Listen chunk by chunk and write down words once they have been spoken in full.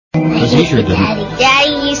he sure didn't.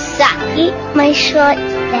 Daddy, you suck. Eat my shorts,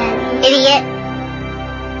 Daddy. Idiot.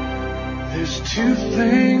 There's two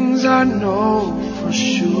things I know for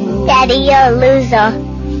sure. Daddy, you're a loser.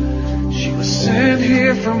 She was sent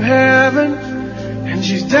here from heaven, and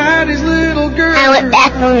she's Daddy's little girl. I went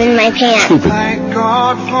bathroom in my pants. Thank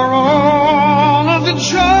God for all of the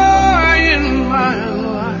joy in my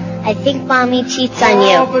life. I think Mommy cheats on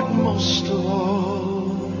you. But most of all,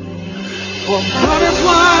 for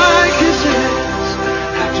butterfly kisses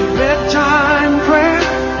after bedtime prayer,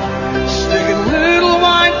 sticking little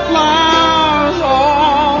white flowers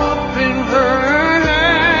all up in her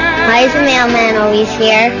hair. Why is the mailman always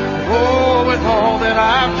here? Oh, with all that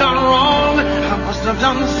I've done wrong, I must have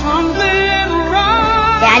done something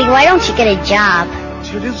wrong. Daddy, why don't you get a job?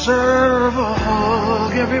 To deserve a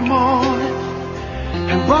hug every morning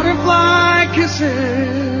and butterfly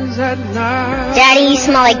kisses at night. Daddy, you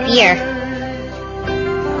smell like beer.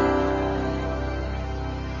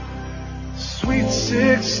 Sweet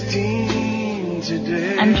 16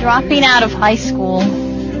 today. I'm dropping out of high school.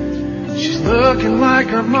 She's looking like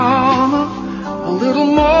her mama a little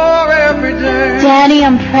more every day. Daddy,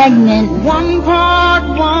 I'm pregnant. One part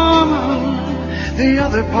woman, the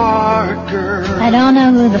other part girl. I don't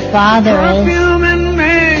know who the father is. Perfume and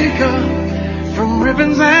makeup, from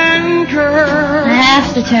ribbons and curls. I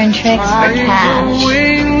have to turn tricks for cash.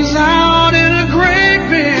 Wings out in a great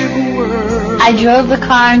big world. I drove the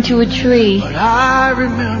car into a tree. But I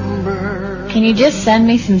remember. Can you just send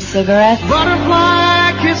me some cigarettes?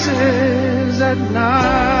 Butterfly kisses at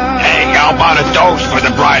night. Hey, how about a dose for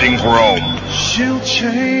the bride and groom? She'll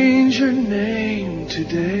change her name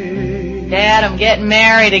today. Dad, I'm getting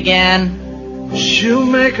married again. She'll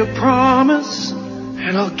make a promise,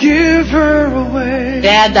 and I'll give her away.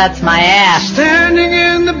 Dad, that's my ass. Standing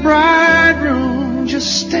in the bride room,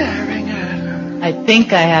 just staring at her. I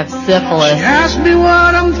think I have syphilis. She asked me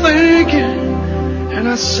what I'm thinking, and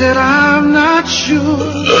I said I'm not sure. No,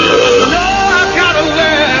 I've got to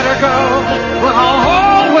let her go, but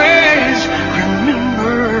I'll always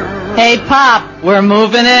remember. Hey, Pop, we're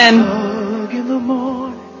moving in. Hug in the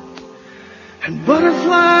morning and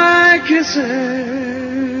butterfly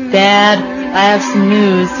kisses. Dad, I have some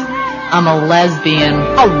news. I'm a lesbian.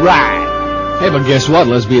 All right. Hey, but guess what?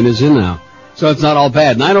 Lesbian is in now. So it's not all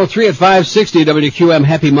bad. 9:03 at 560 WQM.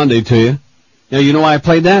 Happy Monday to you. Now, you know why I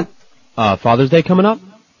played that? Father's Day coming up?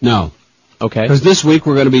 No. Okay. Because this week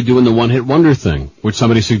we're going to be doing the one-hit wonder thing, which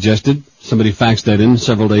somebody suggested. Somebody faxed that in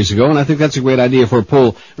several days ago, and I think that's a great idea for a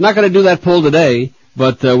poll. We're not going to do that poll today,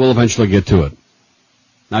 but we'll eventually get to it.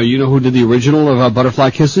 Now, you know who did the original of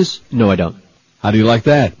Butterfly Kisses? No, I don't. How do you like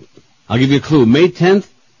that? I'll give you a clue. May 10th,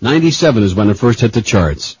 97 is when it first hit the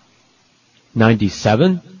charts.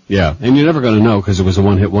 97? Yeah, and you're never going to know because it was a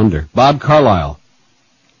one-hit wonder. Bob Carlyle.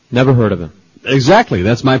 Never heard of him. Exactly,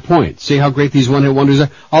 that's my point. See how great these one-hit wonders are?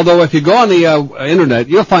 Although if you go on the internet,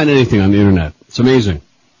 you'll find anything on the internet. It's amazing.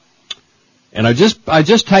 And I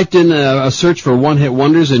just typed in a search for one-hit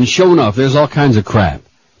wonders, and sure enough, there's all kinds of crap.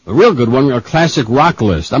 A real good one, a classic rock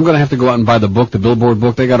list. I'm going to have to go out and buy the book, the Billboard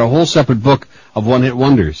book. They got a whole separate book of one-hit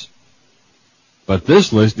wonders. But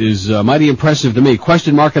this list is mighty impressive to me.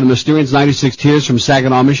 Question mark on the Mysterians, 96 Tears from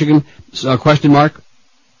Saginaw, Michigan. Question mark.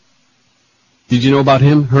 Did you know about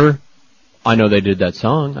him, her? I know they did that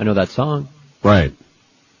song. I know that song. Right.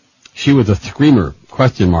 She was a screamer.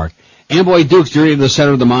 Question mark. Amboy Dukes, Journey to the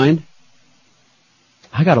Center of the Mind.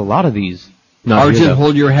 I got a lot of these. Argent,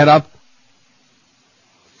 Hold Your Head Up.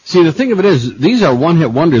 See, the thing of it is, these are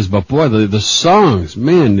one-hit wonders, but boy, the songs,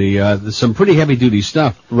 man, some pretty heavy-duty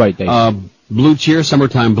stuff. Right. Blue Cheer,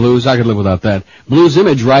 Summertime Blues. I could live without that. Blues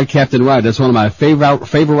Image, Ride Captain Ride. That's one of my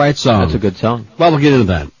favorite songs. That's a good song. Well, we'll get into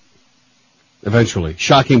that eventually.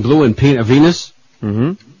 Shocking Blue and Venus.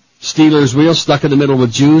 Mm-hmm. Steelers Wheel, Stuck in the Middle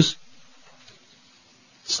with Jews.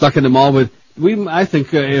 Stuck in the Mall with... I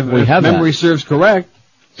think if memory serves correct,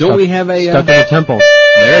 don't we have a... Stuck in the Temple.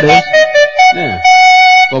 There it is. Yeah.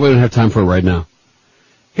 Well, we don't have time for it right now.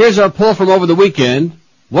 Here's our poll from over the weekend.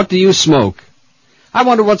 What do you smoke? I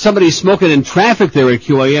wonder what somebody's smoking in traffic there at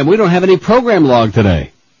QAM. We don't have any program log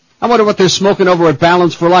today. I wonder what they're smoking over at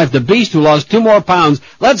Balance for Life. The Beast who lost 2 more pounds.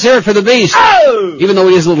 Let's hear it for the Beast. Oh! Even though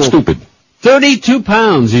he is a little stupid. 32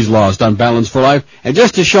 pounds he's lost on Balance for Life. And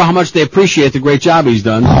just to show how much they appreciate the great job he's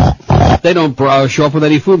done, they don't show up with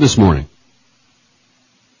any food this morning.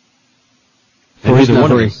 For either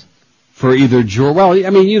one of us. For either George. Well, I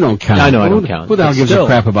mean, you don't count. I know I don't count. Who the hell gives a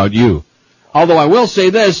crap about you? Although I will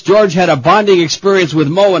say this, George had a bonding experience with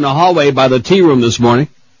Mo in the hallway by the tea room this morning.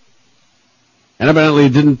 And evidently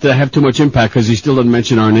it didn't have too much impact because he still didn't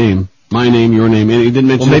mention our name. My name, your name. And he didn't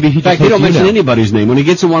mention. Well, maybe he in fact, just he don't hates you mention now. anybody's name. When he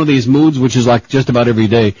gets in one of these moods, which is like just about every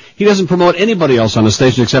day, he doesn't promote anybody else on the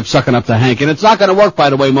station except sucking up to Hank. And it's not going to work, by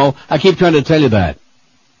the way, Mo. I keep trying to tell you that.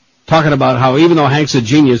 Talking about how even though Hank's a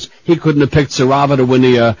genius, he couldn't have picked Sarava to win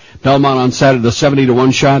the Belmont on Saturday, the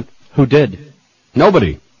 70-1 shot. Who did?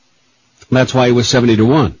 Nobody. That's why he was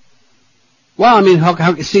 70-1. Well, I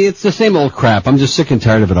mean, see, it's the same old crap. I'm just sick and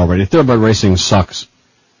tired of it already. Thoroughbred racing sucks.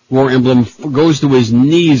 War Emblem goes to his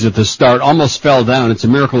knees at the start, almost fell down. It's a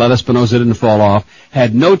miracle that Espinosa didn't fall off.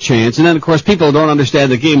 Had no chance. And then, of course, people who don't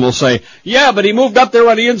understand the game will say, yeah, but he moved up there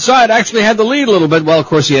on the inside, actually had the lead a little bit. Well, of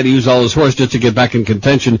course, he had to use all his horse just to get back in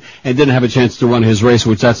contention and didn't have a chance to run his race,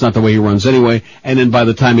 which that's not the way he runs anyway. And then by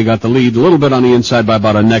the time he got the lead, a little bit on the inside by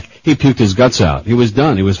about a neck, he puked his guts out. He was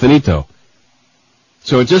done. He was finito.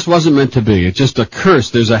 So it just wasn't meant to be. It's just a curse.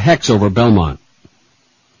 There's a hex over Belmont.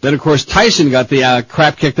 Then, of course, Tyson got the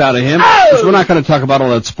crap kicked out of him. Which we're not going to talk about all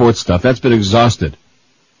that sports stuff. That's been exhausted.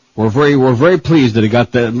 We're very pleased that he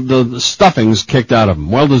got the stuffings kicked out of him.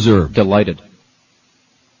 Well deserved. Delighted.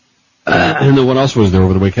 And then what else was there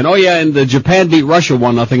over the weekend? Oh, yeah, and Japan beat Russia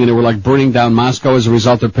 1-0, and they were like burning down Moscow. As a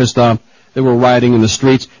result, they're pissed off. They were rioting in the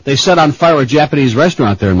streets. They set on fire a Japanese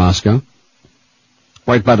restaurant there in Moscow,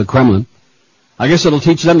 right by the Kremlin. I guess it'll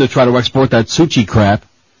teach them to try to export that Suchi crap.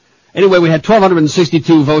 Anyway, we had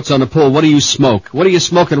 1,262 votes on the poll. What do you smoke? What are you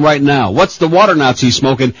smoking right now? What's the water Nazi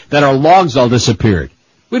smoking that our logs all disappeared?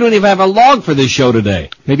 We don't even have a log for this show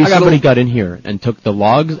today. Maybe somebody got in here and took the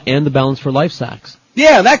logs and the Balance for Life sacks.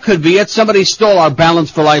 Yeah, that could be it. Somebody stole our Balance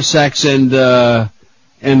for Life sacks and the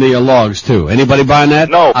logs, too. Anybody buying that?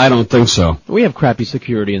 No. I don't think so. We have crappy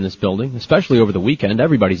security in this building, especially over the weekend.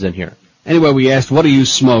 Everybody's in here. Anyway, we asked, what do you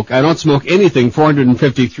smoke? I don't smoke anything,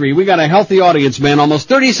 453. We got a healthy audience, man. Almost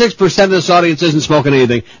 36% of this audience isn't smoking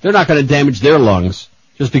anything. They're not going to damage their lungs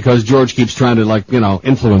just because George keeps trying to,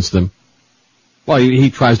 influence them. Well,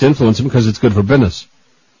 he tries to influence them because it's good for business.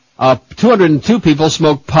 202 people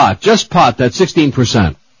smoke pot. Just pot. That's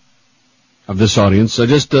 16% of this audience. So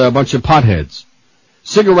just a bunch of potheads.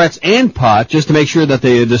 Cigarettes and pot, just to make sure that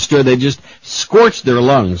they just scorch their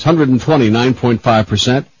lungs. 120,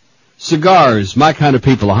 9.5%. Cigars, my kind of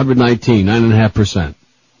people, 119, 9.5%.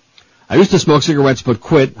 I used to smoke cigarettes but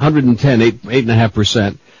quit, 110,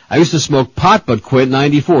 8.5%. I used to smoke pot but quit,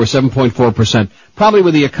 94, 7.4%. Probably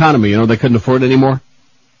with the economy, they couldn't afford it anymore.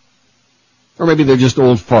 Or maybe they're just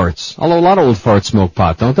old farts. Although a lot of old farts smoke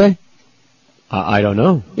pot, don't they? I don't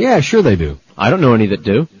know. Yeah, sure they do. I don't know any that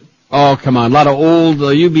do. Oh, come on, a lot of old,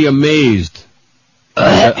 you'd be amazed.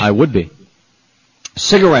 I would be.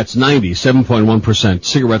 Cigarettes, 90, 7.1%.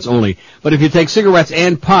 Cigarettes only. But if you take cigarettes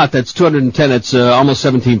and pot, that's 210. That's almost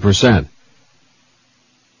 17%.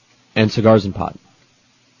 And cigars and pot.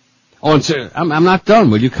 Oh, and I'm not done.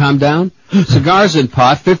 Will you calm down? Cigars and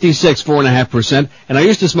pot, 56, 4.5%. And I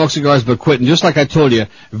used to smoke cigars but quit. And just like I told you,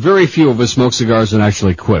 very few of us smoke cigars and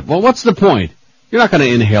actually quit. Well, what's the point? You're not going to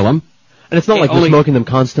inhale them. And it's not like we're smoking them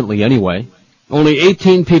constantly anyway. Only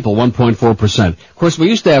 18 people, 1.4%. Of course, we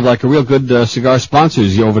used to have like a real good cigar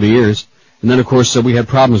sponsors over the years. And then, of course, we had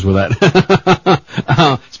problems with that.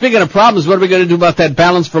 Speaking of problems, what are we going to do about that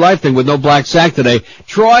Balance for Life thing with no black sack today?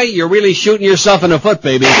 Troy, you're really shooting yourself in the foot,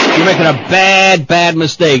 baby. You're making a bad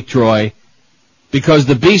mistake, Troy. Because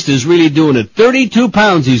the beast is really doing it. 32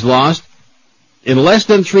 pounds he's lost in less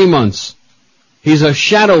than 3 months. He's a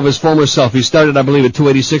shadow of his former self. He started, I believe, at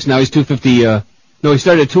 286. Now he's 250, he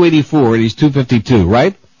started at 284 and he's 252,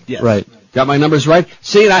 right? Yes. Right. Got my numbers right?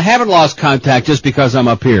 See, and I haven't lost contact just because I'm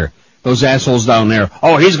up here. Those assholes down there.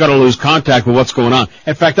 Oh, he's going to lose contact with what's going on.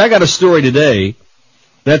 In fact, I got a story today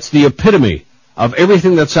that's the epitome of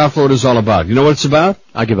everything that South Florida is all about. You know what it's about?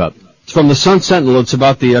 I give up. It's from the Sun Sentinel. It's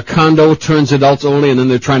about the condo turns adults only, and then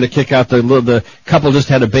they're trying to kick out the couple just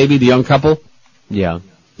had a baby, the young couple. Yeah.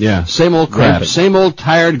 Yeah, same old crap, Rampant. same old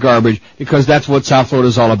tired garbage, because that's what South Florida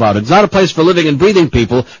is all about. It's not a place for living and breathing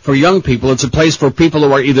people, for young people. It's a place for people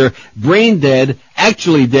who are either brain dead,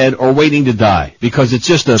 actually dead, or waiting to die, because it's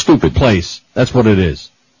just a stupid place. That's what it is.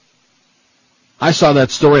 I saw that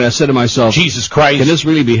story and I said to myself, Jesus Christ. Can this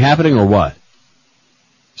really be happening or what?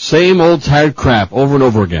 Same old tired crap over and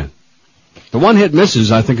over again. The one hit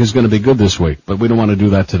misses, I think, is going to be good this week, but we don't want to do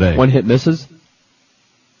that today. One hit misses?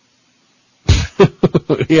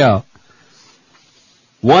 Yeah.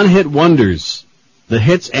 One hit wonders. The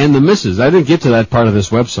hits and the misses. I didn't get to that part of this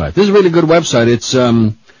website. This is a really good website. It's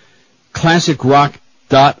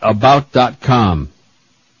classicrock.about.com.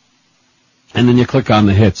 And then you click on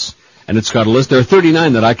the hits. And it's got a list. There are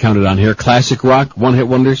 39 that I counted on here. Classic rock, one hit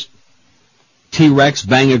wonders. T-Rex,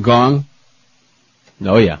 Bang a Gong.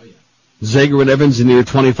 Oh, yeah. Zager and Evans in the year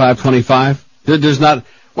 2525. There's not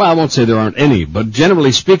Well, I won't say there aren't any, but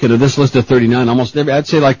generally speaking, of this list of 39, almost every, I'd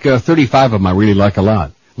say like 35 of them I really like a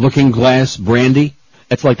lot. Looking Glass, Brandy.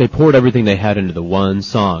 It's like they poured everything they had into the one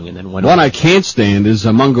song and then went One I can't stand is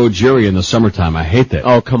Mungo Jerry in the Summertime. I hate that.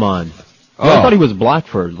 Oh, come on. Oh. I thought he was black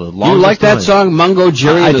for the longest time. You like that song, Mungo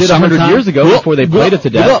Jerry in the Summertime? I did 100 years ago before they played it to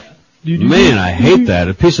death. Man, I hate that.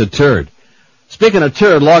 A piece of turd. Speaking of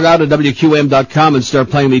turd, log out to WQAM.com and start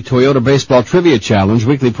playing the Toyota Baseball Trivia Challenge.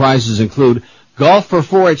 Weekly prizes include golf for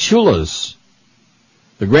 4 at Shula's.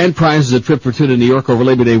 The grand prize is a trip for 2 to New York over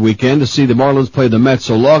Labor Day weekend to see the Marlins play the Mets,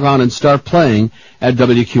 so log on and start playing at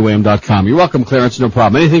WQAM.com. You're welcome, Clarence, no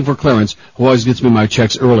problem. Anything for Clarence, who always gets me my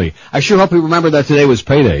checks early. I sure hope you remember that today was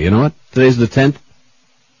payday. You know what? Today's the 10th.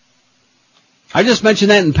 I just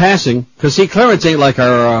mentioned that in passing, because see, Clarence ain't like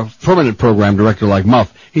our permanent program director like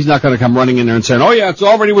Muff. He's not going to come running in there and saying, oh yeah, it's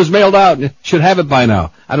already was mailed out. Should have it by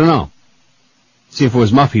now. I don't know. See, if it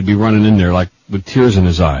was Muff, he'd be running in there like with tears in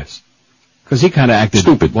his eyes. Because he kind of acted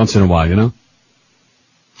stupid once in a while, you know.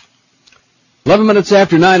 11 minutes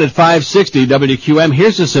after 9 at 560 WQM.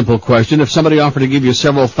 Here's a simple question. If somebody offered to give you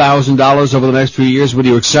several $1,000s over the next few years, would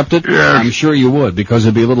you accept it? Yes. I'm sure you would, because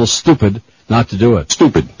it'd be a little stupid not to do it.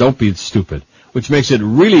 Stupid. Don't be stupid. Which makes it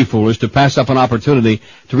really foolish to pass up an opportunity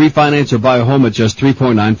to refinance or buy a home at just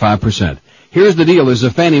 3.95%. Here's the deal. There's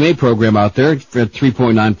a Fannie Mae program out there at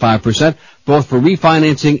 3.95%, both for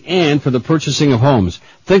refinancing and for the purchasing of homes.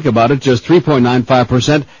 Think about it, just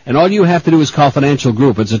 3.95%, and all you have to do is call Financial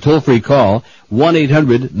Group. It's a toll-free call,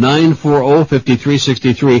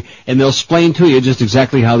 1-800-940-5363, and they'll explain to you just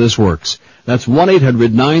exactly how this works. That's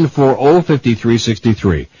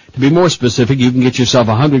 1-800-940-5363. To be more specific, you can get yourself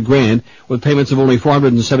 $100,000 with payments of only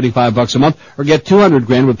 $475 a month, or get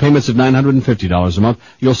 $200,000 with payments of $950 a month.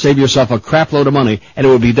 You'll save yourself a crap load of money, and it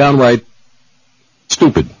would be downright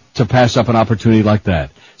stupid to pass up an opportunity like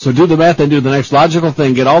that. So do the math and do the next logical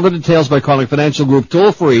thing. Get all the details by calling Financial Group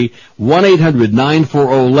toll-free,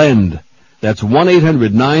 1-800-940-LEND. That's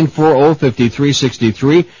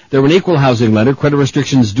 1-800-940-5363. They're an equal housing lender. Credit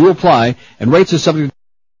restrictions do apply, and rates are subject.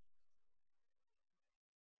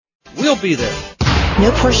 We'll be there.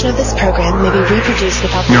 No portion of this program may be reproduced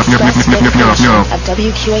without the express written permission of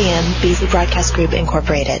WQAM Beasley Broadcast Group,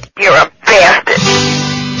 Incorporated. You're a bastard.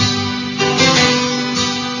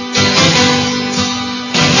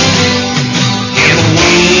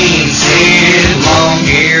 Halloween said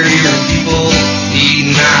long-haired people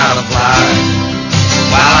eating out of line.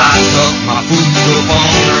 While I tucked my food up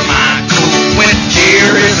under my coat, went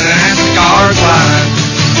Jerry's and asked the guards why.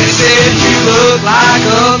 They said you look like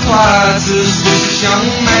a quite suspicious young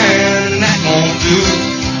man, and that won't do.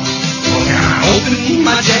 Well, can I open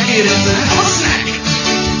my jacket and have a snack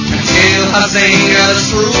until Hussein got us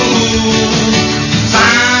through?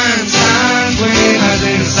 Signs, when I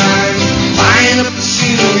sing a sign, buying up the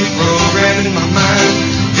scenery program in my mind.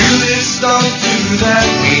 Do this, don't do that,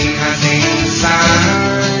 when I sing a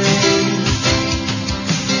sign.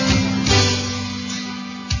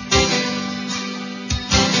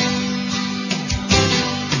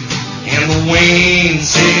 And the Wayne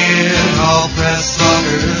said all press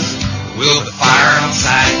fuckers will be fired on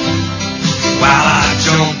sight. While I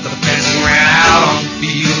jumped the fence and ran out on the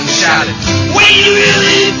field and shouted, "We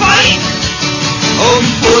really fight!" Oh,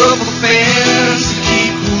 you put up a fence to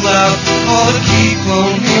keep cool out all the keep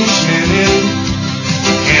on henchmen in.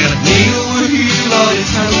 And if Neil were here, Lord, he'd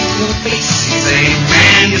turn to the face. He'd say,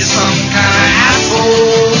 "Man, you're some kind of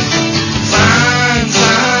asshole." Signs,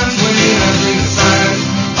 when I sing a sign,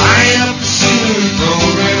 buying up the scenery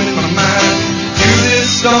program in my mind. Do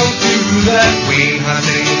this, don't do that, when I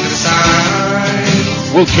sing a sign.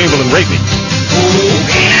 Will Cable and rate me. Oh,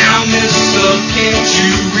 hey now, mister, can't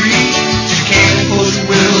you read? You can't post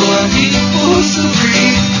will and people still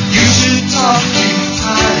read. You should talk to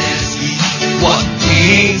Titus E. What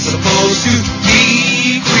we ain't supposed to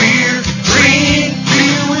be queer. Drink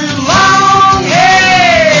beer with long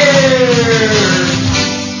hair.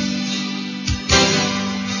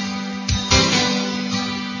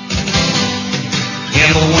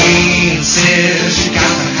 And the Wayne says you got to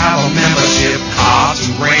have a membership card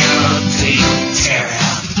to rent a tear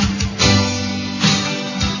out.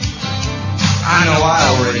 I know I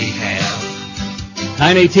already have.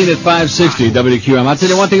 918 at 560 WQM. I'll tell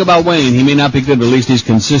you one thing about Wayne. He may not be good, but at least he's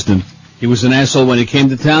consistent. He was an asshole when he came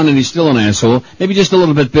to town, and he's still an asshole. Maybe just a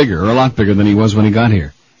little bit bigger, or a lot bigger than he was when he got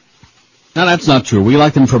here. No, that's not true. We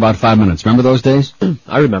liked him for about 5 minutes. Remember those days?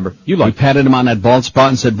 I remember. You We liked patted him on that bald spot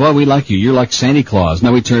and said, boy, we like you. You're like Santa Claus.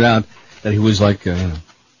 Now we turned out that he was like, an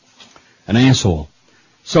asshole.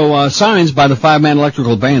 So, Signs by the Five-Man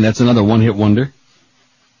Electrical Band. That's another one-hit wonder.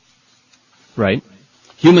 right.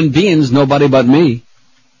 Human Beings, Nobody But Me.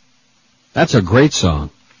 That's a great song.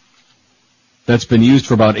 That's been used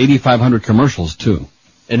for about 8,500 commercials, too.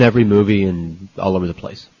 In every movie and all over the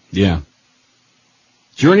place. Yeah.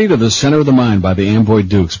 Journey to the Center of the Mind by the Amboy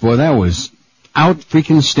Dukes. Boy, that was out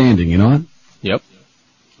freaking standing, you know what? Yep.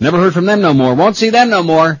 Never heard from them no more. Won't see them no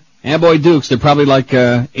more. Amboy Dukes, they're probably like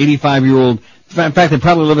 85-year-old. In fact, they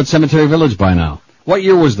probably live at Cemetery Village by now. What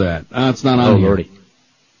year was that? It's not on here. Lordy.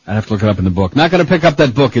 I'd have to look it up in the book. Not going to pick up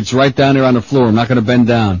that book. It's right down there on the floor. I'm not going to bend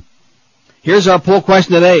down. Here's our poll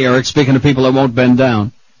question today, Eric, speaking of people that won't bend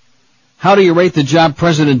down. How do you rate the job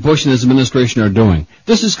President Bush and his administration are doing?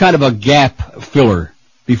 This is kind of a gap filler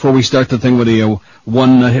before we start the thing with the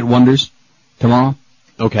one-hit wonders tomorrow.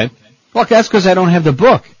 Okay. Well, that's because I don't have the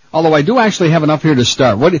book. Although I do actually have enough here to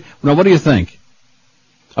start. What do you think?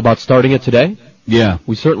 About starting it today? Yeah.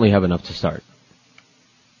 We certainly have enough to start.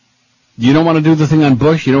 You don't want to do the thing on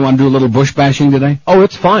Bush? You don't want to do a little Bush bashing today? Oh,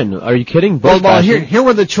 it's fine. Are you kidding? Bush Well, bashing? here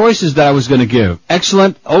were the choices that I was going to give.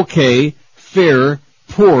 Excellent, okay, fair,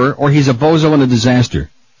 poor, or he's a bozo and a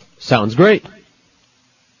disaster. Sounds great.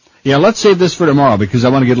 Yeah, let's save this for tomorrow because I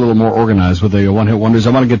want to get a little more organized with the one-hit wonders.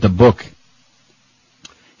 I want to get the book.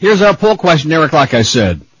 Here's our poll question, Eric, like I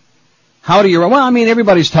said. How do you... Well, I mean,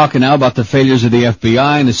 everybody's talking now about the failures of the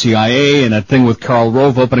FBI and the CIA and that thing with Karl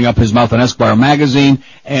Rove opening up his mouth on Esquire magazine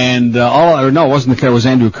and it wasn't it was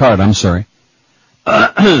Andrew Card, I'm sorry.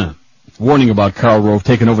 Warning about Karl Rove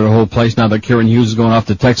taking over the whole place now that Karen Hughes is going off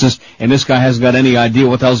to Texas and this guy hasn't got any idea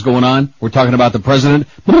what the hell's going on. We're talking about the president.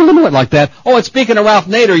 Like that. Oh, it's speaking of Ralph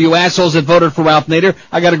Nader, you assholes that voted for Ralph Nader.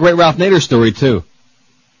 I got a great Ralph Nader story, too.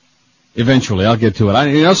 Eventually, I'll get to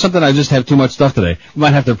it. You know something? I just have too much stuff today. We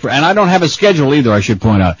might have to, and I don't have a schedule either, I should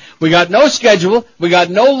point out. We got no schedule, we got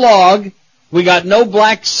no log, we got no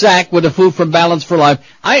black sack with the food from Balance for Life.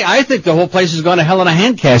 I think the whole place is going to hell in a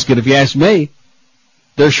handcasket, if you ask me.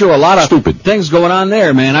 There's sure a lot of stupid things going on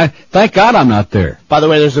there, man. Thank God I'm not there. By the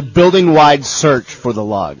way, there's a building-wide search for the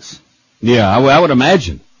logs. Yeah, I would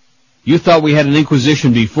imagine. You thought we had an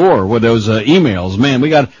inquisition before with those emails. Man, we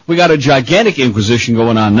got a gigantic inquisition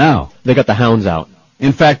going on now. They got the hounds out.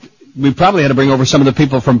 In fact, we probably had to bring over some of the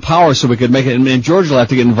people from Power so we could make it, and George will have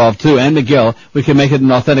to get involved too, and Miguel. We can make it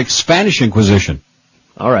an authentic Spanish inquisition.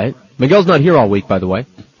 All right. Miguel's not here all week, by the way.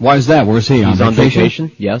 Why is that? Where's he? He's on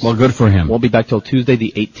vacation, yes. Well, good for him. Won't be back till Tuesday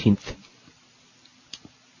the 18th.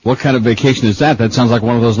 What kind of vacation is that? That sounds like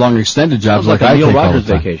one of those long extended jobs like I Neil take all Rogers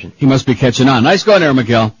the time. vacation. He must be catching on. Nice going there,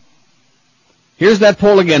 Miguel. Here's that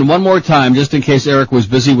poll again, one more time, just in case Eric was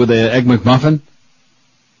busy with the Egg McMuffin.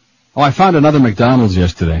 Oh, I found another McDonald's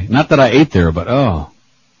yesterday. Not that I ate there, but oh,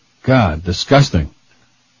 God, disgusting.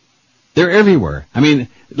 They're everywhere. I mean,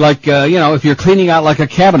 like, if you're cleaning out like a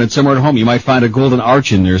cabinet somewhere at home, you might find a golden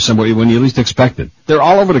arch in there somewhere when you least expect it. They're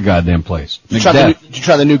all over the goddamn place. Did you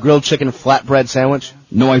try the new grilled chicken flatbread sandwich?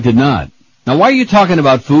 No, I did not. Now, why are you talking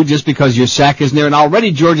about food just because your sack isn't there? And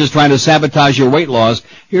already George is trying to sabotage your weight loss.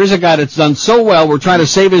 Here's a guy that's done so well. We're trying to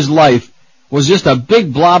save his life. Was just a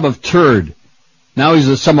big blob of turd. Now he's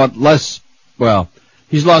a somewhat less,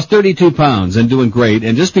 he's lost 32 pounds and doing great.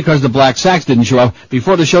 And just because the black sacks didn't show up,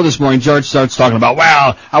 before the show this morning, George starts talking about,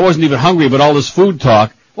 I wasn't even hungry, but all this food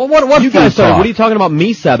talk. Well, what you guys talk? What are you talking about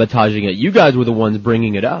me sabotaging it? You guys were the ones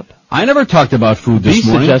bringing it up. I never talked about food this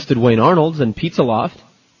morning. He suggested Wayne Arnold's and Pizza Loft.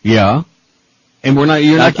 Yeah. And you're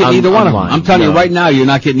not getting either one of them. I'm telling you right now, you're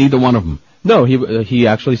not getting either one of them. No, he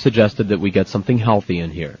actually suggested that we get something healthy in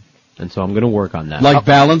here. And so I'm going to work on that. Like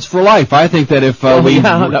Balance for Life. I think that if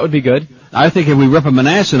that would be good. I think if we rip him an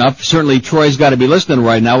ass enough, certainly Troy's got to be listening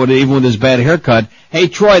right now, even with his bad haircut. Hey,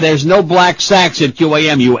 Troy, there's no black sacks at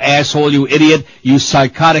QAM, you asshole, you idiot, you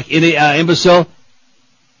psychotic imbecile.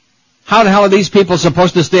 How the hell are these people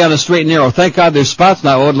supposed to stay on the straight and narrow? Thank God there's spots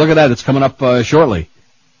now. Oh, look at that. It's coming up shortly.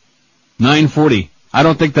 9:40. I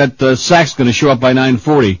don't think that sack's going to show up by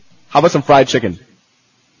 9:40. How about some fried chicken?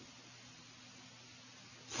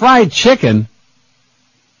 Fried chicken?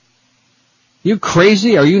 You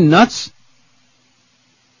crazy? Are you nuts?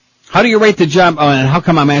 How do you rate the job? Oh, and how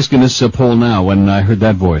come I'm asking this poll now when I heard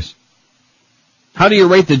that voice? How do you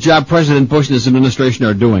rate the job President Bush and his administration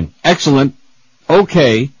are doing? Excellent,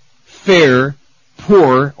 okay, fair,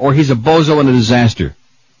 poor, or he's a bozo and a disaster.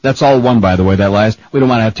 That's all one, by the way, that last. We don't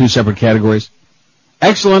want to have two separate categories.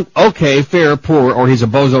 Excellent, okay, fair, poor, or he's a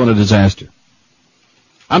bozo and a disaster.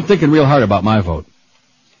 I'm thinking real hard about my vote.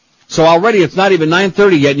 So already it's not even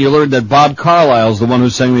 9:30 yet, and you learned that Bob Carlyle's the one who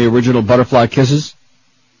sang the original Butterfly Kisses.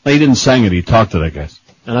 Well, he didn't sing it, he talked to it, I guess.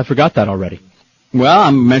 And I forgot that already. Well,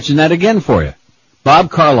 I'm mentioning that again for you. Bob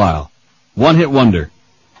Carlyle, one-hit wonder.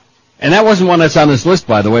 And that wasn't one that's on this list,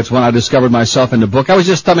 by the way. It's one I discovered myself in the book. I was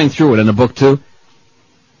just thumbing through it in the book, too.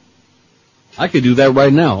 I could do that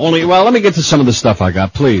right now. Let me get to some of the stuff I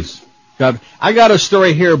got, please. I got a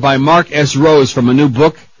story here by Mark S. Rose from a new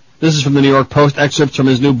book. This is from the New York Post, excerpts from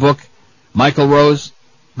his new book, Michael Rose,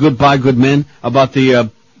 Goodbye, Good Men, about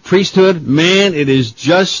the priesthood. Man, it is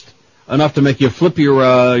just enough to make you flip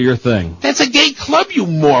your thing. That's a gay club, you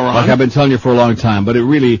moron. Like I've been telling you for a long time, but it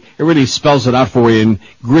really spells it out for you in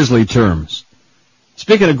grisly terms.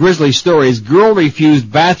 Speaking of grisly stories, girl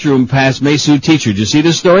refused bathroom pass may sue teacher. Did you see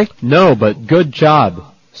this story? No, but good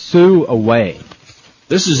job. Sue away.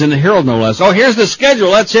 This is in the Herald, no less. Oh, here's the schedule.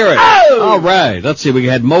 Let's hear it. Oh! All right. Let's see. We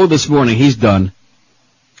had Mo this morning. He's done.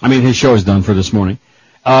 His show is done for this morning.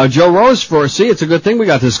 Joe Rose it's a good thing we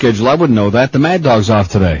got this schedule. I wouldn't know that. The Mad Dog's off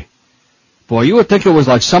today. Boy, you would think it was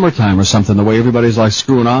like summertime or something, the way everybody's like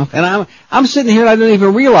screwing off. And I'm sitting here and I didn't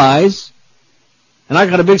even realize. And I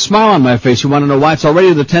got a big smile on my face. You want to know why? It's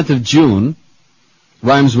already the 10th of June.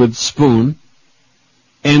 Rhymes with spoon.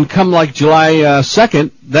 And come like July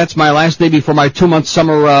 2nd, that's my last day before my 2-month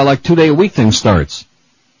summer, 2-day-a-week thing starts.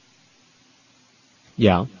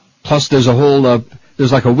 Yeah. Plus there's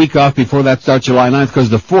there's like a week off before that starts July 9th,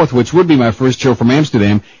 because the 4th, which would be my first show from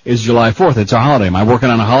Amsterdam, is July 4th. It's a holiday. Am I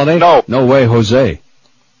working on a holiday? No. No way, Jose.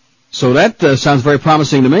 So that sounds very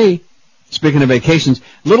promising to me. Speaking of vacations,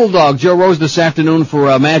 Little Dog, Joe Rose this afternoon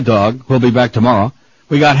for Mad Dog. We'll be back tomorrow.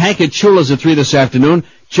 We got Hank at Chula's at 3 this afternoon.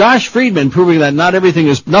 Josh Friedman proving that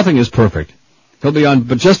nothing is perfect. He'll be on,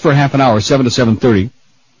 but just for half an hour, 7 to 7:30.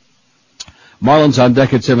 Marlins on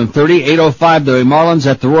deck at 7:30. 8:05, the Marlins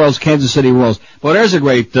at the Royals, Kansas City Royals. Well, there's a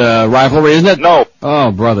great rivalry, isn't it? No.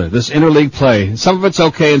 Oh, brother, this interleague play. Some of it's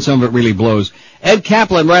okay and some of it really blows. Ed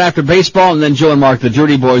Kaplan right after baseball, and then Joe and Mark, the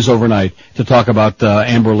Dirty Boys, overnight to talk about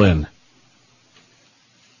Amber Lynn.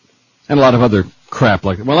 And a lot of other crap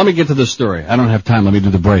like that. Well, let me get to the story. I don't have time. Let me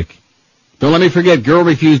do the break. Don't let me forget, girl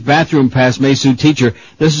refused bathroom pass may sue teacher.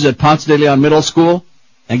 This is at Ponce de Leon Middle School.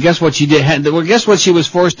 And guess what she did? Well, guess what she was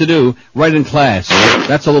forced to do right in class?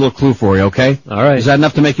 That's a little clue for you, okay? All right. Is that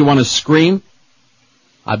enough to make you want to scream?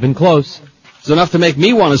 I've been close. It's enough to make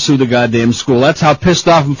me want to sue the goddamn school. That's how pissed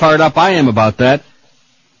off and fired up I am about that.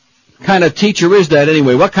 What kind of teacher is that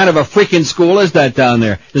anyway? What kind of a freaking school is that down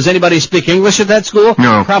there? Does anybody speak English at that school?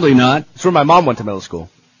 No. Probably not. It's where my mom went to middle school.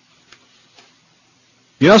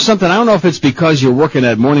 You know something? I don't know if it's because you're working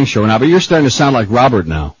that morning show now, but you're starting to sound like Robert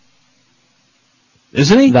now.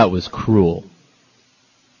 Isn't he? That was cruel.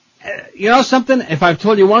 You know something? If I've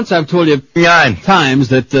told you once, I've told you 9 times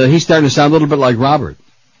that he's starting to sound a little bit like Robert.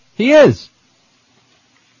 He is.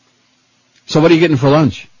 So what are you getting for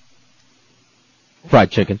lunch?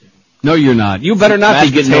 Fried chicken. No, you're not. You better not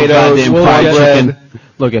Mashed be getting no potatoes, goddamn fried chicken.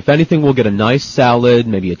 Look, if anything, we'll get a nice salad,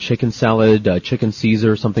 maybe a chicken salad, chicken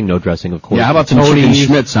Caesar or something. No dressing, of course. Yeah, how about some chicken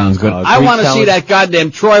Schmidt? Sounds good. I want to see that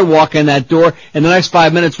goddamn Troy walk in that door in the next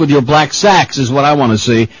 5 minutes with your black sacks is what I want to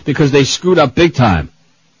see, because they screwed up big time.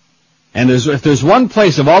 And if there's one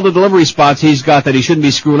place of all the delivery spots he's got that he shouldn't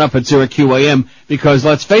be screwing up, it's here at QAM, because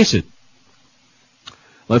let's face it,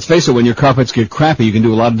 when your carpets get crappy, you can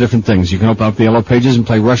do a lot of different things. You can open up the Yellow Pages and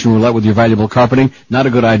play Russian roulette with your valuable carpeting. Not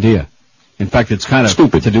a good idea. In fact, it's kind of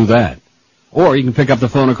stupid to do that. Or you can pick up the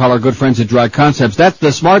phone and call our good friends at Dry Concepts. That's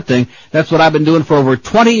the smart thing. That's what I've been doing for over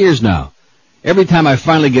 20 years now. Every time I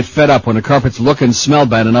finally get fed up when the carpets look and smell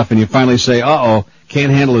bad enough and you finally say, uh-oh,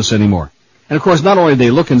 can't handle this anymore. And of course, not only do they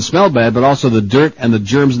look and smell bad, but also the dirt and the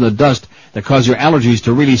germs and the dust that cause your allergies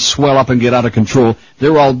to really swell up and get out of control,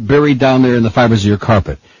 they're all buried down there in the fibers of your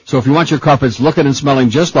carpet. So if you want your carpets looking and smelling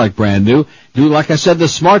just like brand new, do, like I said, the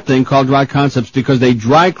smart thing called Dry Concepts, because they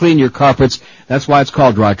dry clean your carpets. That's why it's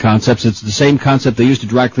called Dry Concepts. It's the same concept they use to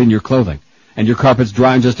dry clean your clothing. And your carpets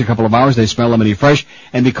dry in just a couple of hours. They smell lemony fresh.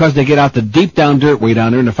 And because they get out the deep down dirt way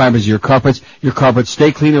down there in the fibers of your carpets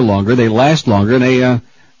stay cleaner longer, they last longer, and they are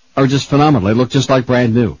just phenomenal. They look just like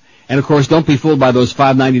brand new. And of course, don't be fooled by those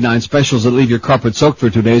 $5.99 specials that leave your carpet soaked for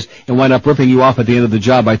 2 days and wind up ripping you off at the end of the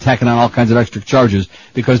job by tacking on all kinds of extra charges,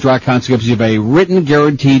 because Dry Concepts give a written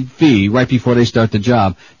guaranteed fee right before they start the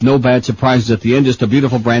job. No bad surprises at the end, just a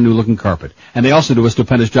beautiful brand new looking carpet. And they also do a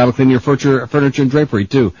stupendous job of cleaning your furniture and drapery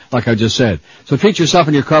too, like I just said. So treat yourself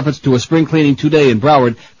and your carpets to a spring cleaning today in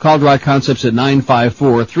Broward. Call Dry Concepts at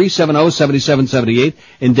 954-370-7778.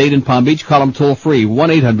 In Dayton, Palm Beach, call them toll free,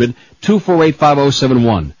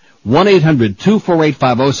 1-800-248-5071.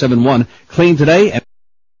 1-800-248-5071. Clean today. And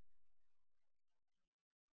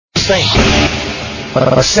St.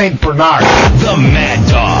 Bernard. The Mad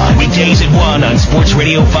Dog. Weekdays at 1 on Sports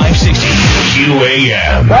Radio 560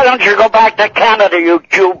 QAM. Why don't you go back to Canada, you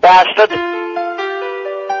Jew bastard?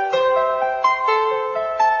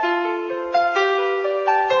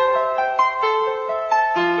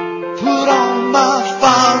 Put on my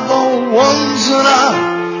 501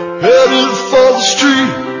 headed for the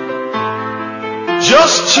street.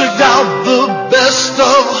 Just checked out the best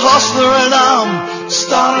of Hustler and I'm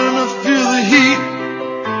starting to feel the heat.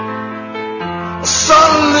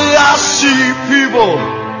 Suddenly I see people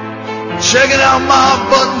checking out my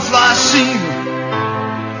buttonfly scene.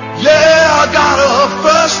 Yeah, I got a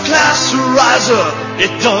first-class riser.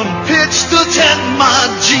 It done pitched the tent in my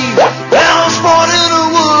jeans. Now I'm sporting a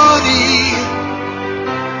Woody.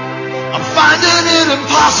 I'm finding it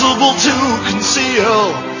impossible to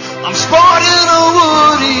conceal. I'm sporting a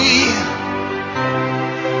Woody.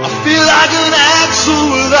 I feel like an axle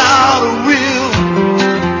without a wheel.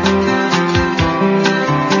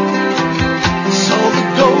 Saw the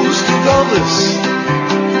ghost of Elvis.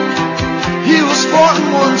 He was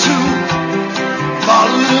sporting one too.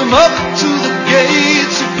 Followed him up to the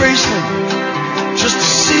gates of Graceland just to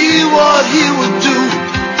see what he would do.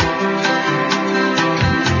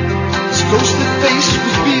 His ghostly face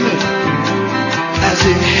was beaming as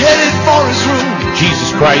he headed for his room.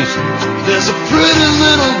 Jesus Christ. There's a pretty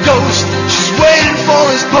little ghost, she's waiting for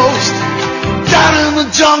his post. Down in the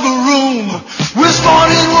jungle room, we're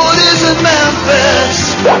sporting what is in Memphis.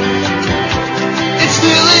 It's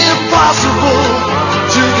nearly impossible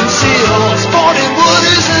to conceal. Sporting what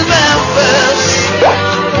is in Memphis.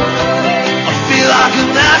 I feel like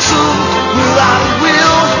an axle without a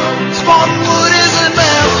wheel. Sporting what is in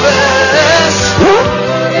Memphis.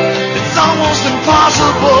 It's almost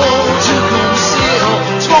impossible to conceal.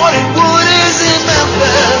 Sporting what is in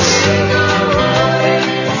Memphis.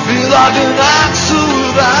 I feel like an axle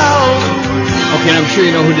without a wheel. Okay, I'm sure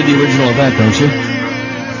you know who did the original of that, don't you?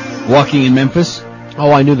 Walking in Memphis. Oh,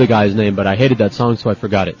 I knew the guy's name, but I hated that song, so I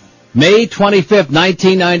forgot it. May 25th,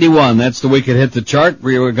 1991. That's the week it hit the chart.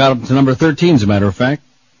 We got up to number 13, as a matter of fact.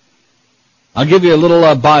 I'll give you a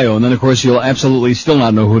little bio, and then, of course, you'll absolutely still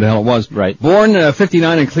not know who the hell it was. Right. Born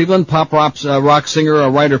 59 in Cleveland, pop rock singer, a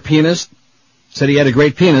writer, pianist. Said he had a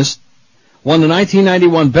great pianist. Won the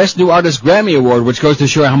 1991 Best New Artist Grammy Award, which goes to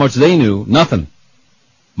show how much they knew. Nothing.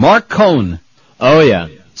 Mark Cohn. Oh, yeah.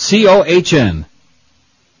 C-O-H-N.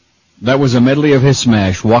 That was a medley of his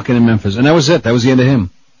smash, Walking in Memphis. And that was it. That was the end of him.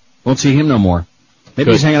 Won't see him no more. Maybe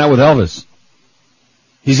Good. He's hanging out with Elvis.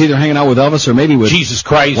 He's either hanging out with Elvis or maybe with Jesus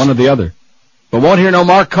Christ. one or the other. But won't hear no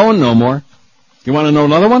Mark Cohn no more. You want to know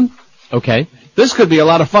another one? Okay. This could be a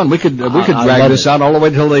lot of fun. We could drag this out all the way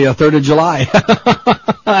till the 3rd of July.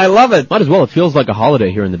 I love it. Might as well. It feels like a holiday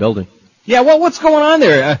here in the building. Yeah, well, what's going on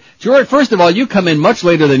there? George, first of all, you come in much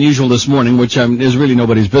later than usual this morning, which is really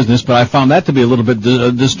nobody's business, but I found that to be a little bit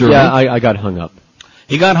disturbing. Yeah, I got hung up.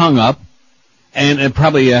 He got hung up, and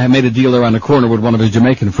probably made a deal around the corner with one of his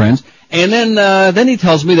Jamaican friends. And then he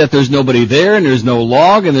tells me that there's nobody there, and there's no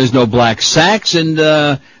log, and there's no black sacks, and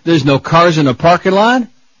there's no cars in the parking lot.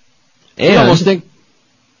 And you almost think.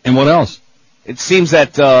 And what else? It seems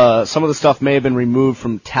that some of the stuff may have been removed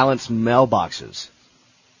from Talent's mailboxes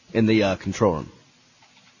in the control room.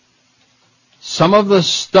 Some of the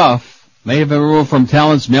stuff may have been removed from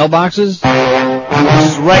Talent's mailboxes?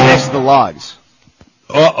 This is right next to the logs.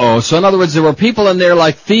 Uh-oh. So in other words, there were people in there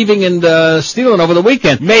like thieving and stealing over the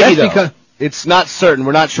weekend. Maybe, though. It's not certain.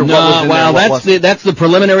 We're not sure what was in there. Well, that's the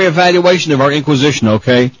preliminary evaluation of our Inquisition,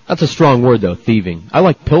 okay? That's a strong word, though, thieving. I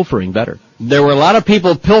like pilfering better. There were a lot of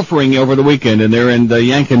people pilfering over the weekend, and they're in the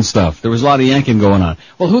yanking stuff. There was a lot of yanking going on.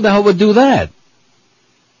 Well, who the hell would do that?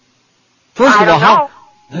 First of all,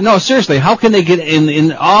 no, seriously, how can they get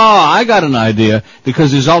in? I got an idea,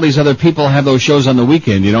 because there's all these other people have those shows on the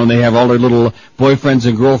weekend, you know, and they have all their little boyfriends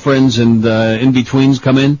and girlfriends and in-betweens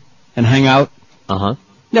come in and hang out. Uh-huh.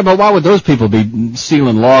 Yeah, but why would those people be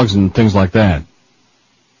stealing logs and things like that?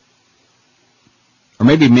 Or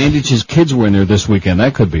maybe Mandich's kids were in there this weekend.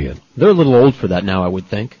 That could be it. They're a little old for that now, I would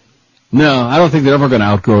think. No, I don't think they're ever going to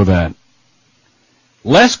outgrow that.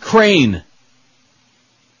 Les Crane.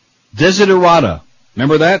 Desiderata.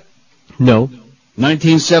 Remember that? No.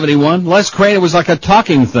 1971. Les Crane, it was like a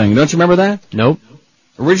talking thing. Don't you remember that? Nope.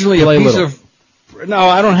 Originally Play a piece little. of... No,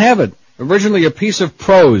 I don't have it. Originally a piece of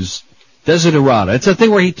prose. Desiderata. It's a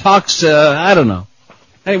thing where he talks, I don't know.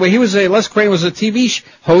 Anyway, Les Crane was a TV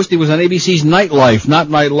host. He was on ABC's Nightlife, not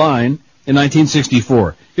Nightline, in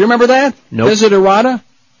 1964. You remember that? Nope. Desiderata?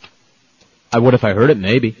 I would if I heard it,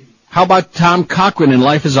 maybe. How about Tom Cochran in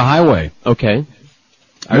Life is a Highway? Okay.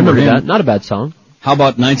 I remember that. Not a bad song. How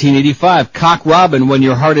about 1985, Cock Robin, When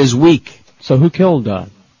Your Heart is Weak? So who killed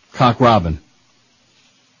Cock Robin?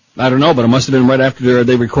 I don't know, but it must have been right after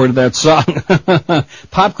they recorded that song.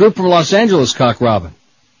 Pop group from Los Angeles, Cock Robin.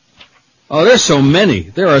 Oh, there's so many.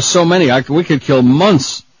 There are so many. We could kill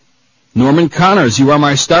months. Norman Connors, You Are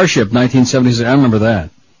My Starship, 1976. I remember that.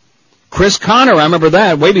 Chris Connor, I remember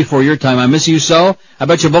that, way before your time. I Miss You So. I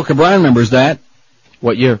bet you Boca Brian remembers that.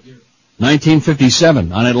 What year?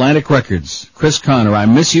 1957 on Atlantic Records. Chris Connor, I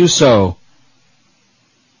Miss You So.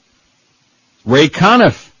 Ray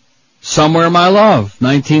Conniff, Somewhere My Love,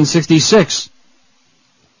 1966.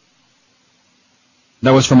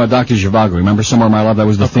 That was from a Dr. Zhivago. Remember Somewhere My Love? That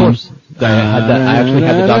was the theme? Of course. I actually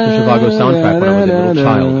had the Dr. Zhivago soundtrack when I was a little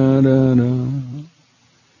child.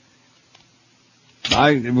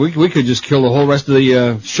 We could just kill the whole rest of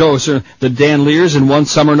the show. Sir. The Dan Lears in One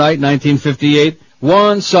Summer Night, 1958.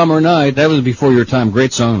 One Summer Night. That was before your time.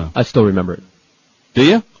 Great song, though. I still remember it. Do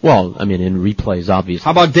you? Well, I mean, in replays, obviously.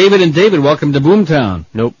 How about David and David? Welcome to Boomtown.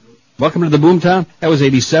 Nope. Welcome to the Boomtown? That was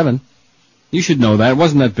 87. You should know that. It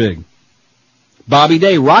wasn't that big. Bobby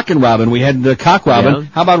Day, Rockin' Robin. We had the Cock Robin. Yeah.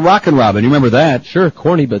 How about Rockin' Robin? You remember that? Sure,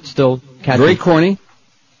 corny, but still catchy. Very corny.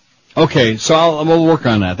 Okay, so we'll work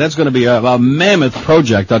on that. That's going to be a mammoth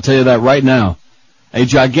project, I'll tell you that right now. A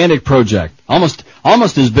gigantic project. Almost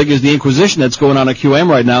as big as the Inquisition that's going on at QM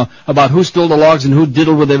right now about who stole the logs and who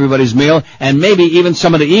diddled with everybody's mail, and maybe even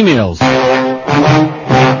some of the emails.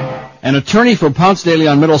 An attorney for Ponce de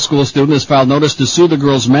Leon Middle School student has filed notice to sue the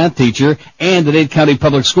girl's math teacher and the Dade County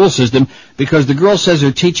Public School System because the girl says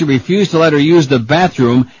her teacher refused to let her use the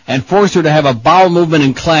bathroom and forced her to have a bowel movement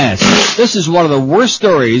in class. This is one of the worst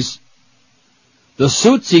stories. The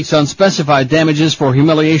suit seeks unspecified damages for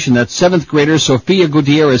humiliation that 7th grader Sophia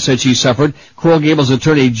Gutierrez said she suffered, Coral Gables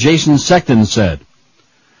attorney Jason Sexton said.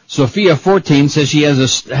 Sophia, 14, says she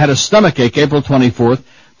had a stomachache April 24th,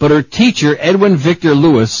 but her teacher, Edwin Victor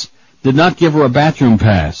Lewis, did not give her a bathroom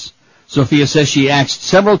pass. Sophia says she asked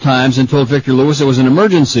several times and told Victor Lewis it was an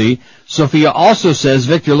emergency. Sophia also says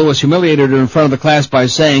Victor Lewis humiliated her in front of the class by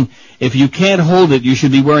saying, if you can't hold it, you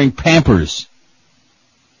should be wearing Pampers.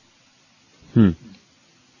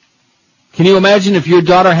 Can you imagine if your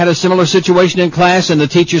daughter had a similar situation in class and the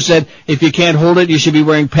teacher said, if you can't hold it, you should be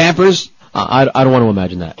wearing Pampers? I don't want to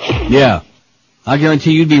imagine that. Yeah. I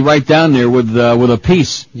guarantee you'd be right down there with a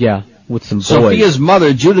piece. Yeah, with some boys. Sophia's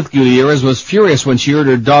mother, Judith Gutierrez, was furious when she heard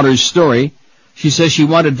her daughter's story. She says she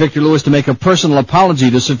wanted Victor Lewis to make a personal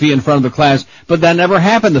apology to Sophia in front of the class, but that never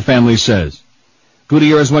happened, the family says.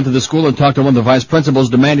 Gutierrez went to the school and talked to one of the vice principals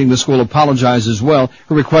demanding the school apologize as well.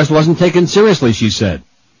 Her request wasn't taken seriously, she said.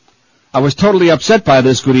 I was totally upset by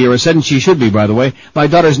this, Gutierrez said, and she should be, by the way. My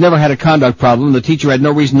daughter's never had a conduct problem. The teacher had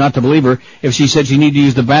no reason not to believe her if she said she needed to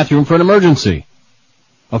use the bathroom for an emergency.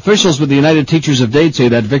 Officials with the United Teachers of Dade say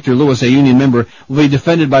that Victor Lewis, a union member, will be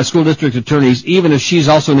defended by school district attorneys even if she's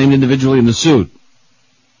also named individually in the suit.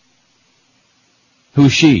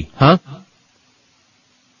 Who's she? Huh?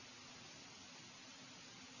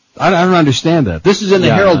 I don't understand that. This is in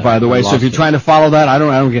the Herald, by the way, so if you're trying to follow that, I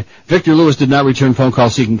don't get. Victor Lewis did not return phone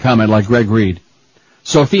call seeking comment like Greg Reed.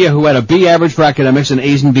 Sophia, who had a B average for academics and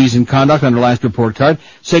A's and B's in conduct on her last report card,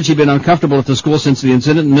 said she'd been uncomfortable at the school since the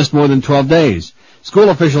incident and missed more than 12 days. School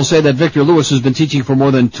officials say that Victor Lewis, who's been teaching for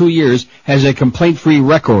more than 2 years, has a complaint-free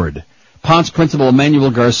record. Ponce principal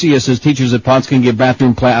Emmanuel Garcia says teachers at Ponce can give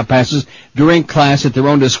bathroom passes during class at their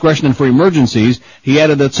own discretion and for emergencies. He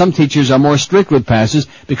added that some teachers are more strict with passes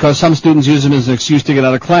because some students use them as an excuse to get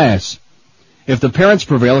out of class. If the parents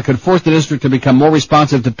prevail, it could force the district to become more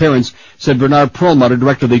responsive to parents, said Bernard Perlmutter,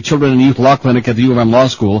 director of the Children and Youth Law Clinic at the U of M Law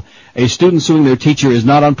School. A student suing their teacher is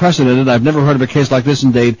not unprecedented. I've never heard of a case like this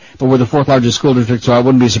in Dade, but we're the 4th largest school district, so I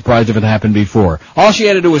wouldn't be surprised if it happened before. All she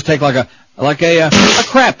had to do was take a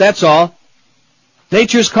crap, that's all.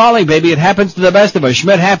 Nature's calling, baby. It happens to the best of us.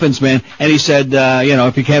 Schmidt happens, man. And he said,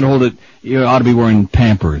 if you can't hold it, you ought to be wearing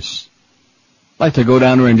Pampers. I'd like to go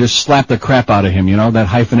down there and just slap the crap out of him, that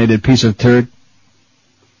hyphenated piece of turd.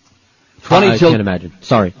 I can't imagine.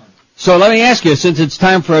 Sorry. So let me ask you, since it's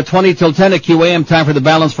time for a 20 till 10 at QAM, time for the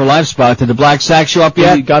Balance for Life spot, did the Black Sack show up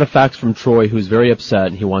yet? We got a fax from Troy who's very upset,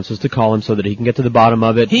 and he wants us to call him so that he can get to the bottom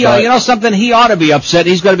of it. You know something? He ought to be upset.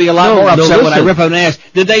 He's going to be a lot more upset when I rip him an ass.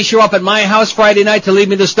 Did they show up at my house Friday night to leave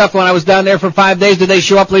me the stuff when I was down there for 5 days? Did they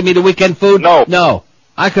show up, leave me the weekend food? No.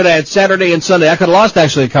 I could have had Saturday and Sunday. I could have lost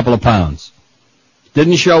actually a couple of pounds.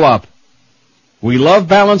 Didn't show up. We love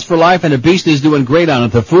Balance for Life, and the Beast is doing great on it.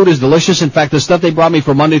 The food is delicious. In fact, the stuff they brought me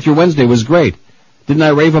for Monday through Wednesday was great. Didn't I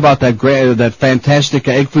rave about that fantastic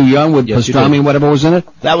egg foo young with pastrami and whatever was in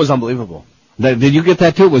it? That was unbelievable. Did you get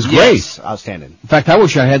that too? It was great. Yes, outstanding. In fact, I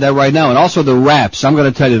wish I had that right now. And also the wraps. I'm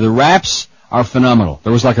going to tell you, the wraps are phenomenal.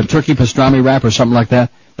 There was like a turkey pastrami wrap or something like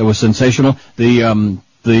that. That was sensational. The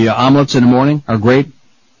omelets in the morning are great.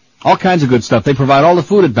 All kinds of good stuff. They provide all the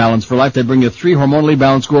food at Balance for Life. They bring you 3 hormonally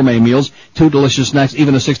balanced gourmet meals, 2 delicious snacks,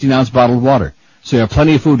 even a 16-ounce bottled water. So you have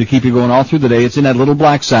plenty of food to keep you going all through the day. It's in that little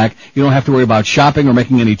black sack. You don't have to worry about shopping or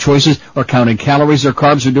making any choices or counting calories or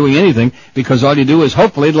carbs or doing anything, because all you do is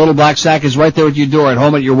hopefully the little black sack is right there at your door at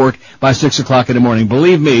home at your work by 6 o'clock in the morning.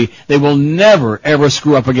 Believe me, they will never, ever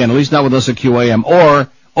screw up again, at least not with us at QAM. Or,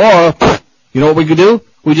 you know what we could do?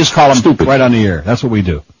 We just call them stupid right on the air. That's what we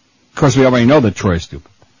do. Of course, we already know that Troy's stupid.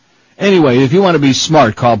 Anyway, if you want to be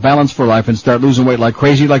smart, call Balance for Life and start losing weight like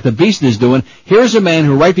crazy like the Beast is doing. Here's a man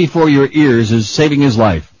who right before your ears is saving his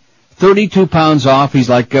life. 32 pounds off. He's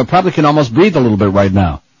like, probably can almost breathe a little bit right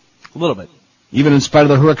now. A little bit. Even in spite of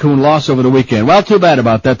the Hurricane loss over the weekend. Well, too bad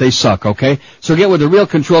about that. They suck, okay? So get with a real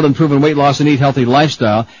controlled and proven weight loss and eat healthy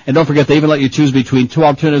lifestyle. And don't forget, they even let you choose between 2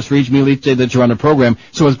 alternatives for each meal each day that you're on the program.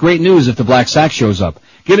 So it's great news if the black sack shows up.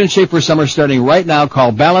 Get in shape for summer starting right now.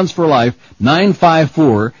 Call Balance for Life,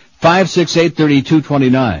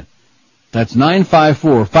 954-568-3229. That's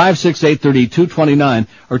 954-568-3229.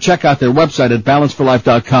 Or check out their website at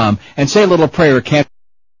balanceforlife.com and say a little prayer.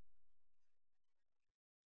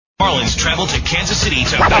 Marlins travel to Kansas City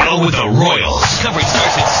to battle with the Royals. Coverage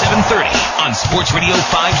starts at 7:30 on Sports Radio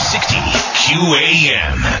 560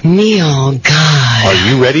 QAM. Neon God. Are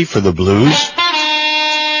you ready for the blues?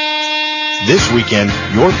 This weekend,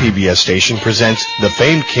 your PBS station presents the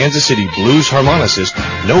famed Kansas City blues harmonicist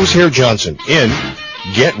Nosehair Johnson in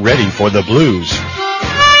Get Ready for the Blues.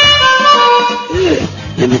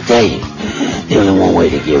 Let me tell you, there's only one way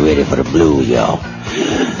to get ready for the blues, y'all.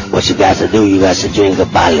 What you got to do, you got to drink a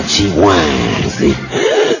bottle of cheap wine, see?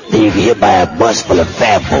 Then you get hit by a bus full of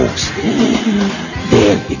fat folks.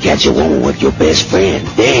 Then you catch a woman with your best friend.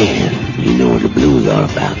 Then you know what the blues are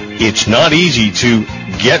about. It's not easy to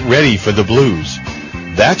get ready for the blues.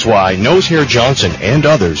 That's why Nosehair Johnson and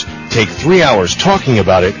others take 3 hours talking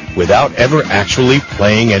about it without ever actually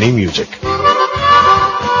playing any music.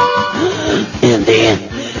 And then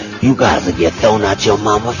you got to get thrown out your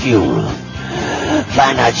mama's funeral.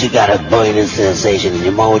 Find out you got a burning sensation in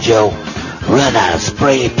your mojo, run out of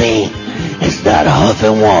spray paint, and start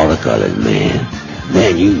huffing watercolors, man.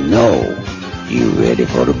 Then you know you ready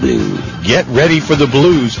for the blues. Get ready for the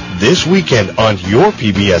blues this weekend on your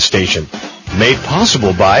PBS station. Made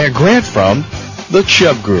possible by a grant from the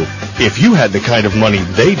Chubb Group. If you had the kind of money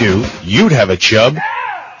they do, you'd have a Chubb,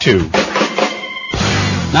 too.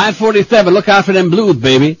 947, look out for them blues,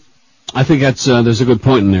 baby. I think that's there's a good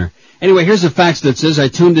point in there. Anyway, here's a fax that says I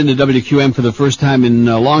tuned into WQM for the first time in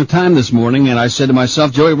a long time this morning, and I said to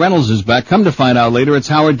myself, Joey Reynolds is back. Come to find out later, it's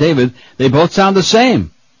Howard David. They both sound the same.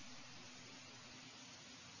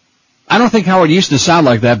 I don't think Howard used to sound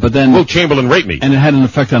like that, but then... Will Chamberlain rate me? And it had an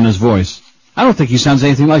effect on his voice. I don't think he sounds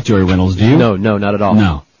anything like Joey Reynolds, do you? No, not at all.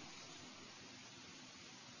 No.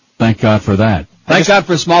 Thank God for that. Thank God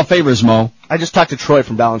for small favors, Mo. I just talked to Troy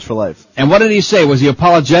from Balance for Life. And what did he say? Was he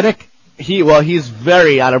apologetic? He's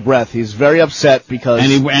very out of breath. He's very upset because...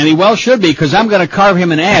 And he well should be, because I'm going to carve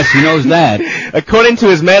him an ass. He knows that. According to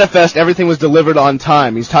his manifest, everything was delivered on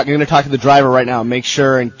time. He's going to talk to the driver right now, make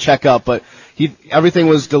sure and check up, but everything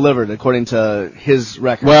was delivered according to his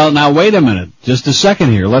record. Well, now wait a minute. Just a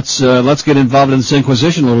second here. Let's get involved in this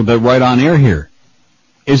inquisition a little bit right on air here.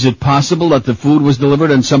 Is it possible that the food was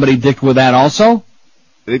delivered and somebody dicked with that also?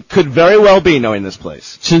 It could very well be, knowing this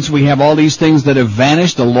place. Since we have all these things that have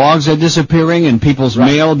vanished, the logs are disappearing, and people's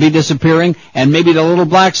mail be disappearing, and maybe the little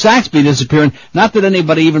black sacks be disappearing. Not that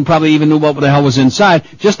anybody probably even knew what the hell was inside,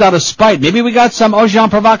 just out of spite. Maybe we got some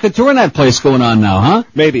agent provocateur in that place going on now, huh?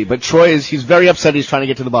 Maybe, but he's very upset. He's trying to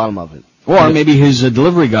get to the bottom of it. Or maybe his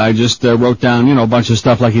delivery guy just wrote down, a bunch of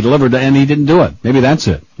stuff like he delivered, and he didn't do it. Maybe that's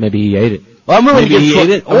it. Maybe he ate it. Well, I'm willing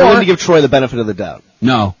to give Troy the benefit of the doubt.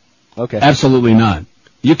 No. Okay. Absolutely not.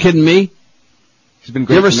 You kidding me? He's been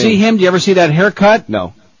great. You ever see him? Do you ever see that haircut?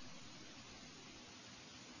 No.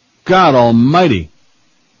 God almighty.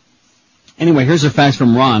 Anyway, here's a fax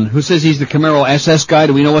from Ron, who says he's the Camaro SS guy.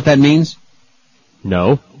 Do we know what that means?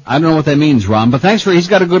 No. I don't know what that means, Ron, but he's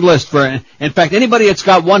got a good list in fact, anybody that's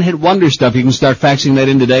got one-hit wonder stuff, you can start faxing that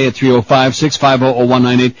in today at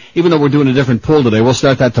 305-650-0198, even though we're doing a different pool today. We'll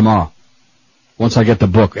start that tomorrow. Once I get the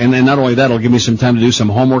book. And not only that, it'll give me some time to do some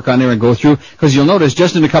homework on there and go through, because you'll notice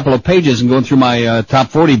just in a couple of pages and going through my top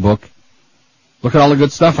 40 book, look at all the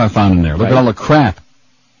good stuff I found in there. Look at all the crap.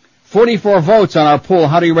 44 votes on our poll.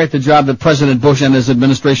 How do you rate the job that President Bush and his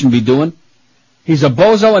administration be doing? He's a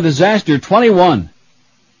bozo and disaster, 21.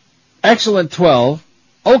 Excellent, 12.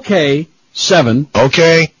 Okay, 7.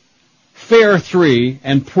 Okay. Fair, 3.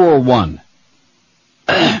 And poor, 1.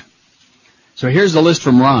 So here's the list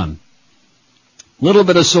from Ron. Little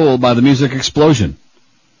Bit of Soul by the Music Explosion.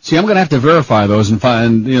 See, I'm going to have to verify those and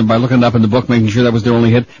find, by looking it up in the book, making sure that was their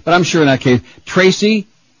only hit. But I'm sure in that case, Tracy,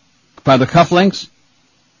 by the Cufflinks?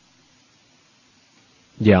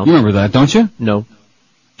 Yeah. You remember that, don't you? No.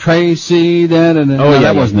 Tracy, that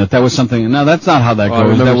wasn't it. That was something. No, that's not how that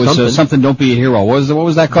goes. That was something. Don't be a hero. What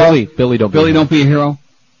was that called? Billy, don't be a hero.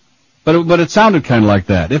 But it sounded kind of like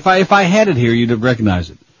that. If I had it here, you'd recognize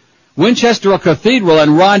it. Winchester Cathedral,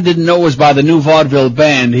 and Ron didn't know it was by the new vaudeville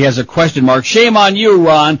band. He has a question mark. Shame on you,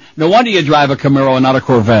 Ron. No wonder you drive a Camaro and not a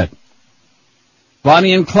Corvette.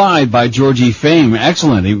 Bonnie and Clyde by Georgie Fame.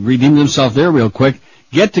 Excellent. He redeemed himself there real quick.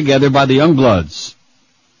 Get Together by the Youngbloods.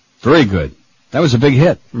 Very good. That was a big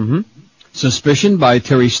hit. Mm-hmm. Suspicion by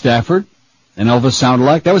Terry Stafford and Elvis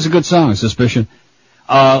Sound-alike. That was a good song, Suspicion.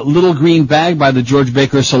 Little Green Bag by the George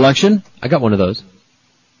Baker Selection. I got one of those.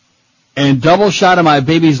 And Double Shot of My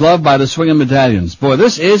Baby's Love by the Swingin' Medallions. Boy,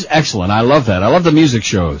 this is excellent. I love that. I love the music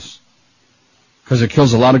shows. Because it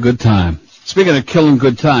kills a lot of good time. Speaking of killing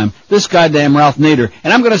good time, this goddamn Ralph Nader,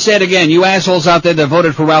 and I'm going to say it again, you assholes out there that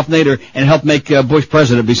voted for Ralph Nader and helped make Bush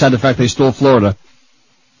president, beside the fact they stole Florida.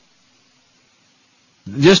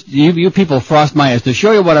 Just, you people frost my ass. To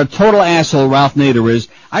show you what a total asshole Ralph Nader is,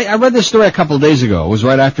 I read this story a couple of days ago. It was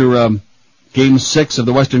right after Game 6 of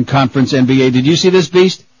the Western Conference NBA. Did you see this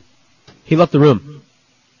beast? He left the room.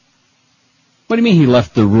 What do you mean he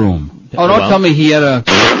left the room? Oh, don't tell me he had a...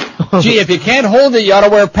 Gee, if you can't hold it, you ought to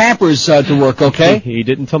wear Pampers to work, okay? He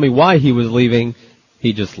didn't tell me why he was leaving.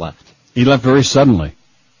 He just left. He left very suddenly.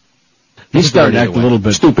 He's starting to act a little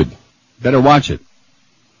bit stupid. Better watch it.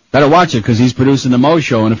 Better watch it, because he's producing the Mo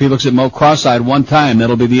Show, and if he looks at Mo cross-eyed one time,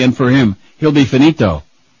 that'll be the end for him. He'll be finito.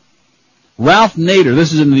 Ralph Nader,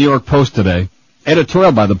 this is in the New York Post today.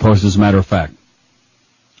 Editorial by the Post, as a matter of fact.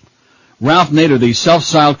 Ralph Nader, the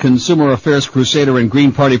self-styled consumer affairs crusader and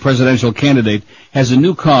Green Party presidential candidate, has a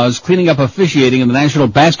new cause, cleaning up officiating in the National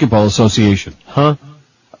Basketball Association. Huh?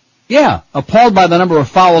 Yeah. Appalled by the number of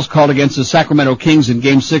fouls called against the Sacramento Kings in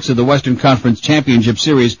Game 6 of the Western Conference Championship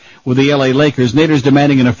Series with the LA Lakers, Nader's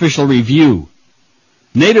demanding an official review.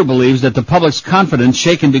 Nader believes that the public's confidence,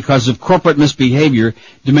 shaken because of corporate misbehavior,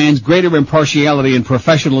 demands greater impartiality and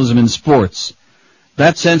professionalism in sports.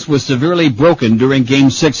 That sense was severely broken during Game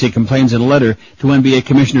 6, he complains in a letter to NBA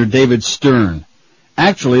Commissioner David Stern.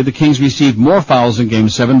 Actually, the Kings received more fouls in Game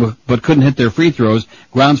 7, but couldn't hit their free throws.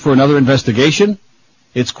 Grounds for another investigation?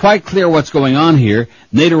 It's quite clear what's going on here.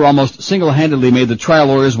 Nader almost single-handedly made the trial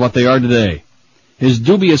lawyers what they are today. His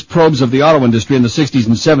dubious probes of the auto industry in the 60s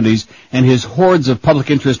and 70s and his hordes of public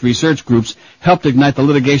interest research groups helped ignite the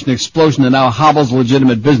litigation explosion that now hobbles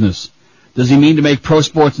legitimate business. Does he mean to make pro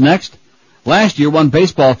sports next? Last year, one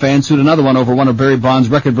baseball fan sued another one over one of Barry Bonds'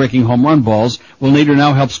 record-breaking home run balls. Will Nader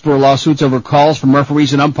now help spur lawsuits over calls from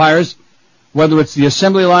referees and umpires? Whether it's the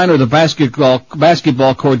assembly line or the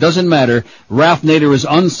basketball court, doesn't matter. Ralph Nader is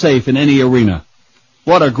unsafe in any arena.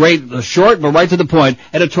 What a great, short, but right to the point,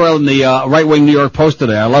 editorial in the right-wing New York Post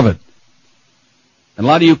today. I love it. And a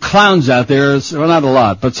lot of you clowns out there, well, not a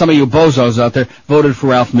lot, but some of you bozos out there voted for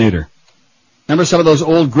Ralph Nader. Remember some of those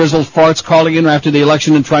old grizzled farts calling in after the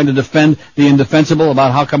election and trying to defend the indefensible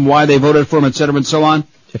about how come, why they voted for him, et cetera, and so on?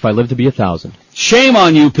 If I live to be 1,000. Shame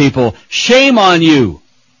on you, people. Shame on you.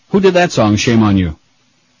 Who did that song, Shame on You?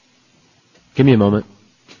 Give me a moment.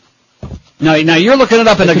 Now you're looking it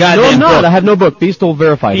up in the goddamn book. No, I'm not. I have no book. Beast will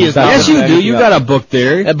verify. Yes, you do. You got a book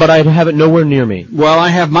there. But I have it nowhere near me. Well, I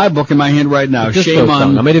have my book in my hand right now. Shame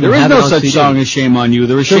on You. There is no such song as Shame on You.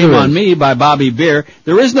 There is Shame on Me by Bobby Bear.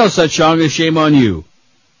 There is no such song as Shame on You.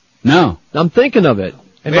 No. I'm thinking of it.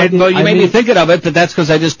 Well, you may be thinking of it, but that's because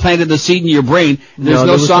I just planted the seed in your brain. There's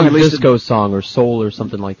no song. At least disco song or soul or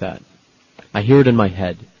something like that. I hear it in my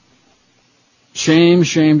head. Shame.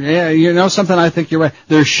 Yeah, you know something? I think you're right.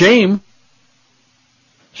 There's Shame.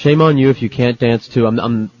 Shame on You if you can't dance to.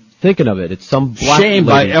 I'm thinking of it. It's some black Shame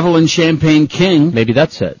lady. by Evelyn Champagne King. Maybe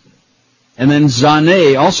that's it. And then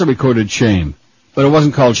Zane also recorded Shame, but it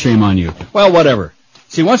wasn't called Shame on You. Well, whatever.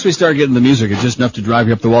 See, once we start getting the music, it's just enough to drive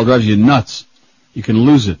you up the wall. It drives you nuts. You can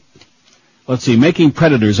lose it. Let's see. Making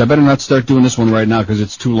Predators. I better not start doing this one right now because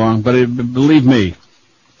it's too long, but believe me,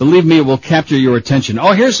 it will capture your attention.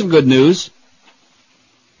 Oh, here's some good news.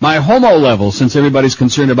 My HOMO level, since everybody's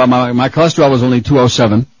concerned about my cholesterol, was only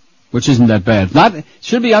 207, which isn't that bad.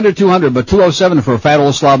 Should be under 200, but 207 for a fat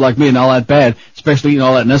old slob like me and all that bad, especially eating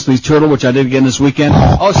all that Nestle's turtle, which I did again this weekend.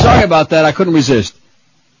 Oh, sorry about that. I couldn't resist.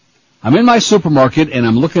 I'm in my supermarket and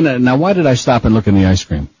I'm looking at, now why did I stop and look in the ice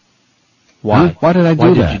cream? Why? Huh? Why did I do that?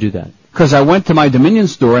 Why did you do that? Because I went to my Dominion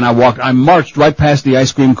store and I marched right past the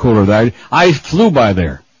ice cream cooler there. I flew by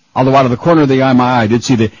there. Although out of the corner of the eye, my eye, I did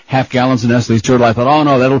see the half gallons of Nestle's turtle. I thought, oh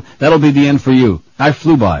no, that'll be the end for you. I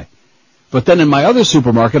flew by. But then in my other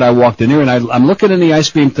supermarket, I walked in here and I'm looking in the ice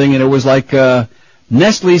cream thing and it was like,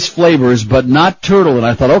 Nestle's flavors, but not turtle. And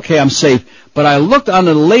I thought, okay, I'm safe. But I looked on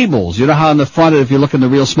the labels. You know how on the front, if you look in the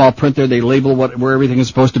real small print there, they label where everything is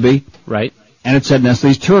supposed to be? Right. And it said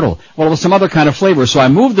Nestle's turtle. Well, it was some other kind of flavor. So I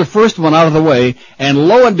moved the first one out of the way, and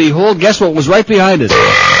lo and behold, guess what was right behind it?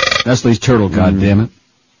 Nestle's turtle, God damn it.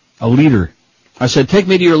 A liter. I said, take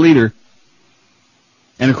me to your liter.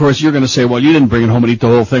 And of course, you're going to say, well, you didn't bring it home and eat the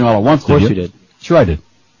whole thing all at once, did you? Of course you did. Sure I did.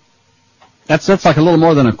 That's like a little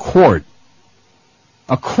more than a quart.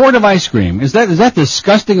 A quart of ice cream. Is that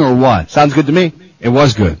disgusting or what? Sounds good to me. It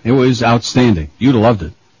was good. It was outstanding. You'd have loved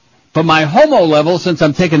it. But my homo level, since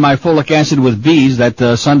I'm taking my folic acid with bees, that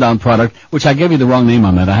Sundown product, which I gave you the wrong name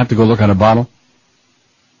on that. I have to go look at a bottle.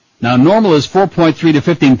 Now, normal is 4.3 to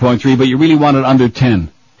 15.3, but you really want it under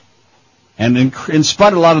 10. And in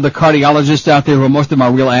spite of a lot of the cardiologists out there, who most of them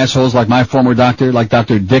are real assholes, like my former doctor, like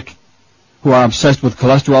Dr. Dick, who are obsessed with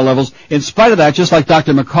cholesterol levels. In spite of that, just like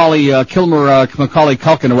Dr. Macaulay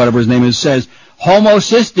Culkin, or whatever his name is, says,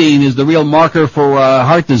 homocysteine is the real marker for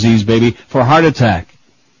heart disease, baby, for heart attack.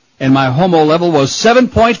 And my homo level was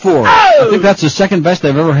 7.4. Oh! I think that's the second best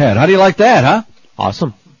I've ever had. How do you like that, huh?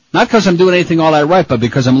 Awesome. Not because I'm doing anything all that right, but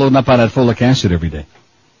because I'm loading up on that folic acid every day.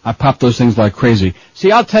 I pop those things like crazy.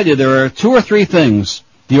 See, I'll tell you, there are 2 or 3 things.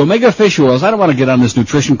 The omega fish oils, I don't want to get on this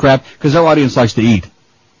nutrition crap, because our audience likes to eat.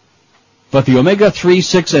 But the omega-3,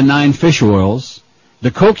 6, and 9 fish oils,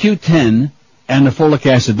 the CoQ10, and the folic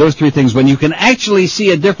acid, those 3 things, when you can actually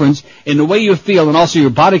see a difference in the way you feel and also your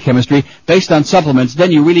body chemistry based on supplements,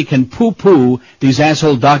 then you really can poo-poo these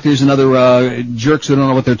asshole doctors and other jerks who don't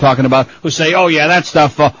know what they're talking about, who say, oh yeah, that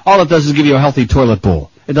stuff, all it does is give you a healthy toilet bowl.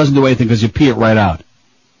 It doesn't do anything because you pee it right out.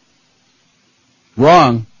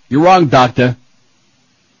 Wrong. You're wrong, doctor.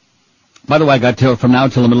 By the way, I got from now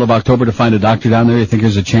till the middle of October to find a doctor down there. You think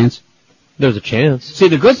there's a chance? There's a chance. See,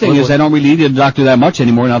 the good thing is I don't really need a doctor that much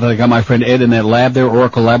anymore now that I got my friend Ed in that lab there,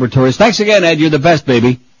 Oracle Laboratories. Thanks again, Ed. You're the best,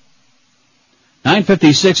 baby.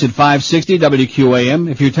 9:56 at 560 WQAM.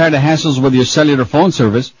 If you're tired of hassles with your cellular phone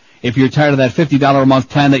service, if you're tired of that $50 a month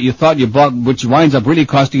plan that you thought you bought, which winds up really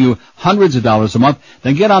costing you hundreds of dollars a month,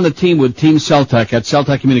 then get on the team with Team Celtech at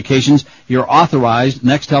Celtech Communications, your authorized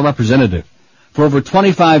Nextel representative. For over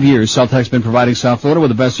 25 years, Celtech's been providing South Florida with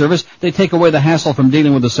the best service. They take away the hassle from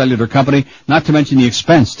dealing with a cellular company, not to mention the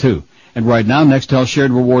expense, too. And right now, Nextel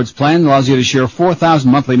Shared Rewards Plan allows you to share 4,000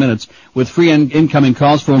 monthly minutes with free incoming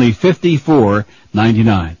calls for only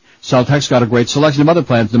 $54.99. Celtech's got a great selection of other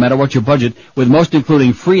plans, no matter what your budget, with most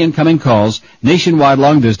including free incoming calls, nationwide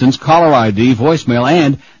long distance, caller ID, voicemail,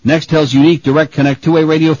 and Nextel's unique Direct Connect two-way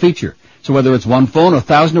radio feature. So whether it's one phone,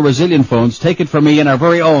 1,000 or a zillion phones, take it from me and our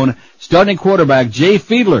very own starting quarterback, Jay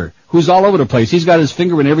Fiedler, who's all over the place. He's got his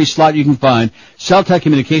finger in every slot you can find. Celtech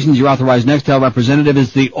Communications, your authorized Nextel representative,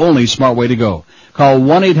 is the only smart way to go. Call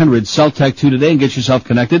 1-800-CELTEC-2 today and get yourself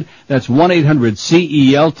connected. That's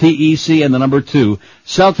 1-800-CELTEC and the number 2.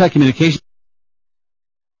 Celtech Communications.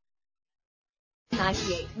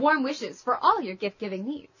 98. Warm wishes for all your gift-giving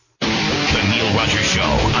needs. The Neil Rogers Show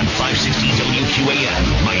on 560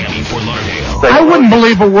 WQAM, Miami, Fort Lauderdale. I wouldn't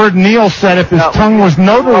believe a word Neil said if his tongue was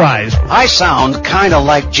notarized. I sound kind of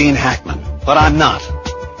like Gene Hackman, but I'm not.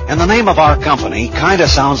 And the name of our company kind of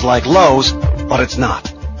sounds like Lowe's, but it's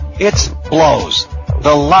not. It's Blows,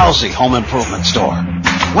 the lousy home improvement store.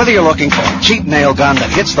 Whether you're looking for a cheap nail gun that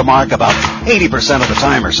hits the mark about 80% of the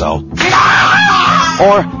time or so,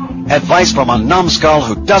 or advice from a numbskull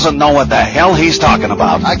who doesn't know what the hell he's talking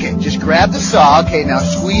about. Okay, just grab the saw. Okay, now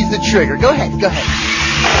squeeze the trigger. Go ahead.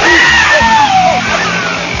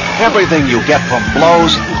 Everything you get from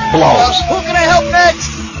Blows. Who can I help next?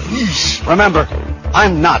 Remember,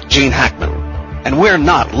 I'm not Gene Hackman, and we're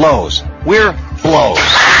not Lowe's. We're Blows.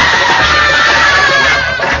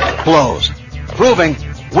 Blows, proving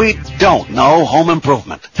we don't know home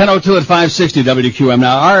improvement. 10:02 at 560 WQM.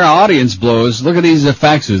 Now, our audience blows. Look at these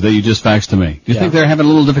faxes that you just faxed to me. Do you think they're having a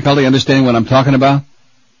little difficulty understanding what I'm talking about?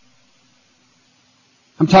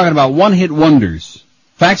 I'm talking about one-hit wonders.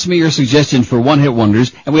 Fax me your suggestions for one-hit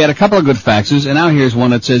wonders. And we had a couple of good faxes, and now here's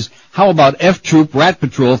one that says, how about F-Troop, Rat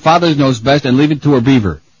Patrol, Father Knows Best, and Leave It to a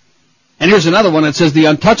Beaver? And here's another one that says The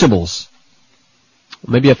Untouchables.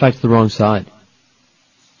 Maybe I faxed the wrong side.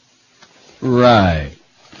 Right.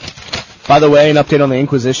 By the way, an update on the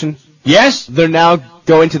Inquisition. Yes? They're now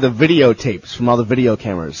going to the videotapes from all the video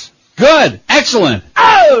cameras. Good! Excellent!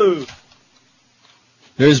 Oh!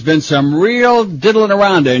 There's been some real diddling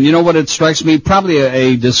around there, and you know what it strikes me? Probably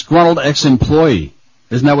a disgruntled ex-employee.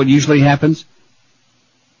 Isn't that what usually happens?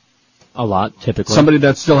 A lot, typically. Somebody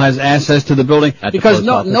that still has access to the building. Because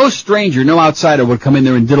no stranger, no outsider would come in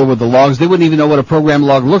there and diddle with the logs. They wouldn't even know what a program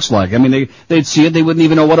log looks like. I mean, they'd see it, they wouldn't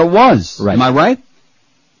even know what it was. Right. Am I right?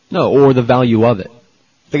 No, or the value of it.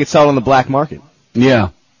 They could sell it on the black market. Yeah.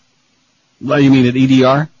 Well, you mean at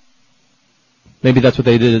EDR? Maybe that's what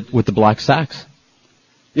they did with the black sacks.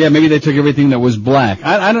 Yeah, maybe they took everything that was black.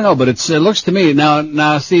 I don't know, but it looks to me,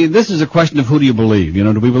 now, see, this is a question of who do you believe? You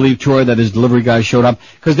know, do we believe Troy that his delivery guy showed up?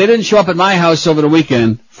 Because they didn't show up at my house over the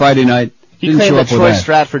weekend, Friday night. He claimed that Troy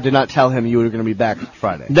Stratford did not tell him you were going to be back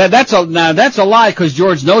Friday. That's a lie, because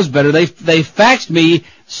George knows better. They faxed me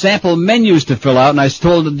sample menus to fill out, and I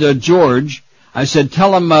told George, I said,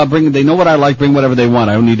 tell them, they know what I like, bring whatever they want.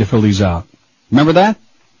 I don't need to fill these out. Remember that?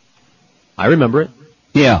 I remember it.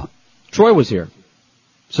 Yeah. Troy was here.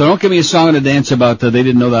 So don't give me a song and a dance about they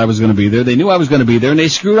didn't know that I was going to be there. They knew I was going to be there, and they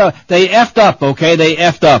screwed up. They effed up, okay? They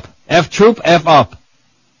effed up. F troop, F up.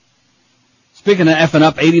 Speaking of effing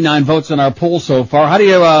up, 89 votes on our poll so far. How do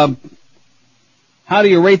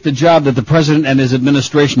you rate the job that the president and his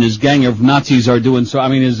administration, his gang of Nazis are doing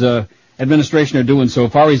his administration are doing so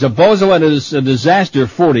far? He's a bozo and a disaster,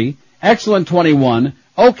 40. Excellent, 21.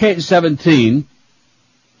 Okay, 17.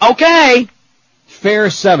 Okay. Fair,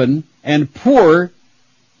 7. And poor,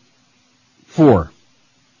 4.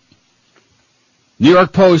 New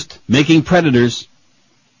York Post, making predators.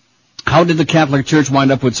 How did the Catholic Church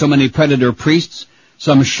wind up with so many predator priests?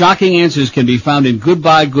 Some shocking answers can be found in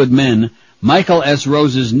Goodbye, Good Men, Michael S.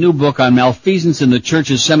 Rose's new book on malfeasance in the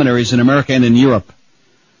church's seminaries in America and in Europe.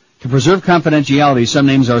 To preserve confidentiality, some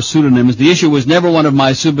names are pseudonyms. The issue was never one of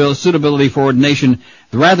my suitability for ordination.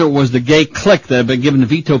 Rather, it was the gay clique that had been given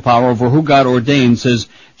veto power over who got ordained, says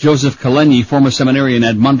Joseph Kalenyi, former seminarian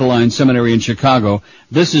at Mundelein Seminary in Chicago.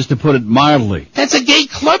 This is to put it mildly. That's a gay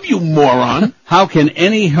club, you moron. How can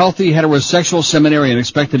any healthy heterosexual seminarian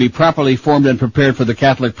expect to be properly formed and prepared for the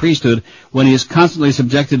Catholic priesthood when he is constantly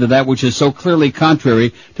subjected to that which is so clearly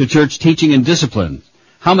contrary to church teaching and discipline?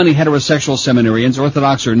 How many heterosexual seminarians,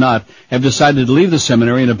 Orthodox or not, have decided to leave the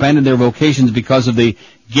seminary and abandon their vocations because of the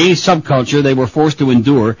gay subculture they were forced to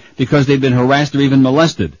endure because they've been harassed or even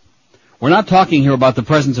molested? We're not talking here about the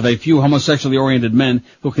presence of a few homosexually oriented men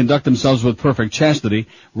who conduct themselves with perfect chastity.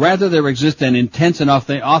 Rather, there exists an intense and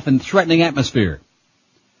often threatening atmosphere.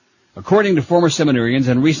 According to former seminarians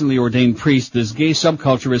and recently ordained priests, this gay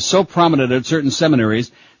subculture is so prominent at certain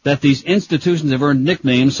seminaries that these institutions have earned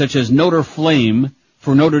nicknames such as Notre Flame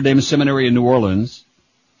for Notre Dame Seminary in New Orleans,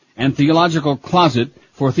 and Theological Closet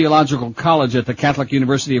for Theological College at the Catholic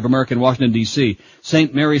University of America in Washington, D.C.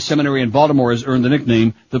 St. Mary's Seminary in Baltimore has earned the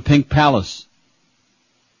nickname the Pink Palace.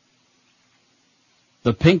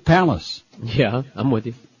 The Pink Palace. Yeah, I'm with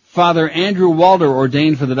you. Father Andrew Walder,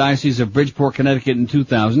 ordained for the Diocese of Bridgeport, Connecticut in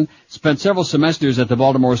 2000, spent several semesters at the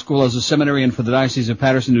Baltimore School as a seminarian for the Diocese of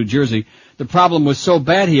Patterson, New Jersey. The problem was so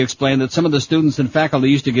bad, he explained, that some of the students and faculty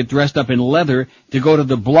used to get dressed up in leather to go to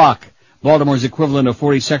the Block, Baltimore's equivalent of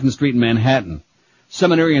 42nd Street in Manhattan.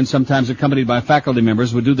 Seminarians, sometimes accompanied by faculty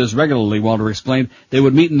members, would do this regularly, Walder explained. They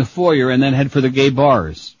would meet in the foyer and then head for the gay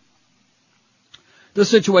bars. The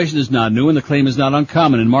situation is not new, and the claim is not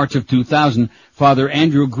uncommon. In March of 2000, Father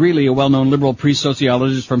Andrew Greeley, a well-known liberal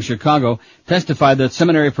priest-sociologist from Chicago, testified that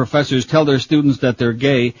seminary professors tell their students that they're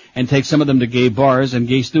gay and take some of them to gay bars, and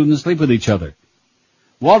gay students sleep with each other.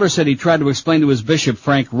 Walder said he tried to explain to his bishop,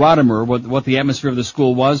 Frank Rodimer, what the atmosphere of the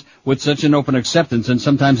school was with such an open acceptance and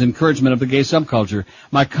sometimes encouragement of the gay subculture.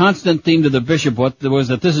 My constant theme to the bishop was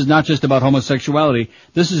that this is not just about homosexuality.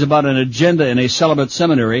 This is about an agenda in a celibate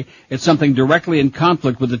seminary. It's something directly in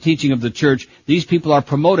conflict with the teaching of the church. These people are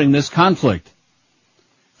promoting this conflict.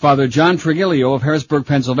 Father John Trigilio of Harrisburg,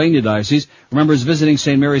 Pennsylvania Diocese remembers visiting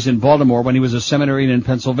St. Mary's in Baltimore when he was a seminarian in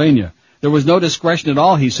Pennsylvania. There was no discretion at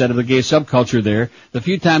all, he said, of the gay subculture there. The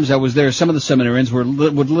few times I was there, some of the seminarians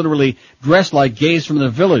would literally dress like gays from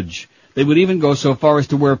the village. They would even go so far as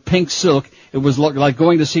to wear pink silk. It was like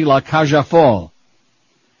going to see La Cage aux Folles.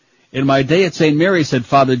 In my day at St. Mary's, said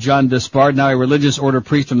Father John Despard, now a religious order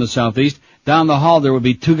priest from the southeast, down the hall there would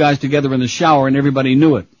be two guys together in the shower and everybody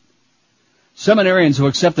knew it. Seminarians who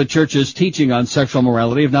accept the church's teaching on sexual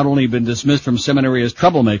morality have not only been dismissed from seminary as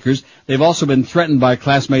troublemakers, they've also been threatened by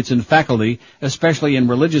classmates and faculty, especially in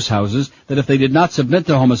religious houses, that if they did not submit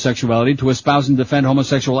to homosexuality, to espouse and defend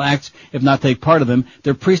homosexual acts, if not take part of them,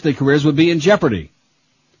 their priestly careers would be in jeopardy.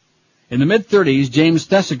 In the mid-30s, James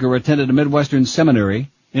Thesiger attended a Midwestern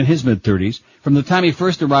seminary in his mid-30s. From the time he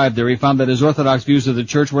first arrived there, he found that his orthodox views of the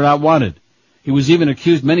church were not wanted. He was even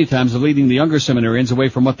accused many times of leading the younger seminarians away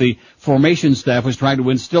from what the formation staff was trying to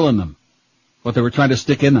instill in them, what they were trying to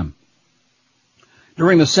stick in them.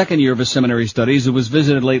 During the second year of his seminary studies, he was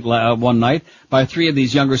visited late one night by three of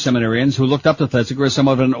these younger seminarians who looked up to Thesiger as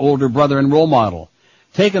somewhat of an older brother and role model.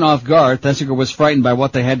 Taken off guard, Thesiger was frightened by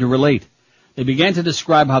what they had to relate. They began to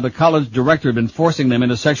describe how the college director had been forcing them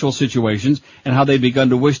into sexual situations and how they'd begun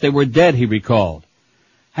to wish they were dead, he recalled.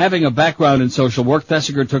 Having a background in social work,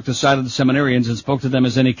 Thesiger took the side of the seminarians and spoke to them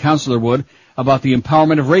as any counselor would about the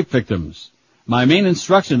empowerment of rape victims. My main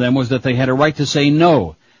instruction to them was that they had a right to say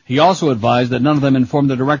no. He also advised that none of them informed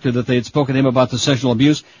the director that they had spoken to him about the sexual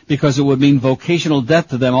abuse because it would mean vocational death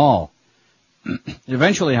to them all.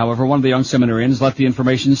 Eventually, however, one of the young seminarians let the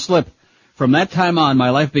information slip. From that time on, my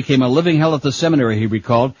life became a living hell at the seminary, he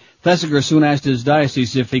recalled. Thesiger soon asked his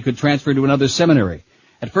diocese if he could transfer to another seminary.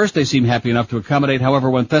 At first they seemed happy enough to accommodate. However,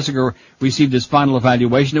 when Thesiger received his final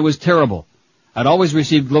evaluation, it was terrible. I'd always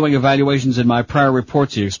received glowing evaluations in my prior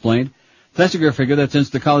reports, he explained. Thesiger figured that since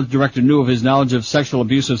the college director knew of his knowledge of sexual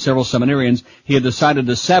abuse of several seminarians, he had decided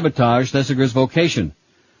to sabotage Thesiger's vocation.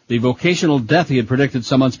 The vocational death he had predicted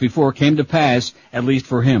some months before came to pass, at least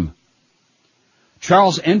for him.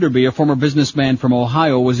 Charles Enderby, a former businessman from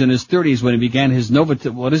Ohio, was in his 30s when he began his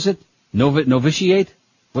novitiate?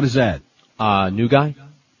 What is that? New guy?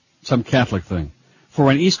 Some Catholic thing.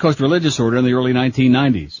 For an East Coast religious order in the early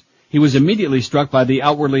 1990s. He was immediately struck by the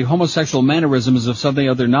outwardly homosexual mannerisms of some of the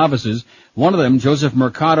other novices. One of them, Joseph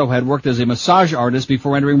Mercado, had worked as a massage artist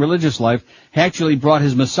before entering religious life. He actually brought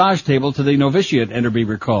his massage table to the novitiate, Enderby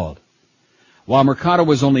recalled. While Mercado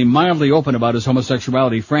was only mildly open about his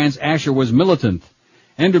homosexuality, Franz Asher was militant.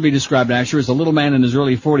 Enderby described Asher as a little man in his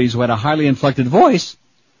early 40s who had a highly inflected voice.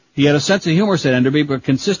 He had a sense of humor, said Enderby, but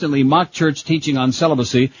consistently mocked church teaching on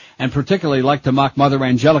celibacy and particularly liked to mock Mother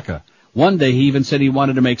Angelica. One day he even said he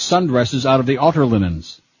wanted to make sundresses out of the altar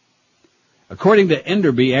linens. According to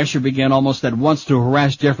Enderby, Asher began almost at once to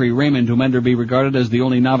harass Jeffrey Raymond, whom Enderby regarded as the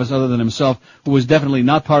only novice other than himself who was definitely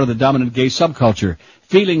not part of the dominant gay subculture.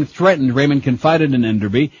 Feeling threatened, Raymond confided in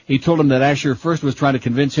Enderby. He told him that Asher first was trying to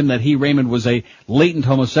convince him that he, Raymond, was a latent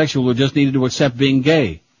homosexual who just needed to accept being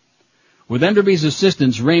gay. With Enderby's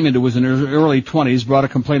assistance, Raymond, who was in his early 20s, brought a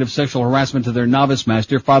complaint of sexual harassment to their novice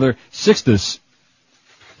master, Father Sixtus.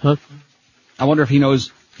 Huh? I wonder if he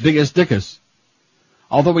knows Biggest Dickus.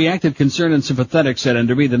 Although he acted concerned and sympathetic, said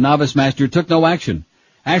Enderby, the novice master took no action.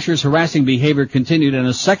 Asher's harassing behavior continued, and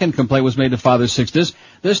a second complaint was made to Father Sixtus.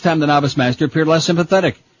 This time the novice master appeared less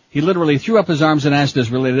sympathetic. He literally threw up his arms and asked us,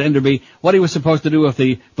 related Enderby, what he was supposed to do if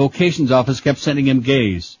the vocations office kept sending him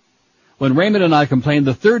gays. When Raymond and I complained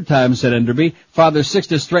the third time, said Enderby, Father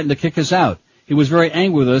Sixtus threatened to kick us out. He was very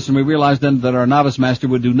angry with us, and we realized then that our novice master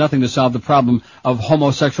would do nothing to solve the problem of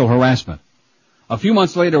homosexual harassment. A few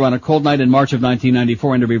months later, on a cold night in March of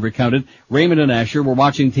 1994, Enderby recounted, Raymond and Asher were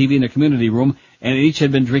watching TV in a community room, and each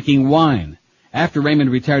had been drinking wine. After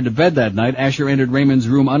Raymond retired to bed that night, Asher entered Raymond's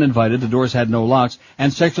room uninvited, the doors had no locks,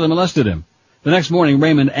 and sexually molested him. The next morning,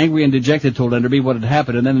 Raymond, angry and dejected, told Enderby what had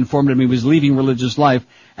happened and then informed him he was leaving religious life.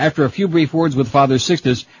 After a few brief words with Father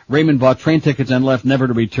Sixtus, Raymond bought train tickets and left, never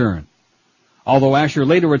to return. Although Asher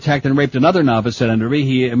later attacked and raped another novice, said Enderby,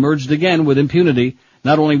 he emerged again with impunity.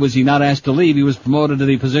 Not only was he not asked to leave, he was promoted to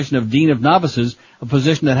the position of Dean of Novices, a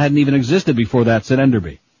position that hadn't even existed before that, said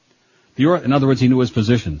Enderby. In other words, he knew his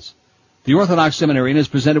positions. The Orthodox seminarian is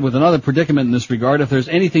presented with another predicament in this regard. If there's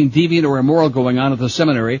anything deviant or immoral going on at the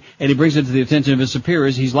seminary, and he brings it to the attention of his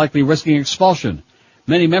superiors, he's likely risking expulsion.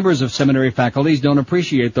 Many members of seminary faculties don't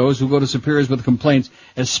appreciate those who go to superiors with complaints,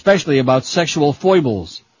 especially about sexual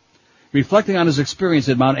foibles. Reflecting on his experience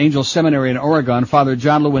at Mount Angel Seminary in Oregon, Father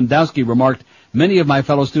John Lewandowski remarked, many of my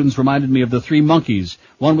fellow students reminded me of the three monkeys,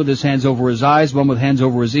 one with his hands over his eyes, one with hands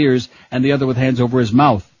over his ears, and the other with hands over his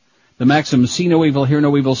mouth. The maxim, see no evil, hear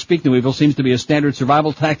no evil, speak no evil, seems to be a standard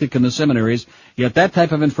survival tactic in the seminaries, yet that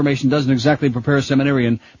type of information doesn't exactly prepare a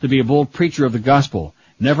seminarian to be a bold preacher of the gospel.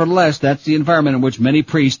 Nevertheless, that's the environment in which many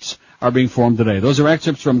priests are being formed today. Those are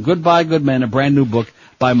excerpts from Goodbye Good Men, a brand new book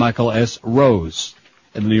by Michael S. Rose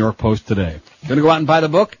in the New York Post today. Going to go out and buy the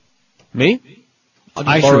book? Me?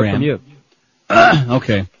 I sure am. From you.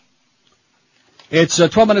 Okay. It's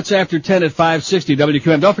 12 minutes after 10 at 560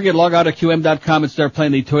 WQM. Don't forget, log out at QM.com and start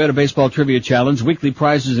playing the Toyota Baseball Trivia Challenge. Weekly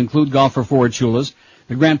prizes include golf for Ford Chulas.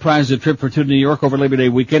 The grand prize is a trip for two to New York over Labor Day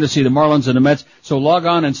weekend to see the Marlins and the Mets. So log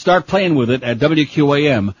on and start playing with it at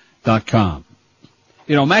WQAM.com.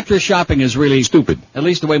 You know, mattress shopping is really stupid, at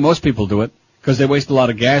least the way most people do it, because they waste a lot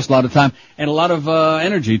of gas, a lot of time, and a lot of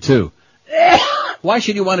energy, too. Why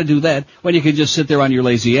should you want to do that when you can just sit there on your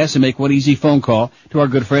lazy ass and make one easy phone call to our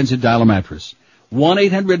good friends at Dial a Mattress?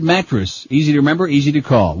 1-800-MATTRESS. Easy to remember, easy to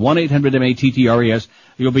call. 1-800-MATTRES.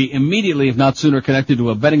 You'll be immediately, if not sooner, connected to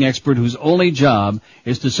a betting expert whose only job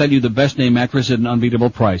is to sell you the best name mattress at an unbeatable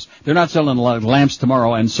price. They're not selling a lot of lamps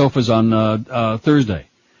tomorrow and sofas on Thursday.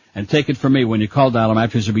 And take it from me, when you call Dial a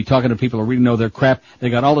Mattress, you'll be talking to people who really know their crap. They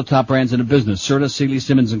got all the top brands in the business, Serta, Sealy,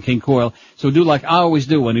 Simmons, and King Coil. So do like I always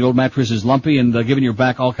do when the old mattress is lumpy and giving your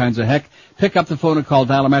back all kinds of heck. Pick up the phone and call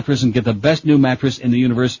Dial a Mattress and get the best new mattress in the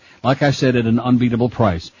universe, like I said, at an unbeatable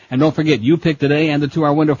price. And don't forget, you pick today and the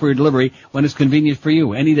 2-hour window for your delivery when it's convenient for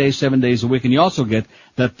you, any day, 7 days a week. And you also get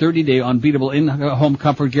that 30-day unbeatable in-home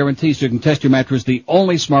comfort guarantee, so you can test your mattress the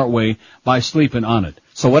only smart way by sleeping on it.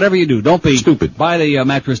 So whatever you do, don't be stupid. Buy the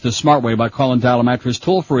mattress the smart way by calling Dial a Mattress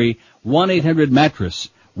toll free 1-800-MATTRESS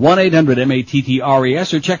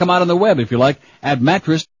 1-800-MATTRES, or check them out on the web if you like at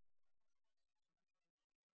mattress.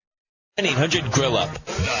 1-800 Grill Up.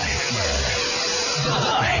 The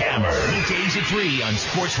Hammer. Weekdays at 3 on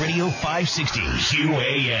Sports Radio 560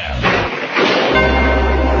 QAM.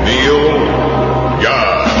 Neil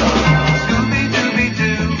Young.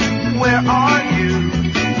 Scooby-Dooby-Doo, where are you?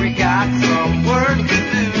 We got some work to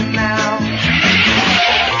do now.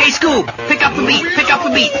 Hey, Scoob, pick up the beat, pick up the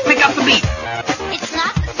beat, pick up the beat. It's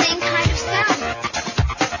not the same kind of sound.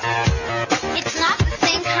 It's not the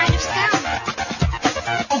same kind of sound.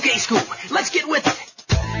 Okay, Scoob, let's get with it.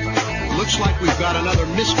 Looks like we've got another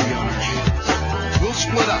mystery on our hands. We'll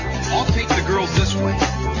split up. I'll take the girls this way.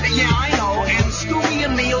 Yeah, I know, and Scooby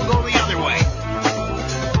and me'll go the other way.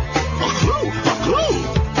 A clue! A clue!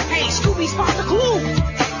 Hey, Scooby, spot the clue.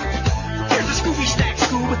 Here's the Scooby snack,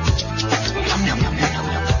 Scoob. Yum, yum, yum, yum, yum,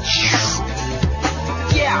 yum.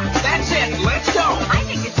 Yeah, that's it. Let's go. I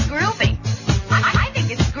think it's groovy. I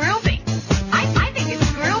think it's groovy. I think it's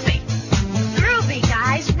groovy. Groovy,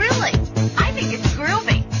 guys, really. I think it's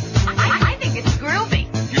groovy. I think it's groovy.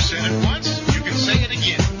 You said it once, you can say it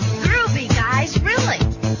again. Groovy, guys, really.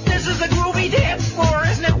 This is a groovy dance floor,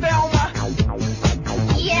 isn't it, Velma?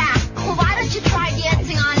 Yeah, well, why don't you try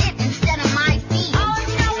dancing on it instead of my feet? Oh,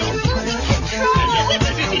 no, he's losing control. Oh, no, he's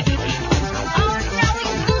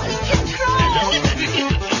losing control. Oh, no,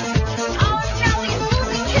 he's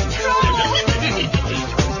losing control.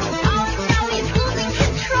 Oh, no, he's losing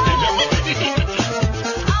control.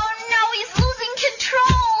 Oh, no, he's losing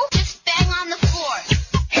control. Just bang on the floor.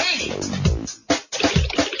 Hey,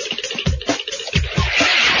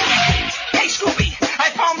 Scooby, I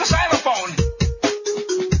found the xylophone.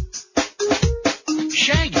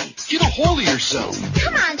 Shaggy, get a hold of yourself.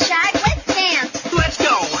 Come on, Shag, let's dance. Let's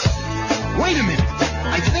go. Wait a minute.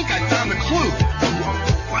 I think I found a clue.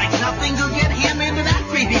 Like nothing to get him into that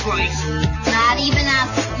creepy place. Not even a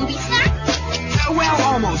Scooby snack? Well,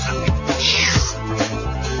 almost.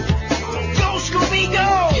 Go, Scooby,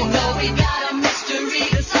 go! You know we got a mystery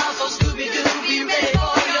to solve, so Scooby-Doo, be ready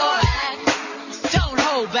for your act. Don't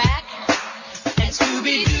hold back. And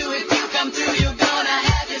Scooby-Doo, if you come through, you're gonna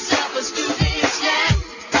have yourself a Scooby snack.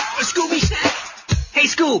 A Scooby snack? Hey,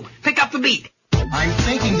 Scoob, pick up the beat. I'm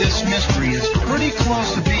thinking this mystery is pretty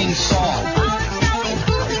close to being solved. Oh, no, he's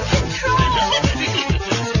losing control.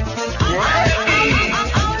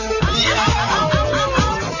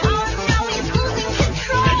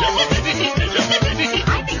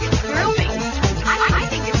 I think it's groovy. I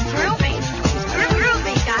think it's groovy.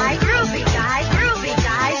 Groovy, guys, groovy, guys, groovy,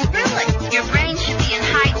 guys, really. Your brain should be in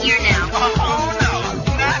high gear now. Oh, no,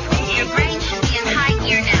 not me. Your brain should be in high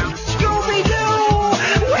gear now.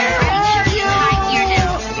 Scooby-Doo, where are you?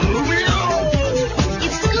 Scooby-Doo.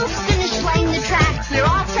 If Scoop's finished laying the tracks, we're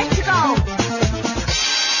all set to go.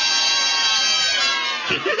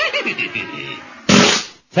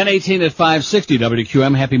 10:18 at 560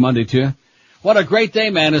 WQM. Happy Monday to you. What a great day,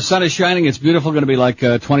 man. The sun is shining. It's beautiful. Going to be like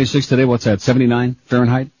 26 today. What's that? 79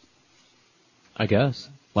 Fahrenheit? I guess.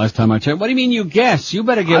 Last time I checked. What do you mean you guess? You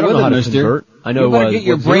better I get don't with know it, how to mister. convert. I know you better get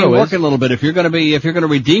your what brain zero is. working a little bit. If you're going to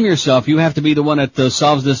redeem yourself, you have to be the one that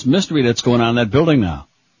solves this mystery that's going on in that building now.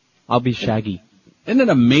 I'll be Shaggy. Isn't it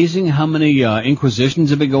amazing how many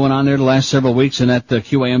inquisitions have been going on there the last several weeks in that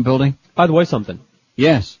QAM building? By the way, something.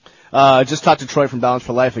 Yes. Just talked to Troy from Balance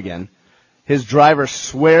for Life again. His driver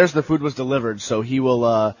swears the food was delivered, so he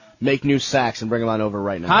will make new sacks and bring them on over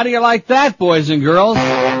right now. How do you like that, boys and girls?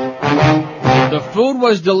 The food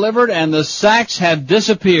was delivered and the sacks have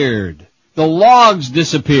disappeared. The logs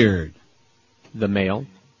disappeared. The mail?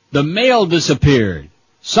 The mail disappeared.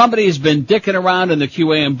 Somebody's been dicking around in the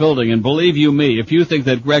QAM building, and believe you me, if you think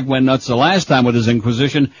that Greg went nuts the last time with his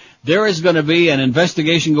Inquisition, there is going to be an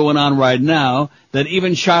investigation going on right now that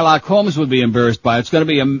even Sherlock Holmes would be embarrassed by. It's going to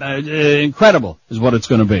be incredible, is what it's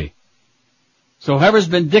going to be. So whoever's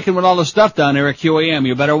been dicking with all the stuff down there at QAM,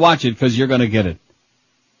 you better watch it, because you're going to get it.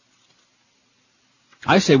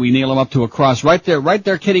 I say we nail him up to a cross right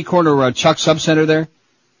there, kitty corner, Chuck Subcenter there,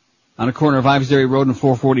 on the corner of Ives Dairy Road and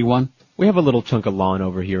 441. We have a little chunk of lawn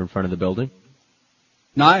over here in front of the building.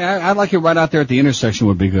 No, I like it right out there at the intersection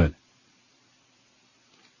would be good.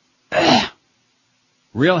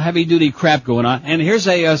 Real heavy-duty crap going on. And here's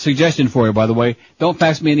a suggestion for you, by the way. Don't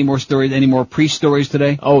fax me any more stories, any more priest stories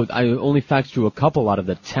today. Oh, I only faxed you a couple out of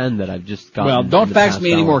the 10 that I've just gotten. Well, don't fax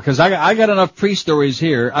me anymore, because I got enough priest stories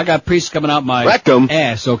here. I got priests coming out my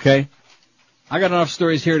ass, okay? I got enough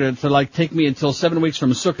stories here to like take me until 7 weeks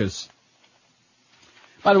from Sukkot.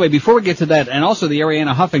 By the way, before we get to that, and also the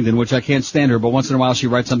Arianna Huffington, which I can't stand her, but once in a while she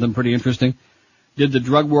writes something pretty interesting. Did the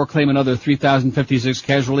drug war claim another 3,056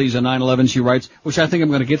 casualties on 9/11, she writes, which I think I'm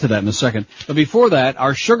going to get to that in a second. But before that,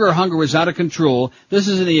 our sugar hunger is out of control. This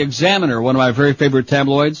is in the Examiner, one of my very favorite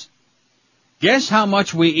tabloids. Guess how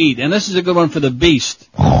much we eat, and this is a good one for the beast.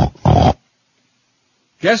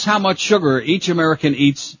 Guess how much sugar each American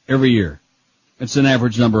eats every year. It's an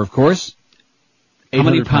average number, of course. How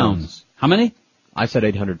many pounds? How many? I said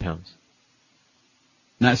 800 pounds.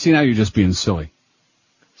 Now, see, now you're just being silly.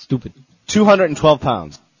 Stupid. 212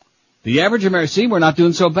 pounds. The average American, see, we're not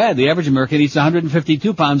doing so bad. The average American eats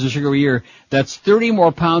 152 pounds of sugar a year. That's 30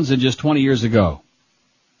 more pounds than just 20 years ago.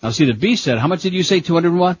 Now, see, the beast said, how much did you say, 200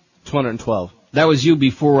 and what? 212. That was you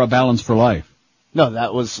before Balance for Life. No, I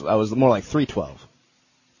was more like 312.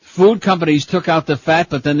 Food companies took out the fat,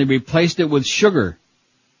 but then they replaced it with sugar.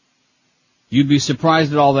 You'd be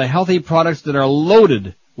surprised at all the healthy products that are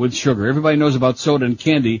loaded with sugar. Everybody knows about soda and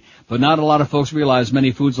candy, but not a lot of folks realize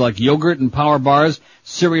many foods like yogurt and power bars,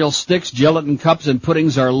 cereal sticks, gelatin cups, and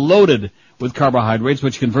puddings are loaded with carbohydrates,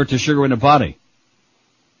 which convert to sugar in the body.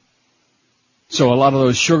 So a lot of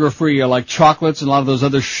those sugar-free, like chocolates and a lot of those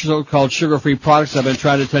other so-called sugar-free products I've been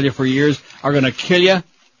trying to tell you for years are going to kill you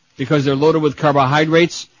because they're loaded with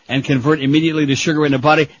carbohydrates and convert immediately to sugar in the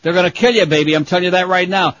body. They're going to kill you, baby. I'm telling you that right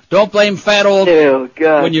now. Don't blame fat old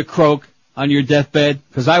when you croak on your deathbed,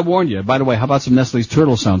 because I warned you. By the way, how about some Nestle's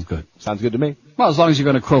Turtle? Sounds good. Sounds good to me. Well, as long as you're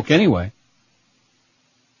going to croak anyway.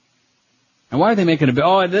 And why are they making a bit?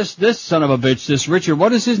 Oh, this son of a bitch, this Richard,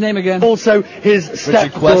 what is his name again? Also, his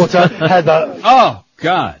stepdaughter, Heather. Oh,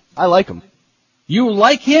 God. I like him. You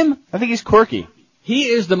like him? I think he's quirky. He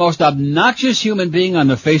is the most obnoxious human being on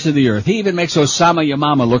the face of the earth. He even makes Osama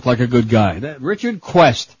Yamama look like a good guy. That Richard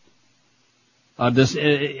Quest.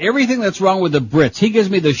 Everything that's wrong with the Brits, he gives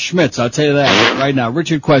me the schmitz, I'll tell you that right now.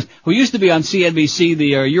 Richard Quest, who used to be on CNBC,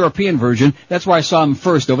 the European version. That's where I saw him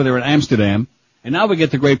first, over there in Amsterdam. And now we get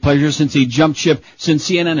the great pleasure, since he jumped ship, since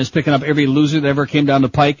CNN is picking up every loser that ever came down the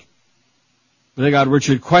pike. They got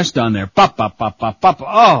Richard Quest on there. Pop, pop, pop, pop, pop.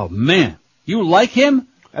 Oh, man. You like him?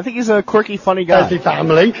 I think he's a quirky, funny guy. Leslie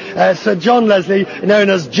family. Sir John Leslie, known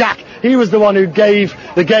as Jack, he was the one who gave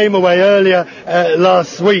the game away earlier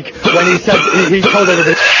last week when he said he told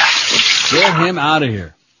everybody. Get him out of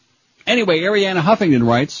here. Anyway, Arianna Huffington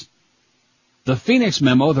writes, the Phoenix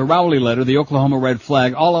memo, the Rowley letter, the Oklahoma red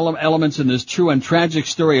flag, all elements in this true and tragic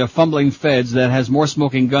story of fumbling feds that has more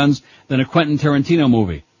smoking guns than a Quentin Tarantino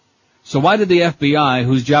movie. So why did the FBI,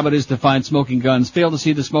 whose job it is to find smoking guns, fail to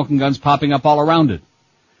see the smoking guns popping up all around it?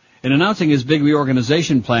 In announcing his big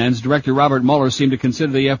reorganization plans, Director Robert Mueller seemed to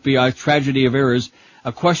consider the FBI's tragedy of errors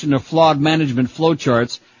a question of flawed management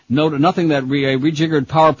flowcharts, nothing that a rejiggered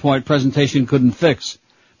PowerPoint presentation couldn't fix.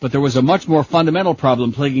 But there was a much more fundamental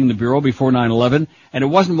problem plaguing the Bureau before 9/11, and it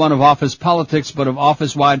wasn't one of office politics, but of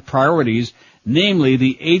office-wide priorities, namely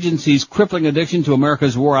the agency's crippling addiction to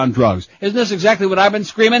America's war on drugs. Isn't this exactly what I've been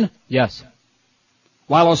screaming? Yes.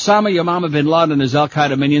 While Osama Yamama bin Laden and his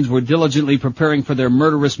al-Qaeda minions were diligently preparing for their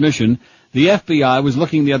murderous mission, the FBI was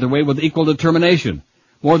looking the other way with equal determination.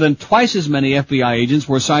 More than twice as many FBI agents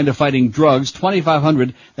were assigned to fighting drugs,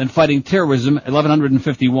 2,500, than fighting terrorism,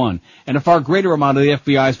 1,151. And a far greater amount of the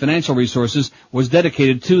FBI's financial resources was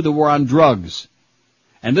dedicated to the war on drugs.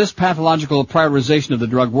 And this pathological prioritization of the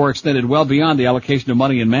drug war extended well beyond the allocation of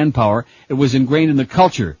money and manpower. It was ingrained in the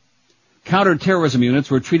culture. Counterterrorism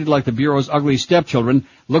units were treated like the Bureau's ugly stepchildren,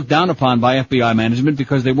 looked down upon by FBI management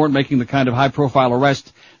because they weren't making the kind of high-profile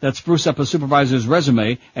arrests that spruce up a supervisor's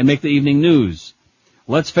resume and make the evening news.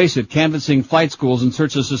 Let's face it, canvassing flight schools in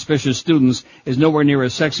search of suspicious students is nowhere near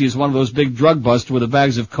as sexy as one of those big drug busts with the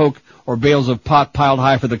bags of coke or bales of pot piled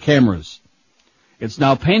high for the cameras. It's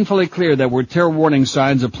now painfully clear there were terror warning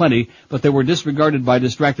signs aplenty, but they were disregarded by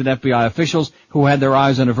distracted FBI officials who had their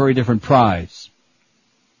eyes on a very different prize.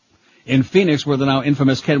 In Phoenix, where the now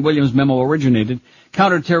infamous Ken Williams memo originated,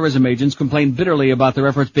 counterterrorism agents complained bitterly about their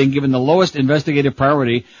efforts being given the lowest investigative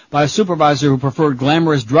priority by a supervisor who preferred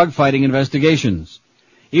glamorous drug-fighting investigations.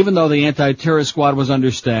 Even though the anti-terrorist squad was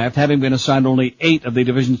understaffed, having been assigned only 8 of the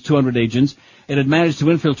division's 200 agents, it had managed to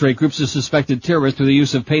infiltrate groups of suspected terrorists through the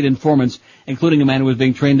use of paid informants, including a man who was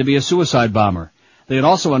being trained to be a suicide bomber. They had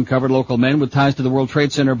also uncovered local men with ties to the World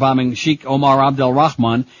Trade Center bombing Sheikh Omar Abdel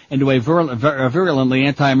Rahman and to a virulently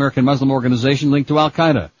anti-American Muslim organization linked to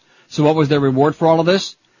Al-Qaeda. So what was their reward for all of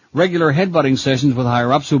this? Regular headbutting sessions with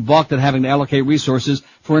higher-ups who balked at having to allocate resources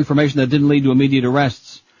for information that didn't lead to immediate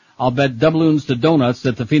arrests. I'll bet doubloons to donuts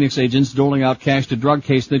that the Phoenix agents doling out cash to drug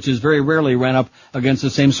case snitches very rarely ran up against the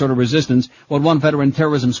same sort of resistance, what one veteran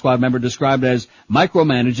terrorism squad member described as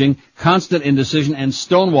micromanaging, constant indecision, and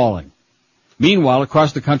stonewalling. Meanwhile,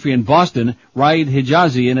 across the country in Boston, Raid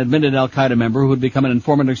Hijazi, an admitted al-Qaeda member who had become an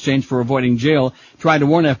informant in exchange for avoiding jail, tried to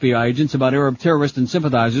warn FBI agents about Arab terrorists and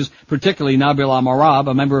sympathizers, particularly Nabil al-Marab,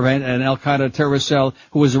 a member of an al-Qaeda terrorist cell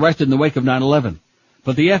who was arrested in the wake of 9/11.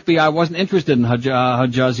 But the FBI wasn't interested in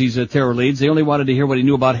Hijazi's terror leads. They only wanted to hear what he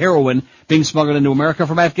knew about heroin being smuggled into America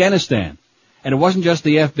from Afghanistan. And it wasn't just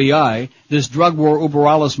the FBI. This drug war uber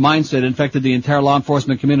alles mindset infected the entire law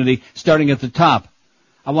enforcement community, starting at the top.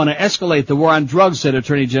 I want to escalate the war on drugs, said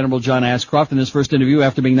Attorney General John Ashcroft in his first interview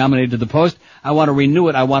after being nominated to the post. I want to renew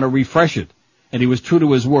it. I want to refresh it. And he was true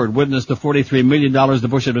to his word. Witness the $43 million the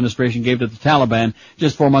Bush administration gave to the Taliban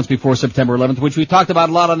just 4 months before September 11th, which we talked about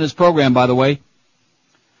a lot on this program, by the way.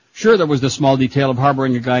 Sure, there was the small detail of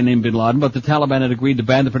harboring a guy named Bin Laden, but the Taliban had agreed to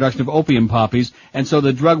ban the production of opium poppies, and so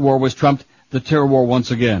the drug war was trumped the terror war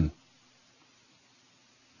once again.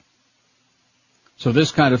 So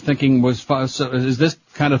this kind of thinking is this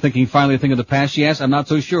kind of thinking finally a thing of the past? Yes, I'm not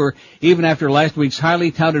so sure. Even after last week's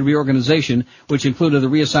highly touted reorganization, which included the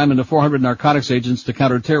reassignment of 400 narcotics agents to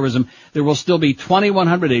counter terrorism, there will still be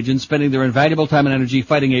 2,100 agents spending their invaluable time and energy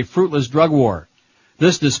fighting a fruitless drug war.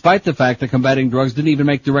 This despite the fact that combating drugs didn't even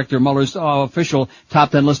make Director Mueller's official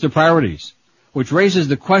top 10 list of priorities. Which raises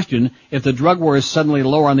the question, if the drug war is suddenly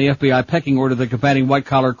lower on the FBI pecking order than combating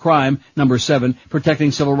white-collar crime, number 7,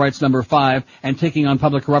 protecting civil rights, number 5, and taking on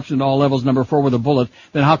public corruption at all levels, number 4, with a bullet,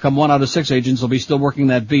 then how come 1 out of 6 agents will be still working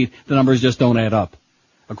that beat? The numbers just don't add up.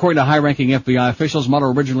 According to high-ranking FBI officials,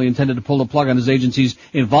 Mueller originally intended to pull the plug on his agency's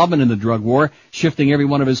involvement in the drug war, shifting every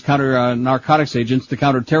one of his counter-narcotics agents to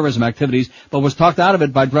counter-terrorism activities, but was talked out of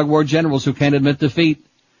it by drug war generals who can't admit defeat.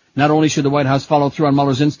 Not only should the White House follow through on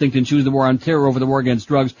Mueller's instinct and choose the war on terror over the war against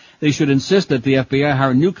drugs, they should insist that the FBI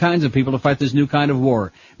hire new kinds of people to fight this new kind of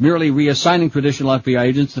war. Merely reassigning traditional FBI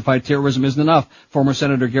agents to fight terrorism isn't enough. Former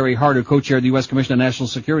Senator Gary Hart, who co-chaired the U.S. Commission on National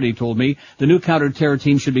Security, told me the new counter-terror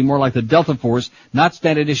team should be more like the Delta Force, not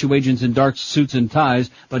standard-issue agents in dark suits and ties,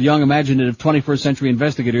 but young, imaginative 21st century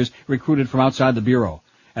investigators recruited from outside the Bureau.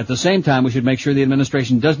 At the same time, we should make sure the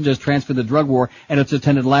administration doesn't just transfer the drug war and its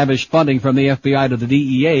attendant lavish funding from the FBI to the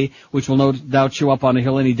DEA, which will no doubt show up on the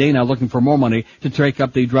Hill any day now looking for more money to take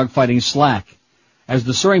up the drug-fighting slack. As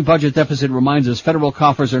the soaring budget deficit reminds us, federal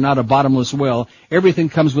coffers are not a bottomless well. Everything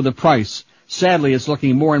comes with a price. Sadly, it's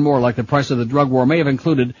looking more and more like the price of the drug war may have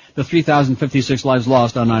included the 3,056 lives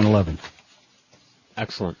lost on 9/11.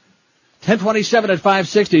 Excellent. 1027 at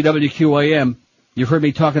 560 WQAM. You've heard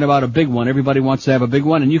me talking about a big one. Everybody wants to have a big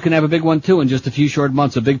one, and you can have a big one too in just a few short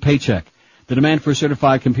months, a big paycheck. The demand for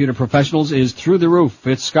certified computer professionals is through the roof.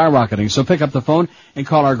 It's skyrocketing. So pick up the phone and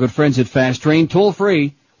call our good friends at Fast Train, toll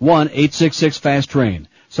free, 1-866-FAST-TRAIN.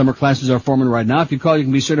 Summer classes are forming right now. If you call, you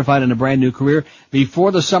can be certified in a brand new career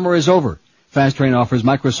before the summer is over. Fast Train offers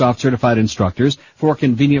Microsoft certified instructors, 4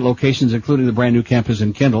 convenient locations including the brand new campus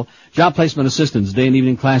in Kendall, job placement assistance, day and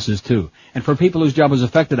evening classes too. And for people whose job was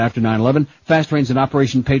affected after 9/11, Fast Train's an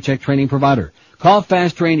Operation Paycheck training provider. Call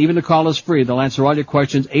Fast Train, even the call is free. They'll answer all your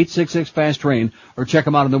questions, 866-FAST-TRAIN, or check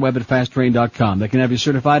them out on the web at fasttrain.com. They can have you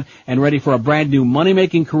certified and ready for a brand new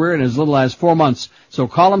money-making career in as little as 4 months. So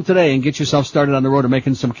call them today and get yourself started on the road to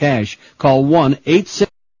making some cash. Call 1-866-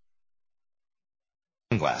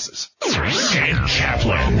 Glasses. Ed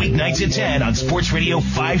Kaplan, weeknights at 10 on Sports Radio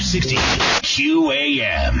 560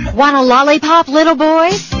 QAM. Want a lollipop, little boy?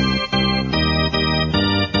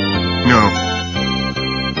 No.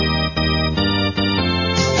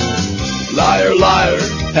 Liar, liar,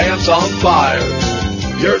 pants on fire.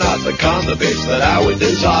 You're not the kind of bitch that I would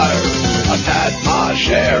desire. I've had my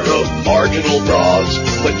share of marginal bras,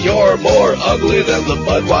 but you're more ugly than the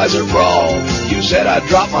Budweiser brawl. You said I'd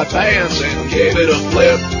drop my pants and gave it a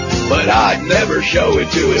flip, but I'd never show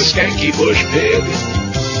it to a skanky bush pig.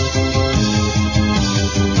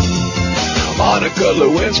 Monica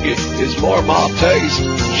Lewinsky is more my taste.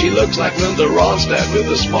 She looks like Linda Ronstadt with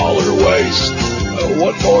a smaller waist.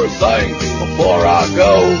 One more thing before I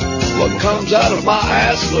go. What comes out of my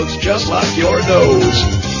ass looks just like your nose.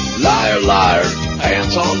 Liar, liar,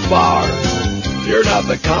 pants on fire. You're not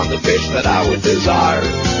the kind of bitch that I would desire.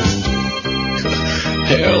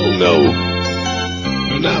 Hell no.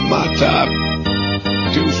 You're not my type.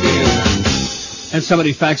 Too thin. And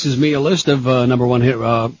somebody faxes me a list of number one hit,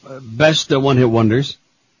 best one-hit wonders.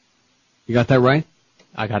 You got that right?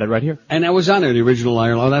 I got it right here. And that was on there, the original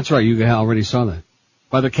Liar. Oh, that's right. You already saw that.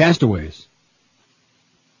 By the Castaways.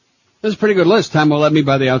 This is a pretty good list. Time Will Let Me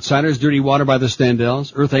by the Outsiders, Dirty Water by the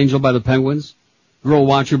Standells, Earth Angel by the Penguins, Girl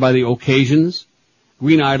Watcher by the Occasions,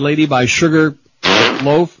 Green Eyed Lady by Sugar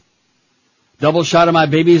Loaf, Double Shot of My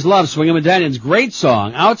Baby's Love, Swingin' Medallions. Great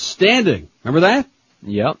song. Outstanding. Remember that?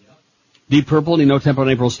 Yep. Deep Purple, No Tempo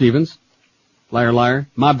and April Stevens. Liar Liar.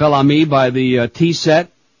 Ma Belle Amie by the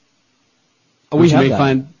T-Set. Oh, we have that.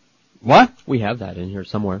 Find, what? We have that in here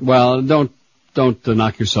somewhere. Well, don't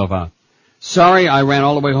knock yourself out. Sorry, I Ran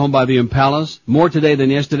All the Way Home by the Impalas. More Today Than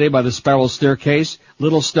Yesterday by the Spiral Staircase.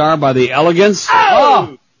 Little Star by the Elegants.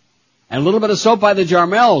 Oh! And a little bit of Soap by the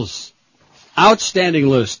Jarmels. Outstanding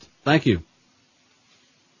list. Thank you.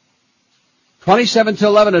 27 to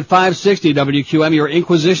 11 at 560 WQM, your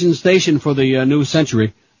Inquisition station for the new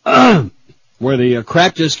century, where the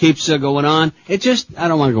crap just keeps going on. I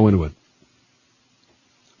don't want to go into it.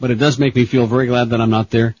 But it does make me feel very glad that I'm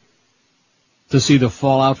not there to see the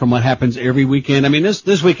fallout from what happens every weekend. I mean,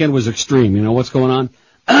 this weekend was extreme, you know what's going on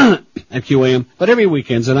at QAM, but every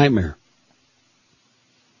weekend's a nightmare.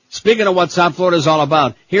 Speaking of what South Florida is all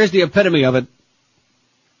about, here's the epitome of it.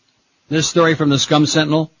 This story from the Scum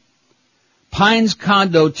Sentinel. Pines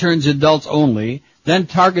condo turns adults only, then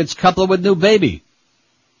targets couple with new baby.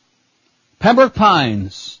 Pembroke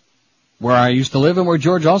Pines, where I used to live and where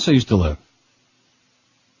George also used to live.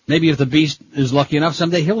 Maybe if the beast is lucky enough,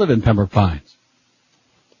 someday he'll live in Pembroke Pines.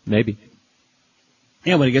 Maybe.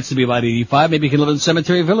 Yeah, when he gets to be about 85, maybe he can live in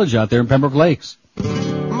Cemetery Village out there in Pembroke Lakes.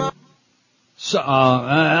 So,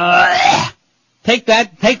 take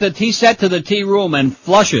the tea set to the tea room and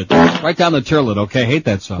flush it right down the toilet, okay? Hate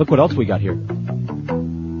that song. Look what else we got here.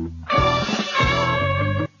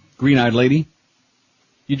 Green-eyed lady.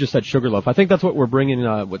 You just said Sugarloaf. I think that's what we're bringing,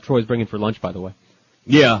 what Troy's bringing for lunch, by the way.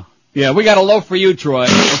 Yeah, we got a loaf for you, Troy.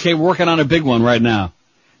 Okay, we're working on a big one right now.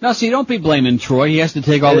 Now, see, don't be blaming Troy. He has to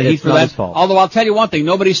take all the heat for that. His fault. Although I'll tell you one thing,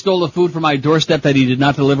 nobody stole the food from my doorstep that he did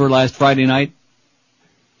not deliver last Friday night.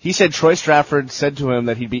 He said Troy Stratford said to him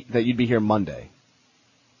that you'd be here Monday.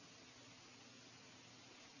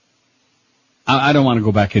 I don't want to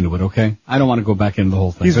go back into it, okay? I don't want to go back into the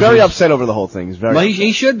whole thing. He's very upset over the whole thing.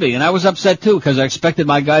 He should be, and I was upset too, because I expected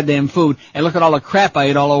my goddamn food, and look at all the crap I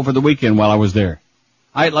ate all over the weekend while I was there.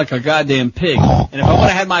 I ate like a goddamn pig, and if I would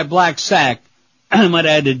have had my black sack, it might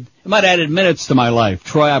have added minutes to my life.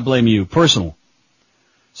 Troy, I blame you. Personal.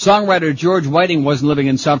 Songwriter George Whiting wasn't living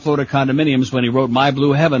in South Florida condominiums when he wrote My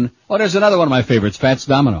Blue Heaven. Oh, there's another one of my favorites, Fats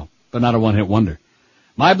Domino, but not a one-hit wonder.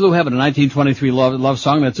 My Blue Heaven, a 1923 love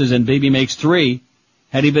song that says, and Baby Makes 3.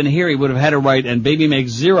 Had he been here, he would have had it right, and Baby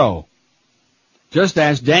Makes 0. Just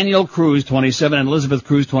ask Daniel Cruz, 27, and Elizabeth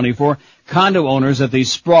Cruz, 24, condo owners at the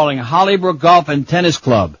sprawling Hollybrook Golf and Tennis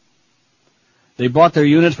Club. They bought their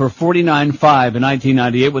unit for $49,500 in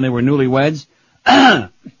 1998 when they were newlyweds.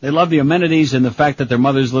 They loved the amenities and the fact that their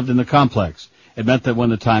mothers lived in the complex. It meant that when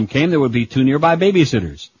the time came, there would be 2 nearby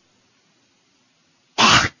babysitters.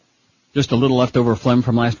 Just a little leftover phlegm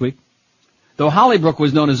from last week. Though Hollybrook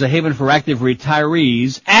was known as a haven for active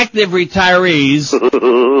retirees,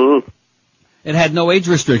 it had no age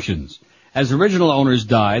restrictions. As original owners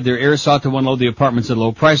died, their heirs sought to unload the apartments at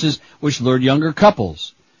low prices, which lured younger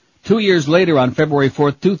couples. 2 years later, on February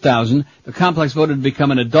 4th, 2000, the complex voted to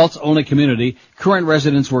become an adults-only community. Current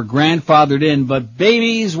residents were grandfathered in, but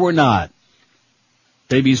babies were not.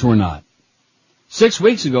 6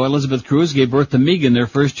 weeks ago, Elizabeth Cruz gave birth to Megan, their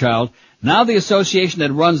first child. Now the association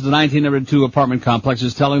that runs the 1902 apartment complex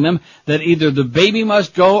is telling them that either the baby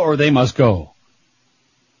must go or they must go.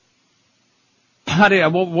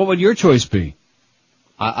 What would your choice be?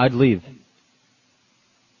 I'd leave.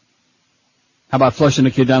 How about flushing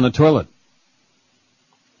the kid down the toilet?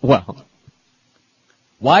 Well,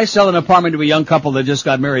 why sell an apartment to a young couple that just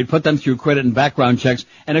got married, put them through credit and background checks,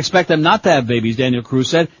 and expect them not to have babies, Daniel Cruz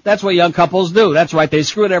said. That's what young couples do. That's right, they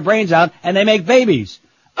screw their brains out and they make babies.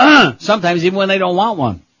 Sometimes even when they don't want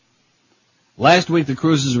one. Last week, the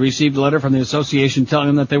Cruzes received a letter from the association telling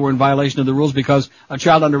them that they were in violation of the rules because a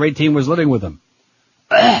child under 18 was living with them.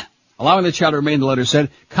 Allowing the child to remain, the letter said,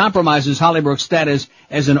 compromises Hollybrook's status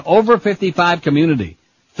as an over 55 community.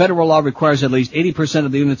 Federal law requires at least 80%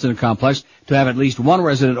 of the units in a complex to have at least one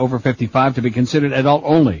resident over 55 to be considered adult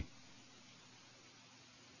only.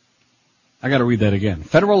 I gotta read that again.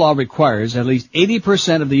 Federal law requires at least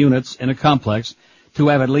 80% of the units in a complex to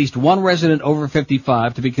have at least one resident over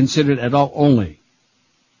 55 to be considered adult only.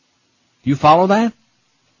 Do you follow that?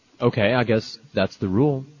 Okay, I guess that's the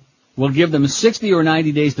rule. We'll give them 60 or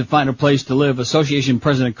 90 days to find a place to live. Association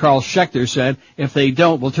President Carl Schechter said, if they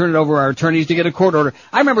don't, we'll turn it over to our attorneys to get a court order.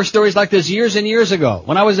 I remember stories like this years and years ago.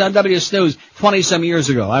 When I was on W Snooze 20-some years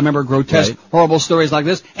ago, I remember grotesque, horrible stories like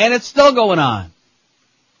this, and it's still going on.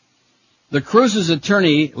 The Cruises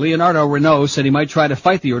attorney, Leonardo Renault, said he might try to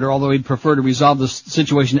fight the order, although he'd prefer to resolve the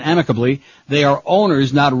situation amicably. They are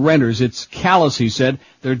owners, not renters. It's callous, he said.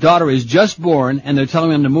 Their daughter is just born, and they're telling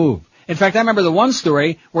them to move. In fact, I remember the one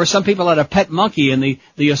story where some people had a pet monkey, and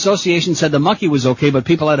the association said the monkey was okay, but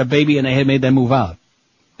people had a baby, and they had made them move out.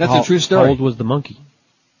 That's a true story. How old was the monkey?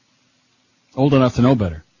 Old enough to know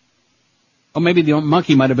better. Oh, maybe the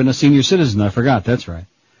monkey might have been a senior citizen. I forgot. That's right.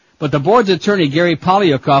 But the board's attorney, Gary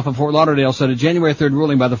Polyakov of Fort Lauderdale, said a January 3rd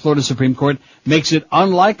ruling by the Florida Supreme Court makes it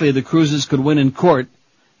unlikely the Cruises could win in court.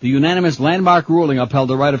 The unanimous landmark ruling upheld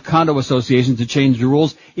the right of condo associations to change the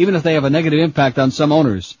rules, even if they have a negative impact on some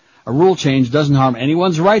owners. A rule change doesn't harm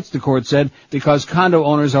anyone's rights, the court said, because condo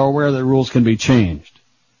owners are aware that rules can be changed.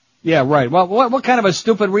 Yeah, right. Well, what kind of a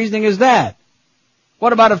stupid reasoning is that?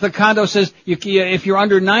 What about if the condo says if you're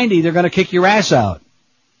under 90, they're going to kick your ass out?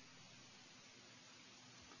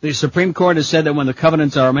 The Supreme Court has said that when the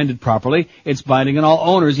covenants are amended properly, it's binding on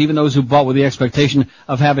all owners, even those who bought with the expectation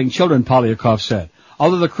of having children, Polyakov said.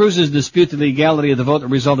 Although the Cruises dispute the legality of the vote that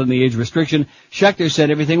resulted in the age restriction, Schechter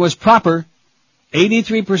said everything was proper.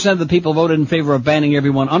 83% of the people voted in favor of banning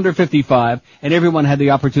everyone under 55, and everyone had the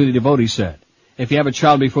opportunity to vote, he said. If you have a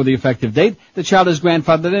child before the effective date, the child is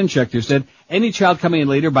grandfathered in, Schechter said. Any child coming in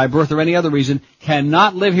later by birth or any other reason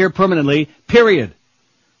cannot live here permanently, period.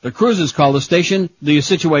 The Cruises call the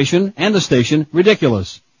situation, and the station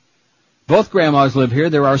ridiculous. Both grandmas live here.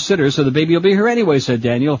 There are sitters, so the baby will be here anyway, said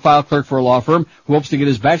Daniel, a file clerk for a law firm who hopes to get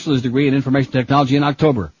his bachelor's degree in information technology in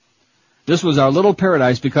October. This was our little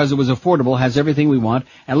paradise because it was affordable, has everything we want,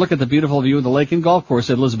 and look at the beautiful view of the lake and golf course,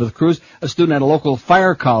 said Elizabeth Cruz, a student at a local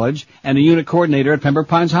fire college and a unit coordinator at Pembroke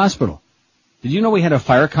Pines Hospital. Did you know we had a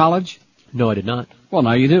fire college? No, I did not. Well,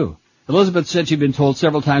 now you do. Elizabeth said she'd been told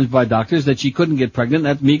several times by doctors that she couldn't get pregnant,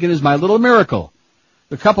 and that Megan is my little miracle.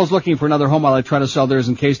 The couple's looking for another home while I try to sell theirs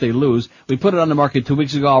in case they lose. We put it on the market 2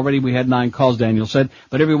 weeks ago. Already we had 9 calls, Daniel said,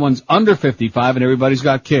 but everyone's under 55 and everybody's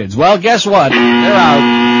got kids. Well, guess what? They're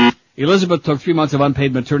out. Elizabeth took 3 months of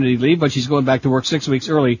unpaid maternity leave, but she's going back to work 6 weeks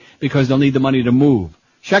early because they'll need the money to move.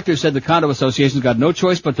 Schechter said the condo association's got no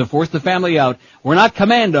choice but to force the family out. We're not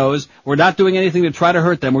commandos. We're not doing anything to try to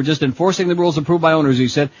hurt them. We're just enforcing the rules approved by owners, he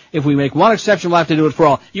said. If we make one exception, we'll have to do it for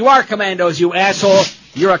all. You are commandos, you asshole.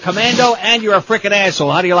 You're a commando and you're a frickin'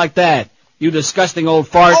 asshole. How do you like that? You disgusting old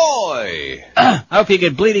fart. Boy! I hope you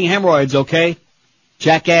get bleeding hemorrhoids, okay?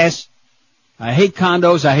 Jackass. I hate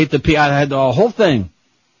condos. I hate I had the whole thing.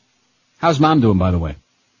 How's Mom doing, by the way?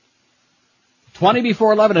 20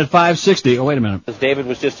 before 11 at 560. Oh, wait a minute. As David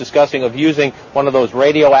was just discussing, of using one of those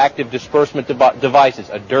radioactive disbursement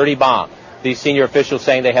devices, a dirty bomb. These senior officials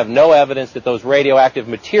saying they have no evidence that those radioactive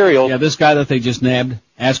materials... Yeah, this guy that they just nabbed,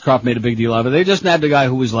 Ashcroft made a big deal of it. They just nabbed a guy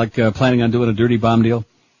who was planning on doing a dirty bomb deal.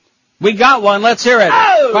 We got one. Let's hear it.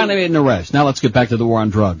 Oh! Finally made an arrest. Now let's get back to the war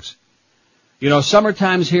on drugs. You know,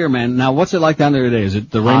 summertime's here, man. Now, what's it like down there today? Is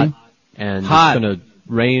it the rain? And hot. It's going to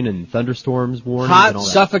rain and thunderstorms warnings hot, and all that.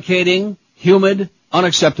 Suffocating, humid,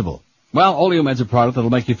 unacceptable. Well, Oleomed's a product that'll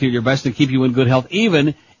make you feel your best and keep you in good health,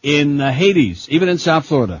 even in Hades, even in South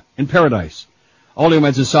Florida, in paradise.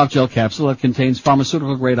 Oleomed's a soft gel capsule that contains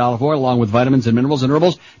pharmaceutical-grade olive oil along with vitamins and minerals and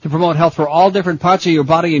herbals to promote health for all different parts of your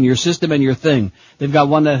body and your system and your thing. They've got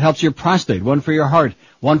one that helps your prostate, one for your heart,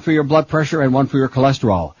 one for your blood pressure, and one for your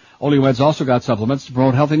cholesterol. Oleomed's also got supplements to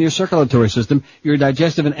promote health in your circulatory system, your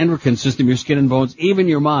digestive and endocrine system, your skin and bones, even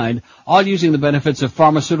your mind, all using the benefits of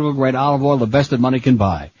pharmaceutical-grade olive oil, the best that money can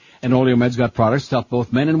buy. And Oleomed's got products to help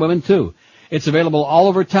both men and women, too. It's available all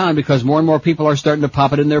over town because more and more people are starting to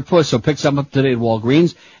pop it in their puss, so pick some up today at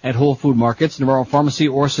Walgreens, at Whole Food Markets, Navarro Pharmacy,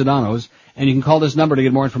 or Sedano's. And you can call this number to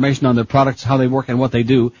get more information on their products, how they work and what they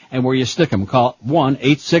do, and where you stick them. Call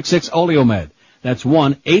 1-866-OLEOMED. That's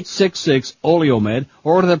 1-866-OLEOMED,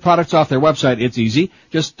 or order their products off their website. It's easy.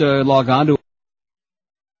 Just log on to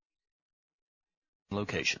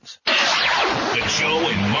locations. The Joe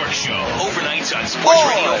and Mark Show, overnights on Sports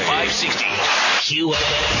Radio 560,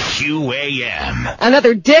 QAM.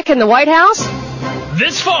 Another dick in the White House?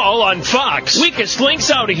 This fall on Fox, weakest link's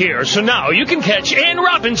out of here, so now you can catch Ann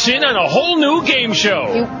Robinson on a whole new game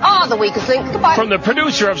show. You are the weakest link. Goodbye. From the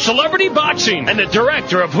producer of Celebrity Boxing and the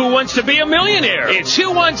director of Who Wants to Be a Millionaire, it's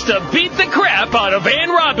Who Wants to Beat the Crap out of Ann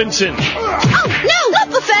Robinson. Oh, no, not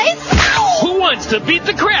the face. Ow. Who Wants to Beat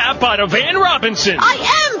the Crap out of Ann Robinson?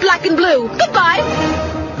 I am black and blue.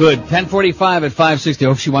 Goodbye. Good. 10:45 at 560.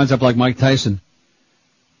 Hope she winds up like Mike Tyson.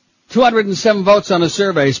 207 votes on a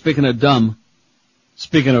survey, speaking of dumb.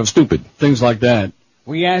 Speaking of stupid. Things like that.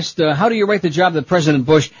 We asked, how do you rate the job that President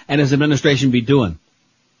Bush and his administration be doing?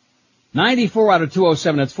 94 out of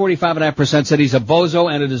 207, that's 45.5% said he's a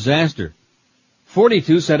bozo and a disaster.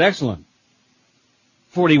 42 said excellent.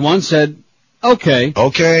 41 said okay.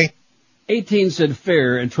 Okay. 18 said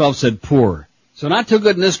fair, and 12 said poor. So not too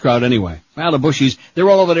good in this crowd anyway. Well, the Bushies, they're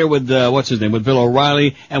all over there with, what's his name, with Bill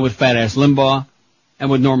O'Reilly, and with Fat-Ass Limbaugh, and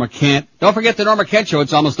with Norma Kent. Don't forget the Norma Kent show,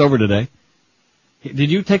 it's almost over today.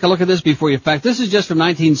 Did you take a look at this before you fact? This is just from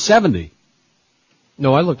 1970.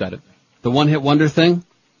 No, I looked at it. The one-hit wonder thing?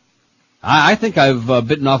 I think I've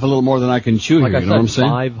bitten off a little more than I can chew Like here, I you know what I'm said,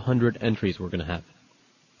 saying? 500 entries we're going to have.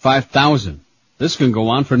 5,000. This can go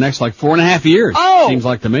on for the next, like, 4.5 years. Oh! Seems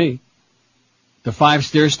like to me. The 5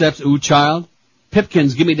 stair steps, Ooh Child.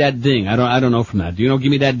 Pipkins, Give Me That Ding. I don't know from that. Do you know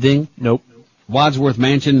Give Me That Ding? Nope. Wadsworth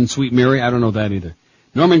Mansion and Sweet Mary. I don't know that either.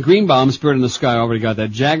 Norman Greenbaum, Spirit in the Sky. Already got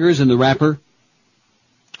that. Jaggers and the Rapper.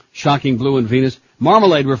 Shocking Blue and Venus.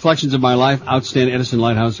 Marmalade, Reflections of My Life. Outstanding Edison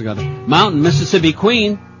Lighthouse. I got it. Mountain, Mississippi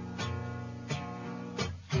Queen.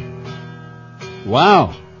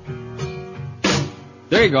 Wow.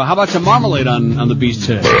 There you go. How about some marmalade on the beast's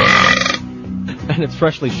head? And it's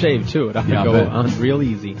freshly shaved, too. It ought to go on real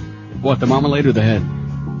easy. What, the marmalade or the head?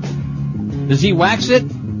 Does he wax it?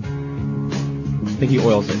 I think he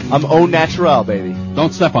oils it. I'm au naturel, baby.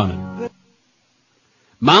 Don't step on it.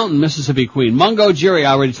 Mountain, Mississippi Queen. Mungo Jerry,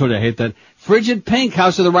 I already told you I hate that. Frigid Pink,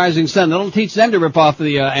 House of the Rising Sun. That'll teach them to rip off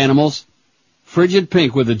the animals. Frigid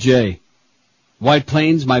Pink with a J. White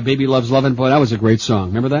Plains, My Baby Loves Lovin'. Boy, that was a great song.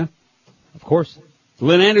 Remember that? Of course.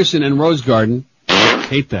 Lynn Anderson and Rose Garden.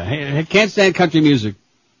 Hate that. Can't stand country music.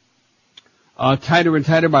 Tighter and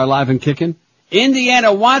Tighter by Live and Kickin'.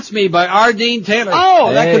 Indiana Wants Me by R. Dean Taylor.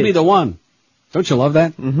 Oh, that could be the one. Don't you love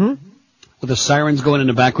that? Mm-hmm. With the sirens going in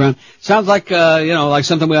the background. Sounds like, like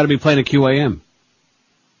something we ought to be playing at QAM.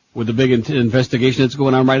 With the big investigation that's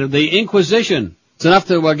going on right now. The Inquisition. It's enough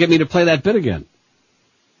to get me to play that bit again.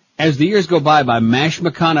 As the Years Go By Mash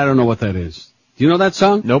McCon. I don't know what that is. Do you know that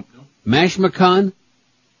song? Nope. Mash McCon?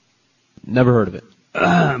 Never heard of it.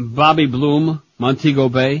 Bobby Bloom, Montego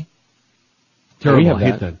Bay. Terrible. I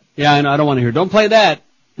hate that. Yeah, I know. I don't want to hear. Don't play that.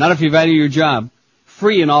 Not if you value your job.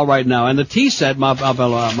 Free and All Right Now. And the T-set, Ma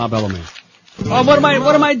Bellamy. Oh, what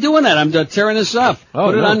am I doing that? I'm tearing this up.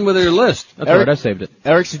 Put it on with your list. That's all right. I saved it.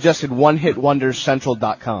 Eric suggested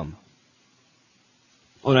onehitwonderscentral.com.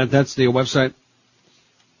 Oh, that's the website?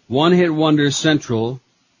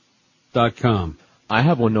 onehitwonderscentral.com. I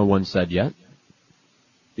have one no one said yet.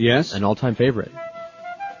 Yes? An all-time favorite.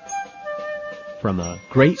 From a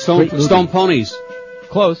great Stone Ponies.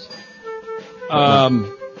 Close. Yeah.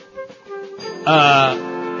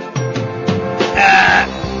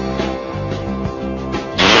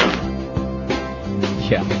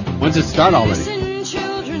 When's it start already?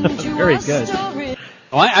 Very good.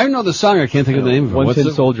 Oh, I know the song. I can't think of the name of it. One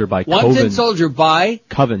Tin Soldier by Coven. One Tin Soldier by?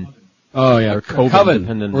 Coven. Oh, yeah. Or Coven.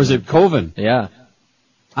 Coven. Or is it Coven? Yeah.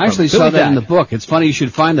 I actually saw that in the book. It's funny you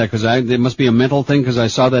should find that because it must be a mental thing because I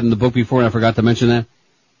saw that in the book before and I forgot to mention that.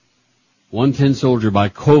 One Tin Soldier by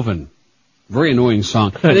Coven. Very annoying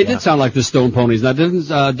song. They did sound like the Stone Ponies. Now,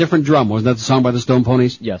 didn't different drum? Wasn't that the song by the Stone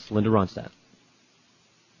Ponies? Yes, Linda Ronstadt.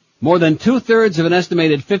 More than 2/3 of an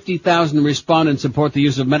estimated 50,000 respondents support the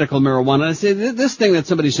use of medical marijuana. I say, this thing that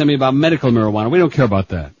somebody sent me about medical marijuana, we don't care about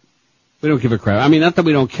that. We don't give a crap. I mean, not that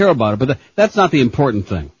we don't care about it, but that's not the important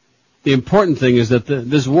thing. The important thing is that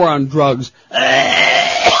this war on drugs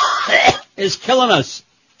is killing us.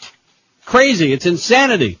 Crazy. It's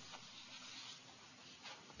insanity.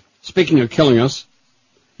 Speaking of killing us,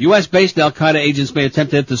 U.S.-based al-Qaeda agents may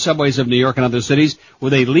attempt to hit the subways of New York and other cities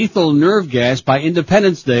with a lethal nerve gas by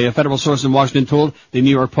Independence Day, a federal source in Washington told the New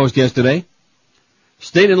York Post yesterday.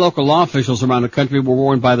 State and local law officials around the country were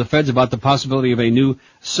warned by the feds about the possibility of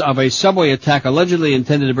a subway attack allegedly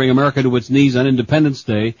intended to bring America to its knees on Independence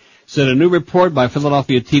Day, said a new report by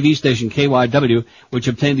Philadelphia TV station KYW, which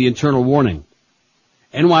obtained the internal warning.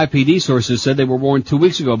 NYPD sources said they were warned 2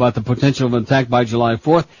 weeks ago about the potential of an attack by July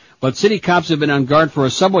 4th, but city cops have been on guard for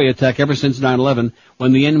a subway attack ever since 9/11,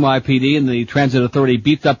 when the NYPD and the Transit Authority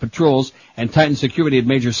beefed up patrols and tightened security at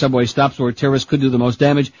major subway stops where terrorists could do the most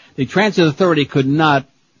damage. The Transit Authority could not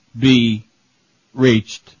be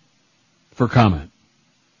reached for comment.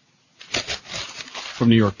 From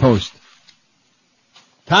New York Post.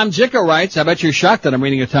 Tom Jicka writes, I bet you're shocked that I'm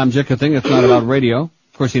reading a Tom Jicka thing that's not about radio.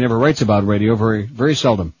 Of course, he never writes about radio, very, very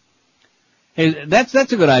seldom. Hey, that's a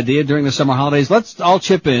good idea during the summer holidays. Let's all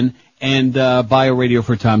chip in and buy a radio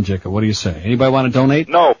for Tom Jicka. What do you say? Anybody want to donate?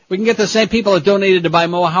 No. We can get the same people that donated to buy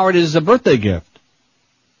Moa Howard as a birthday gift.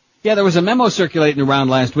 Yeah, there was a memo circulating around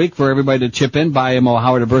last week for everybody to chip in, buy Mo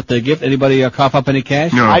Howard a birthday gift. Anybody cough up any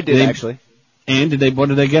cash? No. I did, actually. And what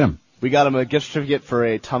did they get him? We got him a gift certificate for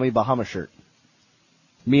a Tommy Bahama shirt.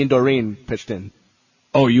 Me and Doreen pitched in.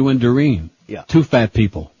 Oh, you and Doreen. Yeah. Two fat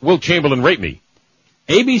people. Will Chamberlain rate me?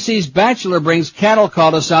 ABC's Bachelor brings cattle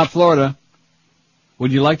call to South Florida.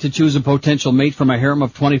 Would you like to choose a potential mate from a harem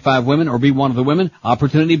of 25 women or be one of the women?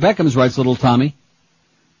 Opportunity beckons, writes little Tommy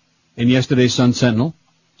in yesterday's Sun Sentinel.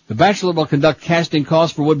 The Bachelor will conduct casting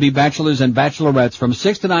calls for would-be bachelors and bachelorettes from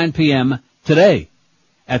 6 to 9 p.m. today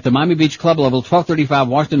at the Miami Beach Club level, 1235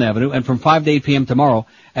 Washington Avenue, and from 5 to 8 p.m. tomorrow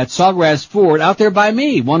at Sawgrass Ford, out there by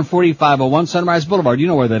me, 14501 Sunrise Boulevard. You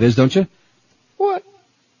know where that is, don't you? What?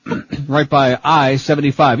 Right by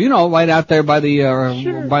I-75. You know, right out there by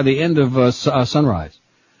the by the end of Sunrise.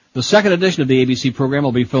 The second edition of the ABC program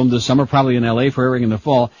will be filmed this summer, probably in L.A. for airing in the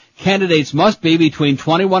fall. Candidates must be between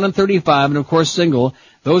 21 and 35, and of course single.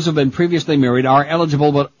 Those who have been previously married are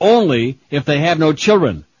eligible, but only if they have no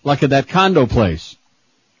children, like at that condo place.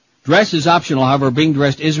 Dress is optional, however, being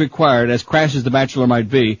dressed is required, as crass as The Bachelor might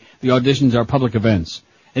be. The auditions are public events.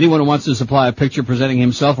 Anyone who wants to supply a picture presenting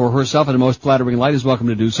himself or herself in the most flattering light is welcome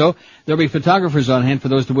to do so. There will be photographers on hand for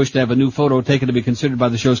those who wish to have a new photo taken to be considered by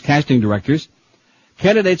the show's casting directors.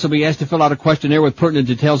 Candidates will be asked to fill out a questionnaire with pertinent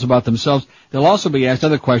details about themselves. They'll also be asked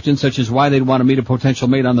other questions, such as why they'd want to meet a potential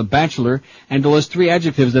mate on The Bachelor, and to list 3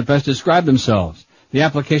 adjectives that best describe themselves. The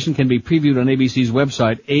application can be previewed on ABC's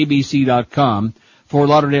website, abc.com. Fort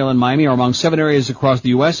Lauderdale and Miami are among 7 areas across the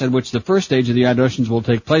U.S. at which the first stage of the auditions will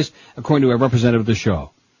take place, according to a representative of the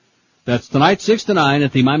show. That's tonight, 6 to 9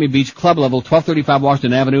 at the Miami Beach Club level, 1235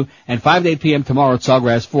 Washington Avenue, and 5 to 8 p.m. tomorrow at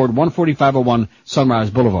Sawgrass Ford, 14501 Sunrise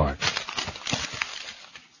Boulevard.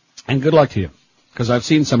 And good luck to you, because I've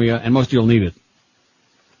seen some of you, and most of you will need it.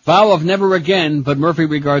 Vow of never again, but Murphy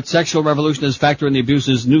regards sexual revolution as factor in the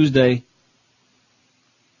abuses. Newsday.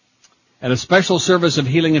 At a special service of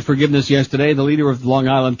healing and forgiveness yesterday, the leader of the Long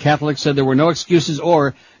Island Catholics said there were no excuses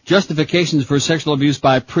or justifications for sexual abuse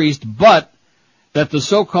by a priest, but that the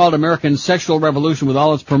so-called American sexual revolution with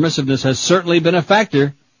all its permissiveness has certainly been a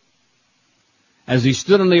factor. As he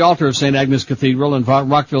stood on the altar of St. Agnes Cathedral in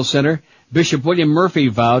Rockville Center, Bishop William Murphy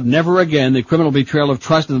vowed never again the criminal betrayal of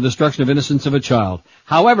trust and the destruction of innocence of a child.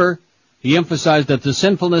 However, he emphasized that the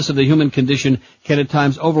sinfulness of the human condition can at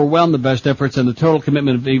times overwhelm the best efforts and the total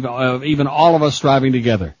commitment of even all of us striving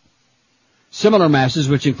together. Similar masses,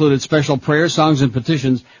 which included special prayers, songs, and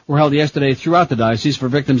petitions, were held yesterday throughout the diocese for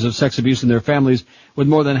victims of sex abuse and their families, with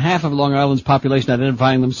more than half of Long Island's population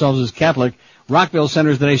identifying themselves as Catholic. Rockville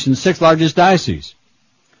Center is the nation's 6th largest diocese.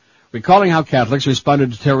 Recalling how Catholics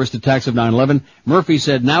responded to terrorist attacks of 9/11, Murphy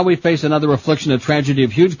said, "Now we face another affliction, a tragedy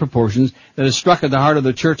of huge proportions that has struck at the heart of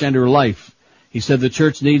the Church and her life." He said the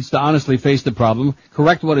Church needs to honestly face the problem,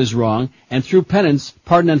 correct what is wrong, and through penance,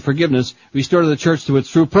 pardon, and forgiveness, restore the Church to its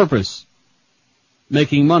true purpose,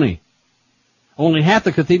 making money. Only half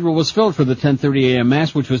the cathedral was filled for the 10:30 a.m.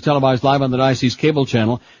 Mass, which was televised live on the diocese cable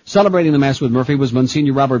channel. Celebrating the Mass with Murphy was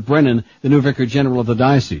Monsignor Robert Brennan, the new Vicar General of the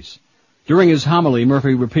diocese. During his homily,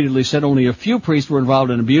 Murphy repeatedly said only a few priests were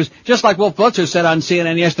involved in abuse, just like Wolf Blitzer said on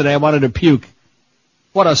CNN yesterday, "I wanted to puke."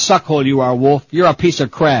 What a suckhole you are, Wolf. You're a piece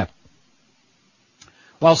of crap.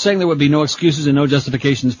 While saying there would be no excuses and no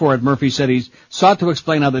justifications for it, Murphy said he's sought to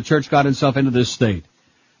explain how the Church got itself into this state.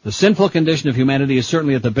 The sinful condition of humanity is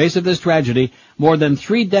certainly at the base of this tragedy. More than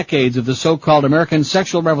 3 decades of the so-called American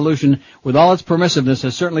sexual revolution, with all its permissiveness,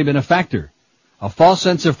 has certainly been a factor. A false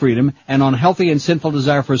sense of freedom and unhealthy and sinful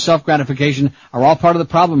desire for self-gratification are all part of the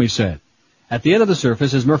problem, he said. At the end of the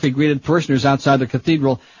service, as Murphy greeted parishioners outside the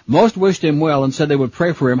cathedral, most wished him well and said they would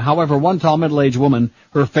pray for him. However, one tall middle-aged woman,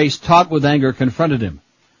 her face taut with anger, confronted him.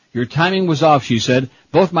 "Your timing was off," she said.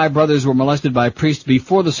 "Both my brothers were molested by priests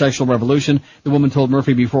before the sexual revolution," the woman told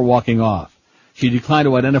Murphy before walking off. She declined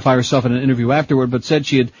to identify herself in an interview afterward, but said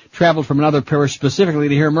she had traveled from another parish specifically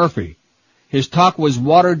to hear Murphy. His talk was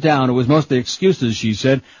watered down. It was mostly excuses, she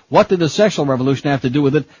said. What did the sexual revolution have to do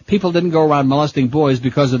with it? People didn't go around molesting boys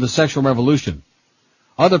because of the sexual revolution.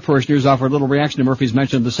 Other parishioners offered little reaction to Murphy's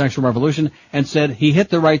mention of the sexual revolution and said he hit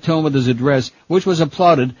the right tone with his address, which was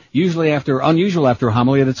applauded, unusual after a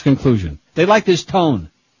homily at its conclusion. They liked his tone.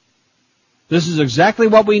 "This is exactly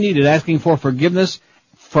what we needed, asking for forgiveness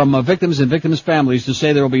from victims and victims' families, to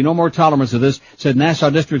say there will be no more tolerance of this," said Nassau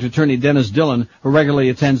District Attorney Dennis Dillon, who regularly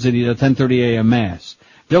attends the 10:30 a.m. Mass.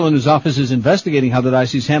 Dillon, whose office is investigating how the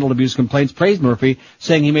diocese handled abuse complaints, praised Murphy,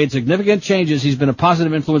 saying he made significant changes. He's been a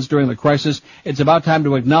positive influence during the crisis. "It's about time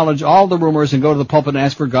to acknowledge all the rumors and go to the pulpit and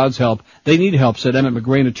ask for God's help. They need help," said Emmett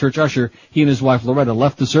McGrain, a church usher. He and his wife Loretta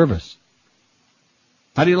left the service.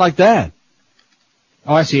 How do you like that?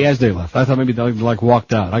 Oh, I see, as they left. I thought maybe they like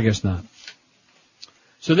walked out. I guess not.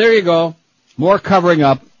 So there you go. More covering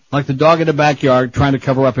up, like the dog in the backyard trying to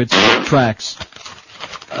cover up its tracks.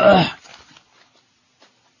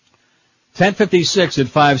 10:56 at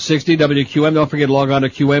 560 WQM. Don't forget to log on to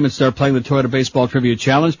QM and start playing the Toyota Baseball Trivia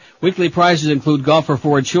Challenge. Weekly prizes include golf for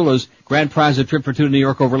Ford Chulas, grand prize a trip for two to New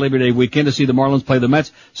York over Labor Day weekend to see the Marlins play the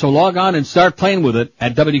Mets. So log on and start playing with it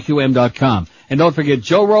at WQM.com. And don't forget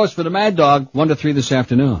Joe Rose for the Mad Dog, 1 to 3 this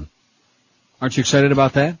afternoon. Aren't you excited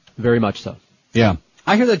about that? Very much so. Yeah.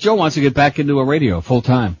 I hear that Joe wants to get back into a radio full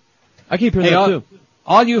time. I keep hearing that too.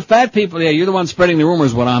 All you fat people, yeah, you're the one spreading the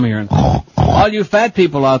rumors, what I'm hearing. All you fat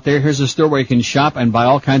people out there, here's a store where you can shop and buy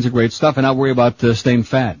all kinds of great stuff and not worry about staying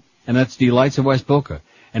fat. And that's Delights of West Boca.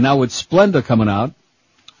 And now with Splenda coming out,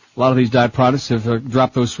 a lot of these diet products have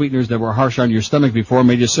dropped those sweeteners that were harsh on your stomach before,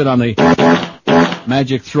 made you sit on the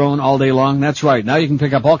magic throne all day long. That's right. Now you can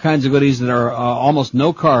pick up all kinds of goodies that are almost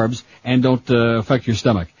no carbs and don't affect your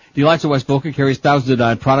stomach. Delights of West Boca carries thousands of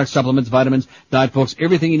diet products, supplements, vitamins, diet books,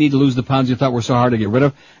 everything you need to lose the pounds you thought were so hard to get rid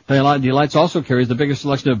of. Delights also carries the biggest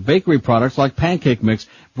selection of bakery products like pancake mix,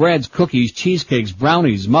 breads, cookies, cheesecakes,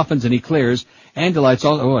 brownies, muffins, and eclairs. And Delights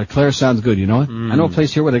also, eclair sounds good, you know it? I know a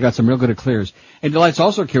place here where they got some real good eclairs. And Delights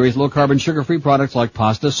also carries low-carb and sugar-free products like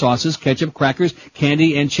pasta, sauces, ketchup, crackers,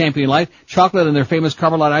 candy, and Champion Light, chocolate, and their famous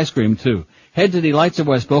Carmelite ice cream, too. Head to Delights of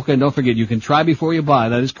West Boca, and don't forget, you can try before you buy.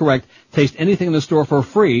 That is correct. Taste anything in the store for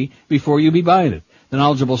free before you be buying it. The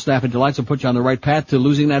knowledgeable staff at Delights will put you on the right path to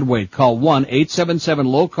losing that weight. Call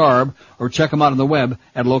 1-877-LOW-CARB or check them out on the web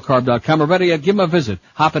at lowcarb.com. Or better yet, give them a visit.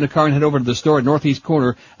 Hop in a car and head over to the store at northeast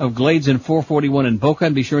corner of Glades and 441 in Boca,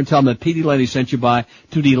 and be sure and tell them that P.D. Lenny sent you by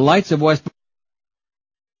to Delights of West Boca.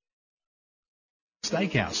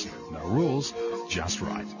 Steakhouse. No rules, just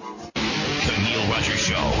right. The Neil Rogers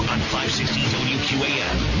Show on 560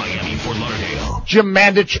 WQAM, Miami, Fort Lauderdale. Jim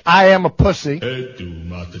Mandich, I am a pussy. Stupid.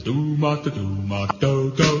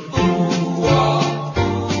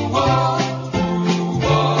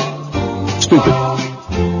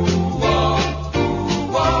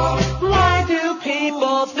 Why do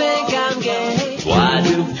people think I'm gay? Why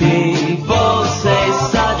do people say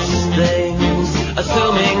such things?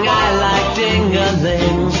 Assuming I like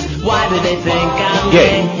ding-a-lings. Why do they think I'm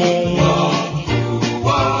gay?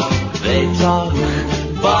 They talk,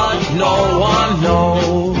 but no one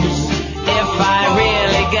knows. If I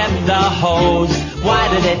really get the hose, why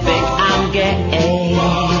do they think I'm gay?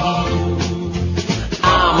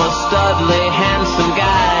 I'm a studly, handsome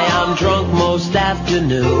guy. I'm drunk most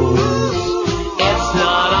afternoons. It's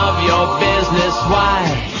none of your business why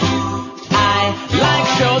I like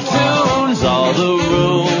show tunes. All the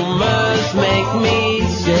rumors make me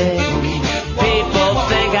sick. People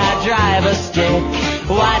think I drive a stick.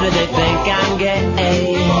 Why do they think I'm gay?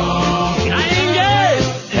 I ain't gay!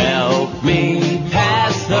 Help me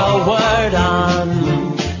pass the word on.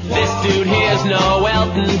 This dude here's no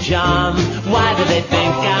Elton John. Why do they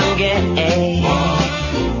think I'm gay?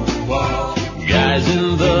 Guys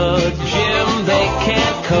in the gym, they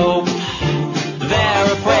can't cope.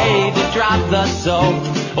 They're afraid to drop the soap.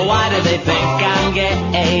 Why do they think I'm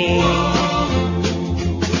gay?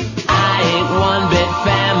 I ain't one bit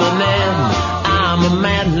feminine. I'm a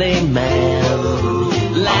manly man.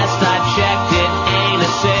 Last I checked, it ain't a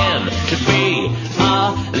sin to be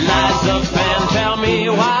a Liza fan. Tell me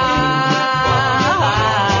why.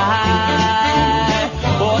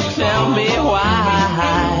 Oh, tell me why.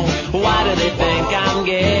 Why do they think I'm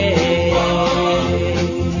gay?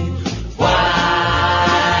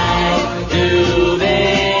 Why do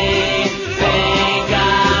they think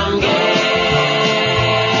I'm gay?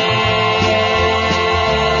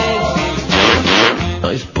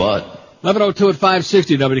 Nice butt. 11:02 at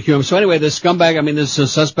 560 WQM. So anyway, this scumbag, this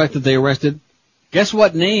suspect that they arrested, guess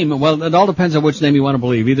what name? Well, it all depends on which name you want to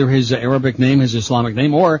believe. Either his Arabic name, his Islamic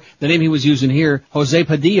name, or the name he was using here, Jose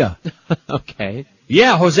Padilla. Okay.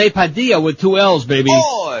 Yeah, Jose Padilla with 2 L's, baby.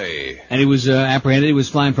 Boy! And he was apprehended. He was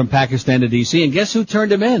flying from Pakistan to D.C. And guess who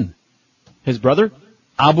turned him in? His brother?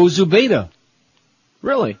 Abu Zubaydah.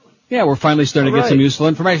 Really? Yeah, we're finally starting to get some useful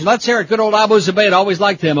information. Let's hear it. Good old Abu Zubaydah. Always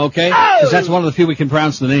liked him, okay? Because that's one of the few we can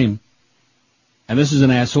pronounce the name. And this is an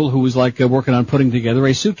asshole who was working on putting together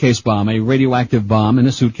a suitcase bomb, a radioactive bomb in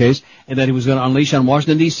a suitcase, and that he was going to unleash on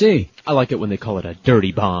Washington, D.C. I like it when they call it a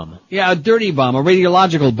dirty bomb. Yeah, a dirty bomb, a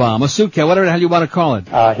radiological bomb, a suitcase, whatever the hell you want to call it.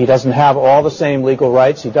 He doesn't have all the same legal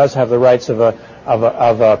rights. He does have the rights of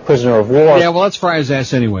a prisoner of war. Yeah, well, let's fry his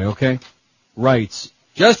ass anyway, okay? Rights.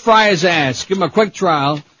 Just fry his ass. Give him a quick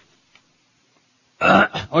trial.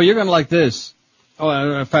 Oh, you're going to like this.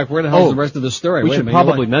 Oh, in fact, where the hell is the rest of the story? We should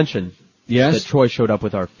probably mention yes? that Troy showed up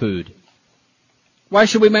with our food. Why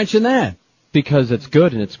should we mention that? Because it's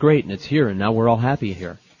good and it's great and it's here and now we're all happy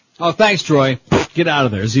here. Oh, thanks, Troy. Get out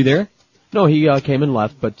of there. Is he there? No, he came and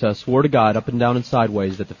left, but swore to God up and down and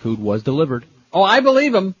sideways that the food was delivered. Oh, I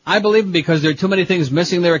believe him. I believe him because there are too many things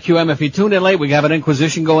missing there at QM. If you tuned in late, we have an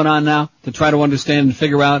inquisition going on now to try to understand and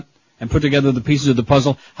figure out and put together the pieces of the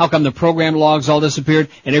puzzle. How come the program logs all disappeared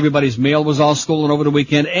and everybody's mail was all stolen over the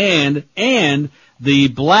weekend and the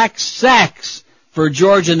black sacks for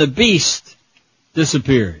George and the Beast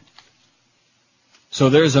disappeared? So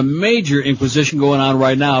there's a major inquisition going on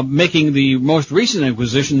right now, making the most recent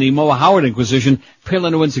inquisition, the Moa Howard Inquisition, pale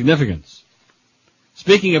into insignificance.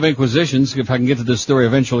 Speaking of inquisitions, if I can get to this story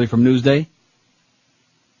eventually from Newsday,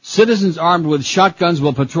 citizens armed with shotguns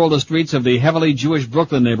will patrol the streets of the heavily Jewish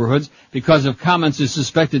Brooklyn neighborhoods because of comments a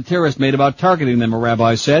suspected terrorist made about targeting them, a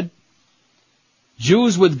rabbi said.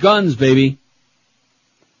 Jews with guns, baby.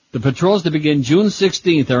 The patrols to begin June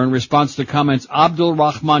 16th are in response to comments Abdul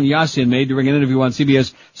Rahman Yassin made during an interview on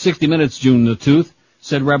CBS 60 Minutes June the 2nd,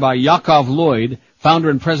 said Rabbi Yaakov Lloyd, founder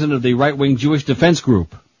and president of the right-wing Jewish Defense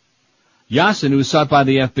Group. Yassin, who was sought by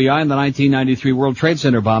the FBI in the 1993 World Trade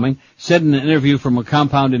Center bombing, said in an interview from a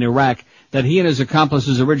compound in Iraq that he and his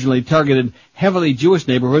accomplices originally targeted heavily Jewish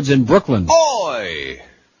neighborhoods in Brooklyn. Oi!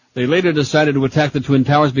 They later decided to attack the Twin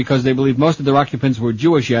Towers because they believed most of their occupants were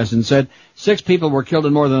Jewish, Yassin said. 6 people were killed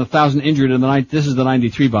and more than 1,000 injured in the night. This is the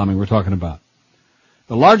 93 bombing we're talking about.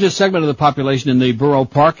 The largest segment of the population in the Borough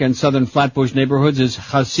Park and southern Flatbush neighborhoods is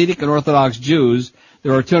Hasidic and Orthodox Jews.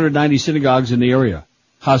 There are 290 synagogues in the area.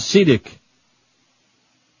 Hasidic.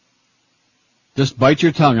 Just bite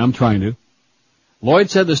your tongue, I'm trying to.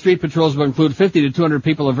 Lloyd said the street patrols will include 50 to 200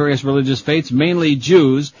 people of various religious faiths, mainly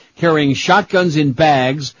Jews, carrying shotguns in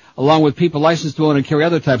bags, along with people licensed to own and carry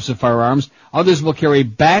other types of firearms. Others will carry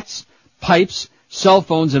bats, pipes, cell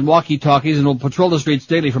phones, and walkie-talkies, and will patrol the streets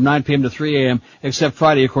daily from 9 p.m. to 3 a.m., except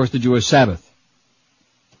Friday, of course, the Jewish Sabbath.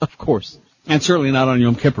 Of course. And certainly not on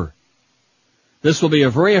Yom Kippur. This will be a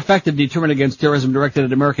very effective deterrent against terrorism directed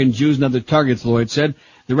at American Jews and other targets, Lloyd said.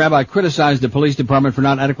 The rabbi criticized the police department for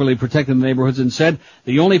not adequately protecting the neighborhoods and said,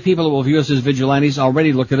 the only people who will view us as vigilantes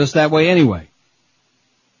already look at us that way anyway.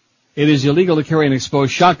 It is illegal to carry an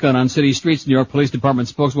exposed shotgun on city streets, New York Police Department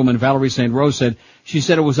spokeswoman Valerie St. Rose said. She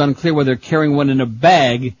said it was unclear whether carrying one in a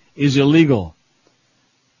bag is illegal.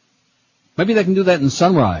 Maybe they can do that in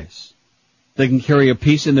Sunrise. They can carry a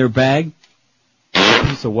piece in their bag. A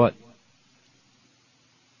piece of what?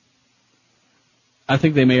 I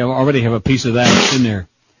think they may already have a piece of that in there.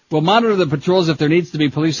 We'll monitor the patrols. If there needs to be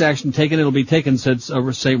police action taken, it'll be taken, said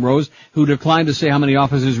St. Rose, who declined to say how many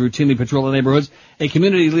officers routinely patrol the neighborhoods. A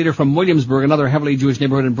community leader from Williamsburg, another heavily Jewish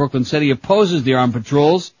neighborhood in Brooklyn, said he opposes the armed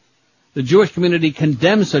patrols. The Jewish community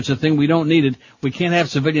condemns such a thing. We don't need it. We can't have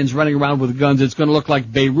civilians running around with guns. It's going to look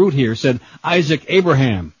like Beirut here, said Isaac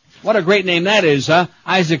Abraham. What a great name that is, huh?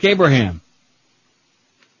 Isaac Abraham.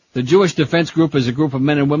 The Jewish Defense Group is a group of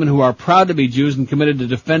men and women who are proud to be Jews and committed to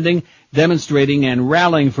defending, demonstrating, and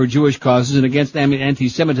rallying for Jewish causes and against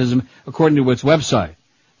anti-Semitism, according to its website.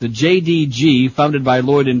 The JDG, founded by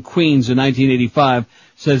Lloyd in Queens in 1985,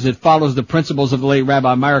 says it follows the principles of the late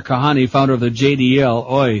Rabbi Meir Kahane, founder of the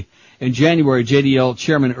JDL. Oy. In January, JDL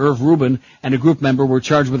chairman Irv Rubin and a group member were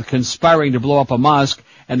charged with conspiring to blow up a mosque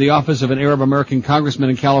and the office of an Arab American congressman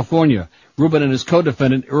in California. Rubin and his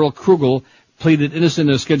co-defendant, Earl Krugel, pleaded innocent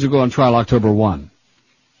and is scheduled to go on trial October 1.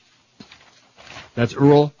 That's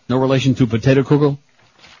Earl, no relation to Potato Kugel.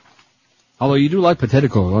 Although you do like Potato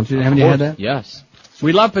Kugel, don't you? Haven't you had that? Yes.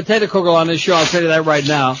 We love Potato Kugel on this show, I'll tell you that right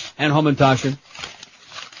now, and Homentashen.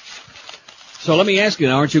 So let me ask you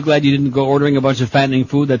now, aren't you glad you didn't go ordering a bunch of fattening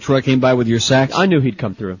food that Troy came by with your sacks? I knew he'd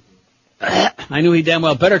come through. I knew he damn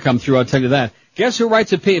well better come through, I'll tell you that. Guess who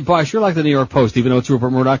writes boy, I sure like the New York Post, even though it's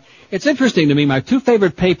Rupert Murdoch. It's interesting to me, my two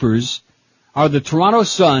favorite papers are the Toronto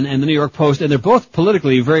Sun and the New York Post, and they're both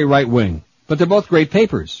politically very right-wing. But they're both great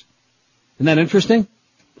papers. Isn't that interesting?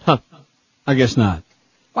 Huh. I guess not.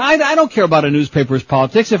 Well, I don't care about a newspaper's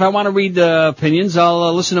politics. If I want to read opinions,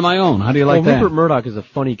 I'll listen to my own. How do you like that? Rupert Murdoch is a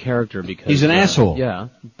funny character because... He's an asshole. Yeah,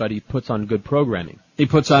 but he puts on good programming. He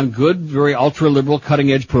puts on good, very ultra-liberal,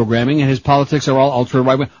 cutting-edge programming, and his politics are all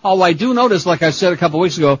ultra-right-wing. Oh, I do notice, like I said a couple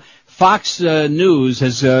weeks ago, Fox News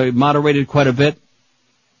has moderated quite a bit.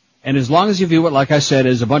 And as long as you view it, like I said,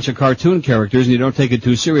 as a bunch of cartoon characters and you don't take it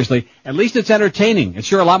too seriously, at least it's entertaining. It's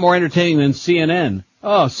sure a lot more entertaining than CNN.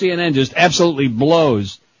 Oh, CNN just absolutely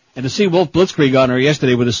blows. And to see Wolf Blitzkrieg on there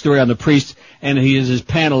yesterday with a story on the priest and his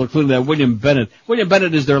panel, including that William Bennett. William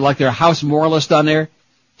Bennett is their House moralist on there.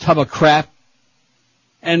 Tub of crap.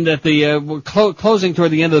 And at the closing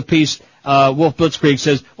toward the end of the piece, Wolf Blitzkrieg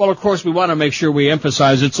says, well, of course, we want to make sure we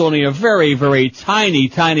emphasize it's only a very, very tiny,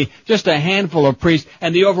 just a handful of priests,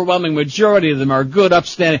 and the overwhelming majority of them are good,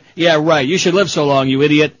 upstanding. Yeah, right. You should live so long, you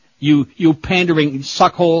idiot. You pandering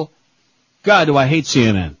suckhole. God, do I hate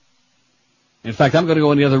CNN. In fact, I'm going to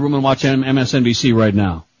go in the other room and watch MSNBC right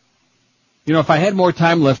now. You know, if I had more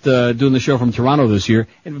time left doing the show from Toronto this year,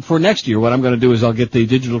 and for next year, what I'm going to do is I'll get the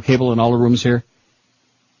digital cable in all the rooms here.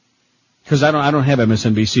 Because I don't have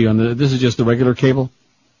MSNBC on this is just the regular cable.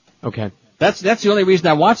 Okay. That's the only reason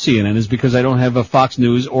I watch CNN is because I don't have a Fox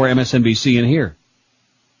News or MSNBC in here.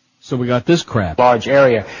 So we got this crap. Large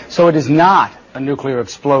area. So it is not a nuclear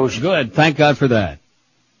explosion. Good. Thank God for that.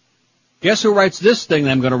 Guess who writes this thing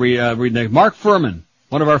that I'm going to read next? Mark Furman,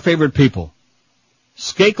 one of our favorite people.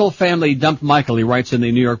 Skakel family dumped Michael, he writes in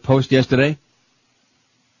the New York Post yesterday.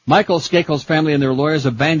 Michael Skakel's family and their lawyers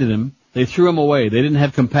abandoned him. They threw him away. They didn't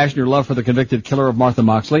have compassion or love for the convicted killer of Martha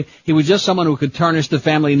Moxley. He was just someone who could tarnish the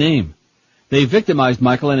family name. They victimized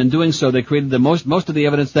Michael, and in doing so, they created most of the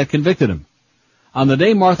evidence that convicted him. On the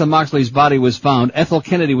day Martha Moxley's body was found, Ethel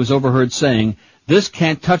Kennedy was overheard saying, "This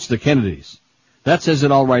can't touch the Kennedys." That says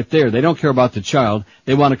it all right there. They don't care about the child.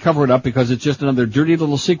 They want to cover it up because it's just another dirty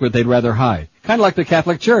little secret they'd rather hide. Kind of like the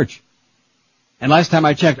Catholic Church. And last time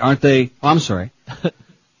I checked, aren't they? Oh, I'm sorry.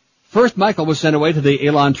 First, Michael was sent away to the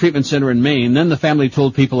Elon Treatment Center in Maine. Then the family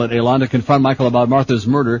told people at Elon to confront Michael about Martha's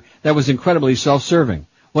murder. That was incredibly self-serving.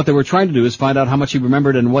 What they were trying to do is find out how much he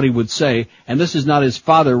remembered and what he would say. And this is not his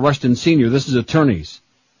father, Rushton Sr. This is attorneys.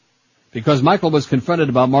 Because Michael was confronted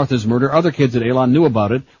about Martha's murder, other kids at Elon knew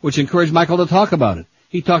about it, which encouraged Michael to talk about it.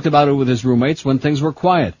 He talked about it with his roommates when things were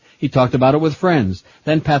quiet. He talked about it with friends.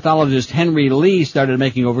 Then pathologist Henry Lee started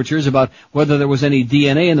making overtures about whether there was any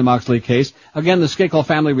DNA in the Moxley case. Again, the Skakel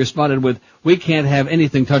family responded with, "We can't have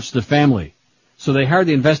anything touch the family." So they hired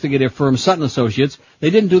the investigative firm Sutton Associates.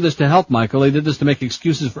 They didn't do this to help Michael. They did this to make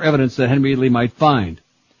excuses for evidence that Henry Lee might find.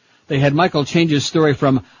 They had Michael change his story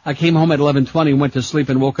from, "I came home at 11:20, went to sleep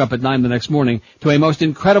and woke up at 9 the next morning," to a most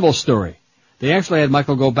incredible story. They actually had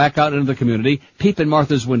Michael go back out into the community, peep in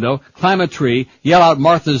Martha's window, climb a tree, yell out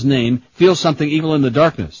Martha's name, feel something evil in the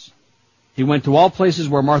darkness. He went to all places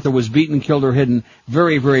where Martha was beaten, killed, or hidden.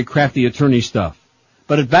 Very, very crafty attorney stuff.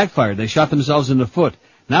 But it backfired. They shot themselves in the foot.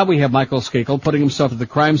 Now we have Michael Skakel putting himself at the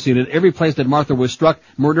crime scene at every place that Martha was struck,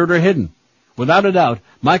 murdered, or hidden. Without a doubt,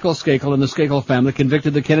 Michael Skakel and the Skakel family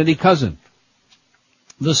convicted the Kennedy cousin.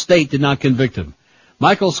 The state did not convict him.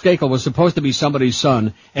 Michael Skakel was supposed to be somebody's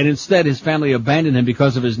son, and instead his family abandoned him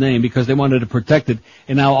because of his name, because they wanted to protect it,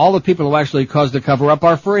 and now all the people who actually caused the cover-up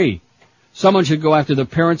are free. Someone should go after the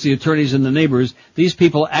parents, the attorneys, and the neighbors. These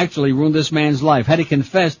people actually ruined this man's life. Had he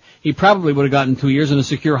confessed, he probably would have gotten 2 years in a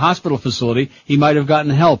secure hospital facility. He might have gotten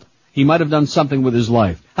help. He might have done something with his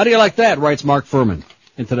life. How do you like that, writes Mark Furman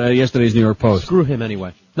in yesterday's New York Post. Screw him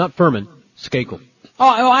anyway. Not Furman, Skakel.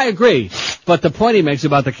 Oh, I agree. But the point he makes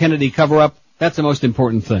about the Kennedy cover-up, that's the most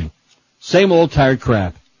important thing. Same old tired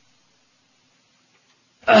crap.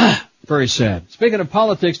 Very sad. Speaking of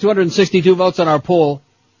politics, 262 votes on our poll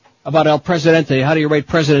about El Presidente. How do you rate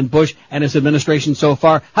President Bush and his administration so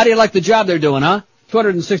far? How do you like the job they're doing, huh?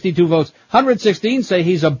 262 votes. 116 say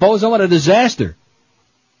he's a bozo and a disaster.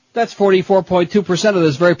 That's 44.2% of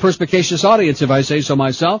this very perspicacious audience, if I say so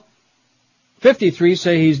myself. 53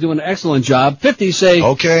 say he's doing an excellent job. 50 say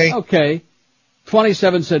okay.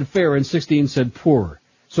 27 said fair, and 16 said poor.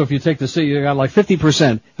 So if you take you got like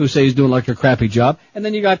 50% who say he's doing like a crappy job, and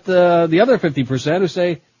then you got the other 50% who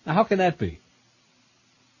say, now how can that be?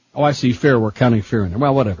 Oh, I see fair. We're counting fair in there.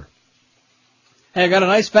 Well, whatever. Hey, I got a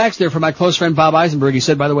nice fax there from my close friend Bob Eisenberg. He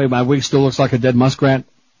said, by the way, my wig still looks like a dead muskrat.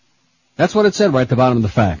 That's what it said right at the bottom of the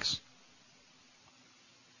fax.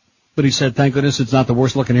 But he said, thank goodness it's not the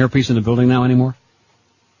worst looking hairpiece in the building now anymore.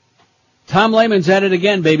 Tom Lehman's at it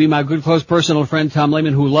again, baby. My good close personal friend Tom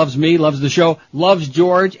Lehman, who loves me, loves the show, loves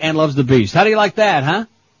George, and loves the Beast. How do you like that, huh?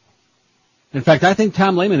 In fact, I think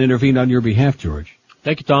Tom Lehman intervened on your behalf, George.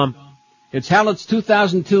 Thank you, Tom. It's Hallett's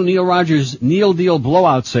 2002 Neil Rogers Neil Deal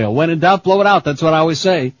Blowout Sale. When in doubt, blow it out. That's what I always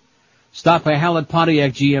say. Stop by Hallett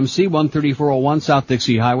Pontiac GMC, 13401 South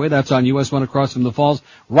Dixie Highway. That's on US 1 across from the Falls.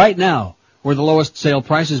 Right now, where the lowest sale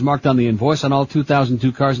price is marked on the invoice on all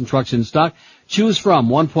 2002 cars and trucks in stock. Choose from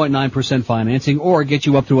 1.9% financing or get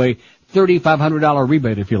you up to a $3,500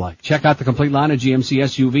 rebate if you like. Check out the complete line of GMC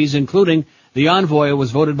SUVs, including the Envoy. It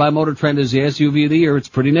was voted by Motor Trend as the SUV of the year. It's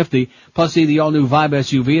pretty nifty. Plus, see the all-new Vibe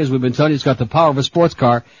SUV. As we've been telling you, it's got the power of a sports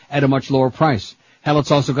car at a much lower price.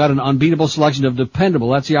 Hallett's also got an unbeatable selection of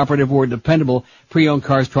dependable, that's the operative word, dependable, pre-owned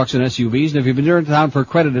cars, trucks, and SUVs. And if you've been in town for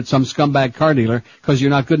credit at some scumbag car dealer because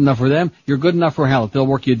you're not good enough for them, you're good enough for Hallett. They'll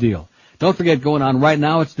work you a deal. Don't forget, going on right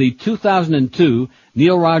now, it's the 2002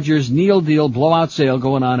 Neil Rogers Neil Deal blowout sale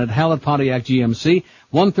going on at Hallett Pontiac GMC,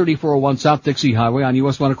 13401 South Dixie Highway on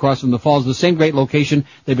US 1 across from the Falls. The same great location.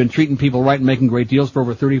 They've been treating people right and making great deals for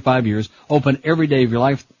over 35 years. Open every day of your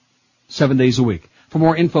life, 7 days a week. For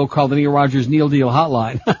more info, call the Neil Rogers Neil Deal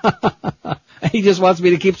hotline. He just wants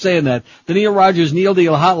me to keep saying that. The Neil Rogers Neil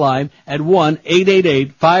Deal hotline at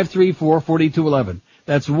 1-888-534-4211.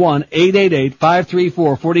 That's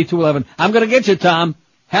 1-888-534-4211. I'm going to get you, Tom.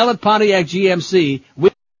 Hallett Pontiac GMC.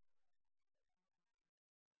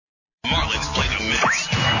 Marlins play the Mets.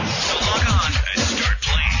 So log on and start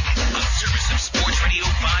playing on service of Sports Radio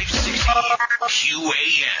 560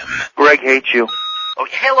 QAM. Greg hates you. Oh,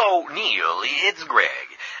 hello, Neil. It's Greg.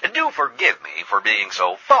 Do forgive me for being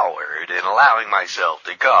so forward and allowing myself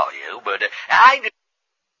to call you, but I...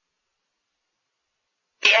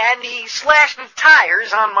 And he slashed the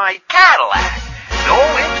tires on my Cadillac. No,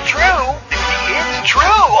 it's true. It's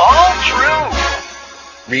true. All true.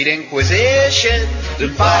 Read Inquisition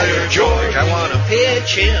to fire George. I want to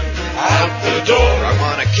pitch him out the door. I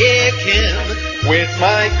want to kick him with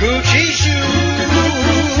my Gucci shoes.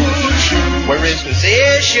 We're in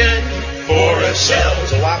position for a sell,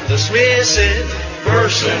 so I'm dismissing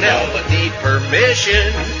personnel, but need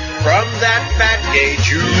permission from that fat gay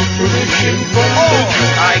Jew.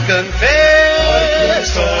 I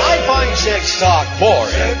confess, I find sex talk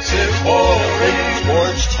boring.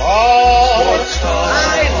 Sports talk.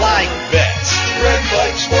 I like bets. Red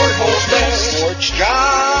flag sport holes best. Sports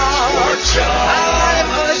jobs. I'm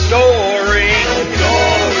adoring.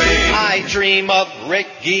 I dream of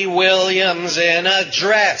Ricky Williams in a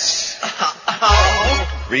dress.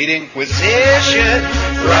 Read Inquisition,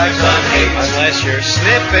 thrives on hate, unless you're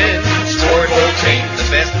sniffing. Sport hole tape, the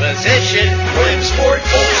best position when sport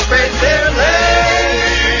holes spread their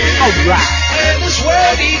legs. Alright. And the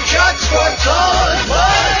sweaty judge sports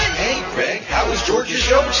online. Hey Greg, how was George's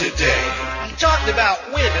show today? He talked about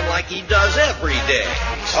women like he does every day.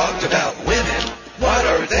 He talked about women? What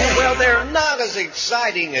are they? Well, they're not as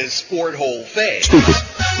exciting as Sport Hole Fame. Stupid.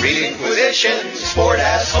 Read Inquisition, sport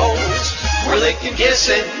assholes. We're licking,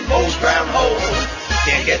 kissing, Moe's brown hole.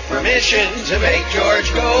 Can't get permission to make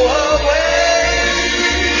George go away.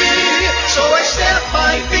 So I step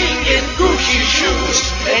my feet in Gucci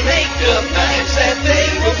shoes and make demands that they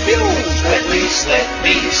refuse. At least let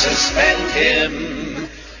me suspend him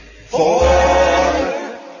for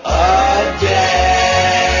a day.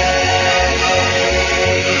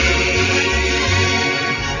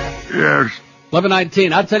 Yes.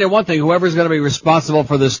 11:19. I'll tell you one thing. Whoever's going to be responsible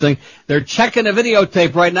for this thing, they're checking the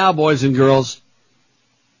videotape right now, boys and girls.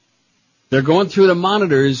 They're going through the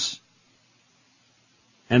monitors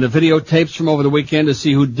and the videotapes from over the weekend to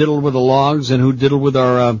see who diddled with the logs and who diddled with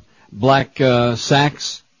our black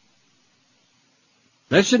sacks.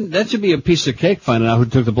 That should be a piece of cake finding out who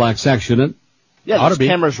took the black sack, shouldn't it? Yeah, there's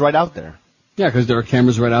cameras right out there. Yeah, because there are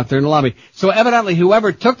cameras right out there in the lobby. So evidently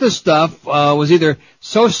whoever took the stuff was either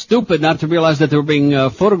so stupid not to realize that they were being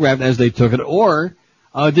photographed as they took it, or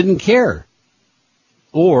didn't care.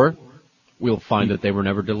 Or we'll find that they were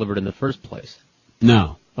never delivered in the first place.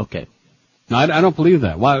 No. Okay. No, I don't believe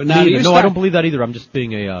that. Why? Now, No, I don't believe that either. I'm just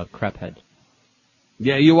being a craphead.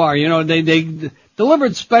 Yeah, you are. You know, they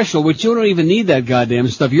delivered special, which you don't even need that goddamn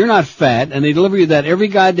stuff. You're not fat, and they deliver you that every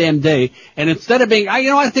goddamn day. And instead of being,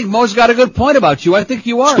 I think Mo's got a good point about you. I think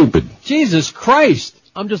you are. Stupid. Jesus Christ.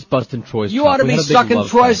 I'm just busting Troy's. You ought to be sucking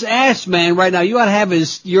Troy's ass, man, right now. You ought to have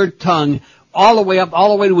your tongue all the way up, all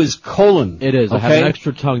the way to his colon. It is. Okay? I have an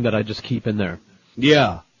extra tongue that I just keep in there.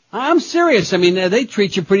 Yeah. I'm serious. I mean, they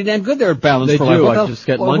treat you pretty damn good there at Balance They for do. Life. I just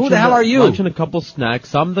get lunch. Who the hell are you? Lunch and a couple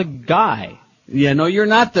snacks. I'm the guy. Yeah, no, you're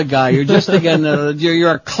not the guy. You're just again,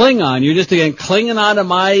 you're a Klingon. You're just again clinging on to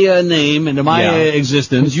my name and to my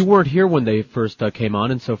existence. Because you weren't here when they first came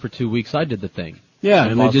on, and so for 2 weeks I did the thing. Yeah,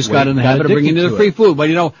 and they just got in the habit of bringing you the free food. But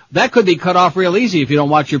you know, that could be cut off real easy if you don't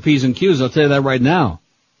watch your P's and Q's. I'll tell you that right now.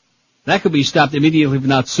 That could be stopped immediately, if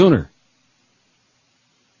not sooner.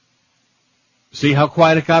 See how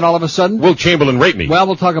quiet it got all of a sudden? Will Chamberlain rate me? Well,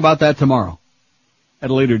 we'll talk about that tomorrow at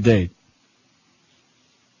a later date.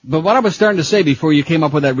 But what I was starting to say before you came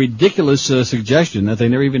up with that ridiculous suggestion that they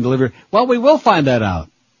never even delivered, well, we will find that out.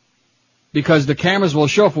 Because the cameras will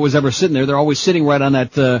show if it was ever sitting there. They're always sitting right on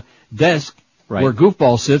that desk where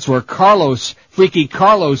Goofball sits, where Freaky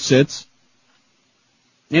Carlos sits.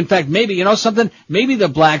 In fact, maybe, you know something? Maybe the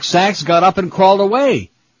black sacks got up and crawled away.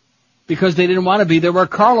 because they didn't want to be there where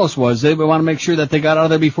Carlos was. They want to make sure that they got out of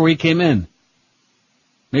there before he came in.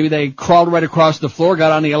 Maybe they crawled right across the floor,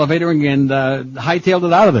 got on the elevator, and hightailed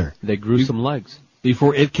it out of there. They grew some legs.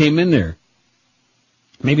 Before it came in there.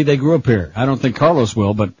 Maybe they grew up here. I don't think Carlos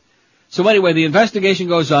will, but... So anyway, the investigation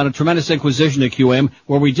goes on, a tremendous inquisition at QM,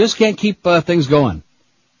 where we just can't keep things going.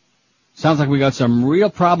 Sounds like we got some real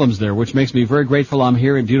problems there, which makes me very grateful I'm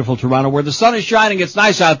here in beautiful Toronto, where the sun is shining. It's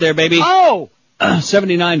nice out there, baby. Oh!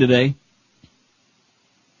 79 today.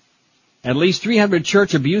 At least 300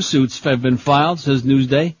 church abuse suits have been filed, says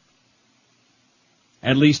Newsday.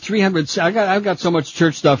 At least 300... I've got so much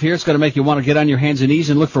church stuff here, it's going to make you want to get on your hands and knees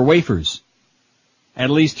and look for wafers. At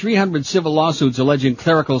least 300 civil lawsuits alleging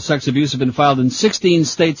clerical sex abuse have been filed in 16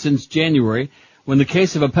 states since January, when the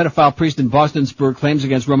case of a pedophile priest in Boston spurred claims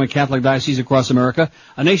against Roman Catholic dioceses across America.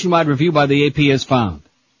 A nationwide review by the AP has found.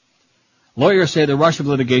 Lawyers say the rush of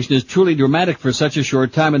litigation is truly dramatic for such a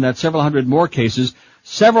short time, and that several hundred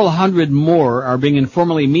more are being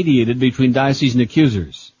informally mediated between dioceses and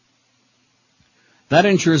accusers. That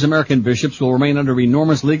ensures American bishops will remain under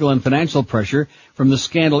enormous legal and financial pressure from the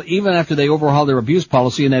scandal even after they overhaul their abuse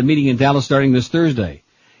policy in that meeting in Dallas starting this Thursday.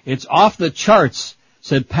 It's off the charts,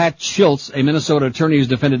 said Pat Schultz, a Minnesota attorney who's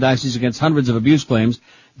defended dioceses against hundreds of abuse claims.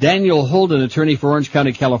 Daniel Holden, attorney for Orange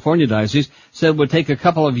County, California diocese, said it would take a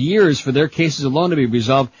couple of years for their cases alone to be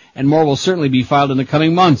resolved, and more will certainly be filed in the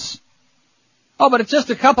coming months. Oh, but it's just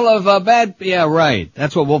a couple of yeah, right.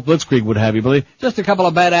 That's what Wolf Blitzkrieg would have you believe. Just a couple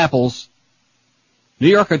of bad apples. New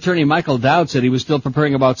York attorney Michael Dowd said he was still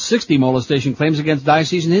preparing about 60 molestation claims against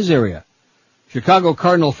dioceses in his area. Chicago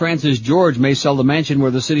Cardinal Francis George may sell the mansion where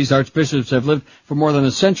the city's archbishops have lived for more than a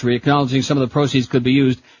century, acknowledging some of the proceeds could be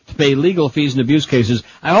used to pay legal fees in abuse cases.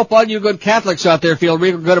 I hope all you good Catholics out there feel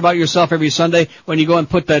real good about yourself every Sunday when you go and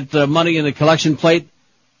put that money in the collection plate,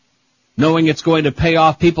 knowing it's going to pay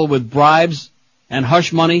off people with bribes and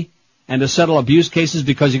hush money and to settle abuse cases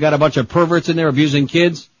because you got a bunch of perverts in there abusing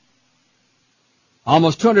kids.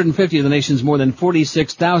 Almost 250 of the nation's more than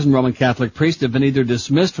 46,000 Roman Catholic priests have been either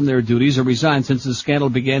dismissed from their duties or resigned since the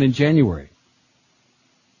scandal began in January.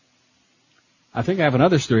 I think I have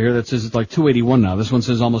another story here that says it's like 281 now. This one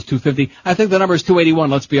says almost 250. I think the number is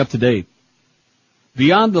 281. Let's be up to date.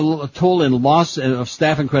 Beyond the toll in loss of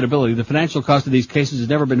staff and credibility, the financial cost of these cases has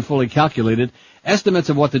never been fully calculated. Estimates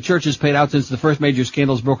of what the church has paid out since the first major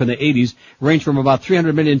scandals broke in the 80s range from about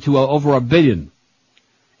 $300 million to over $1 billion.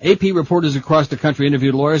 AP reporters across the country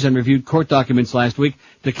interviewed lawyers and reviewed court documents last week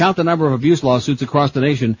to count the number of abuse lawsuits across the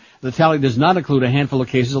nation. The tally does not include a handful of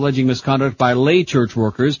cases alleging misconduct by lay church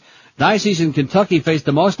workers. Dioceses in Kentucky faced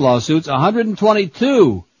the most lawsuits,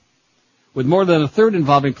 122, with more than a third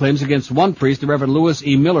involving claims against one priest, the Reverend Lewis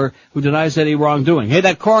E. Miller, who denies any wrongdoing. Hey,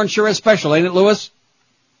 that corn sure is special, ain't it, Lewis?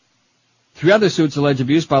 3 other suits allege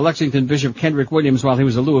abuse by Lexington Bishop Kendrick Williams while he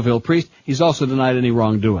was a Louisville priest. He's also denied any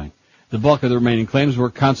wrongdoing. The bulk of the remaining claims were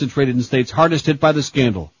concentrated in states hardest hit by the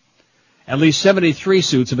scandal. At least 73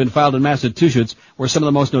 suits have been filed in Massachusetts, where some of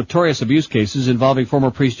the most notorious abuse cases involving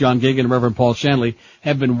former priest John Gagan and Reverend Paul Shanley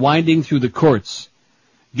have been winding through the courts.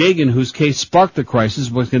 Gagan, whose case sparked the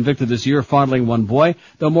crisis, was convicted this year of fondling one boy,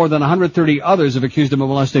 though more than 130 others have accused him of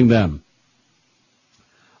molesting them.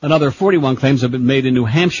 Another 41 claims have been made in New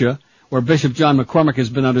Hampshire, where Bishop John McCormick has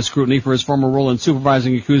been under scrutiny for his former role in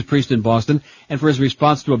supervising accused priest in Boston and for his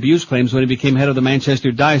response to abuse claims when he became head of the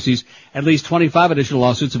Manchester Diocese. At least 25 additional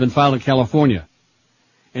lawsuits have been filed in California.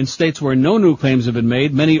 In states where no new claims have been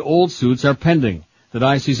made, many old suits are pending. The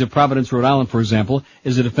Diocese of Providence, Rhode Island, for example,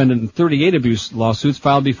 is a defendant in 38 abuse lawsuits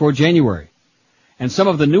filed before January. And some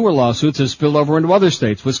of the newer lawsuits have spilled over into other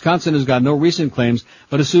states. Wisconsin has got no recent claims,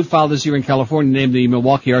 but a suit filed this year in California named the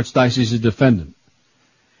Milwaukee Archdiocese as defendant.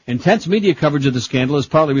 Intense media coverage of the scandal is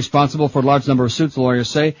partly responsible for a large number of suits, lawyers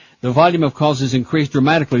say. The volume of calls has increased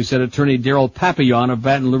dramatically, said attorney Daryl Papillon of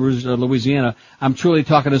Baton Rouge, Louisiana. I'm truly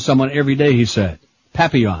talking to someone every day, he said.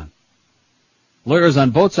 Papillon. Lawyers on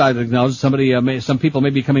both sides acknowledge some people may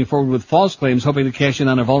be coming forward with false claims, hoping to cash in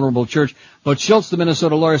on a vulnerable church, but Schultz, the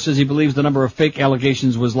Minnesota lawyer, says he believes the number of fake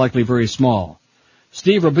allegations was likely very small.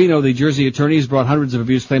 Steve Rubino, the Jersey attorney, has brought hundreds of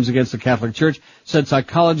abuse claims against the Catholic Church, said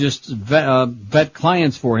psychologists vet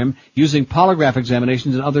clients for him using polygraph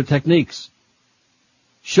examinations and other techniques.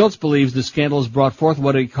 Schultz believes the scandal has brought forth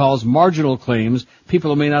what he calls marginal claims.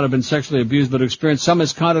 People who may not have been sexually abused but experienced some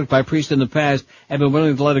misconduct by priests in the past have been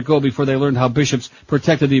willing to let it go before they learned how bishops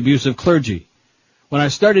protected the abusive clergy. When I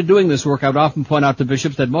started doing this work, I would often point out to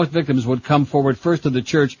bishops that most victims would come forward first to the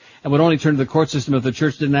church and would only turn to the court system if the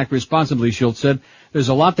church didn't act responsibly, Schultz said. There's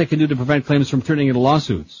a lot they can do to prevent claims from turning into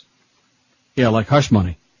lawsuits. Yeah, like hush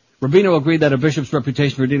money. Rubino agreed that a bishop's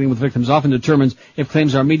reputation for dealing with victims often determines if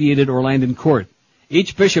claims are mediated or land in court.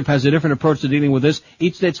 Each bishop has a different approach to dealing with this.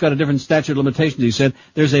 Each state's got a different statute of limitations, he said.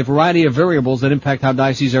 There's a variety of variables that impact how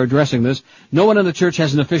dioceses are addressing this. No one in the church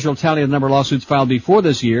has an official tally of the number of lawsuits filed before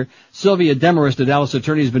this year. Sylvia Demarest, a Dallas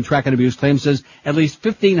attorney, has been tracking abuse claims, says at least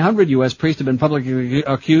 1,500 U.S. priests have been publicly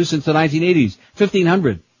accused since the 1980s.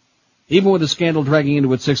 1,500. Even with the scandal dragging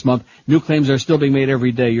into its 6th month, new claims are still being made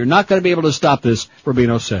every day. You're not going to be able to stop this,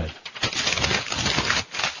 Rubino said.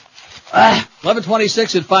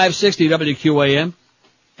 11:26 at 560 WQAM.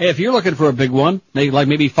 Hey, if you're looking for a big one, like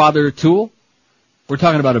maybe Father Tool, we're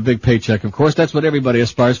talking about a big paycheck, of course. That's what everybody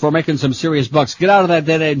aspires for, making some serious bucks. Get out of that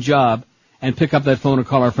dead-end job and pick up that phone and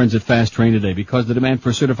call our friends at Fast Train today, because the demand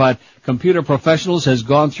for certified computer professionals has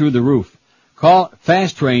gone through the roof. Call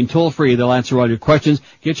Fast Train toll-free. They'll answer all your questions,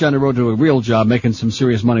 get you on the road to a real job, making some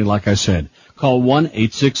serious money, like I said. Call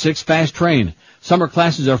 1-866-FAST-TRAIN. Summer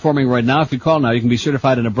classes are forming right now. If you call now, you can be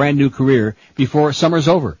certified in a brand new career before summer's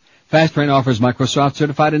over. Fast Train offers Microsoft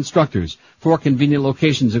certified instructors, 4 convenient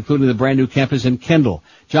locations, including the brand new campus in Kendall.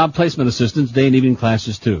 Job placement assistance, day and evening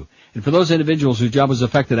classes too. And for those individuals whose job was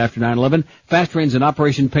affected after 9/11, Fast Train's an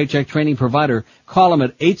Operation Paycheck training provider. Call them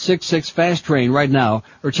at 866-FAST-TRAIN right now,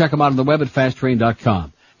 or check them out on the web at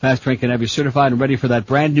fasttrain.com. Fast Train can have you certified and ready for that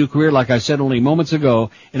brand new career, like I said only moments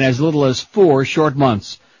ago, in as little as 4 short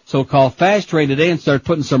months. So call Fast Train today and start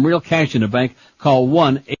putting some real cash in the bank. Call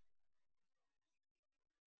 1-866.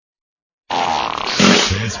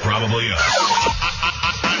 It's probably us.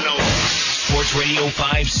 Sports Radio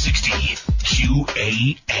 560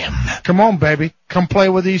 QAM. Come on, baby. Come play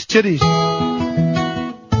with these titties.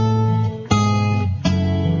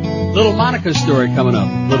 Little Monica's story coming up.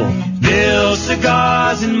 Little. Bill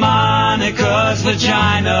cigars in Monica's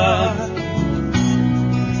vagina.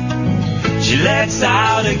 She lets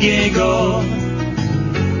out a giggle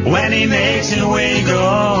when he makes it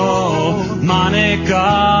wiggle.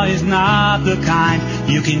 Monica is not the kind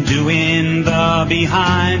you can do in the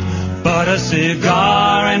behind, but a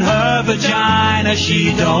cigar in her vagina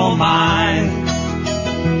she don't mind.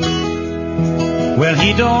 Well,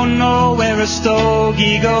 he don't know where a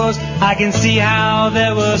stogie goes. I can see how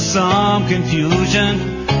there was some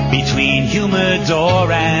confusion between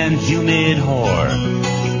humidor and humid whore.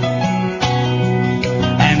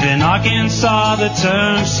 And in Arkansas the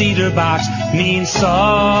term cedar box means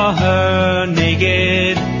saw her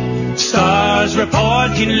naked. Stars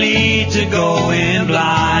report can lead to going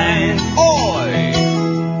blind. Oi!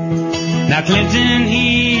 Now Clinton,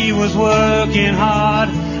 he was working hard,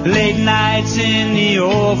 late nights in the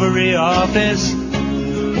Ovary office,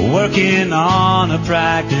 working on a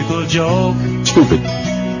practical joke. Stupid.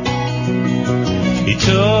 He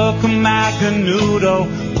took a Macanudo,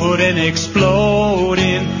 put an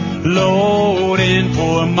exploding load in.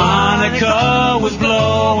 Poor Monica was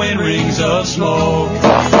blowing rings of smoke.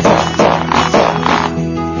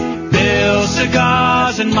 Bill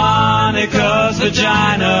cigars in Monica's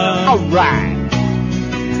vagina. All right.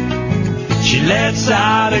 She lets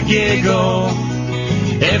out a giggle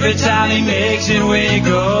every time he makes it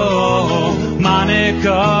wiggle.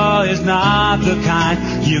 Monica is not the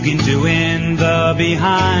kind you can do in the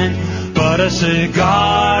behind, but a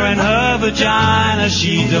cigar in her vagina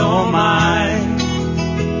she don't mind.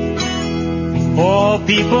 Oh,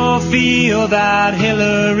 people feel that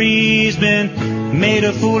Hillary's been made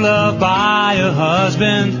a fool of by her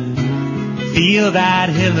husband. Feel that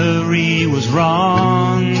Hillary was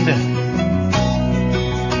wronged.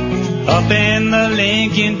 Up in the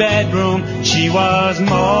Lincoln bedroom, she was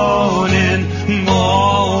moaning,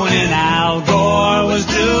 moaning. Al Gore was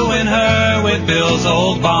doing her with Bill's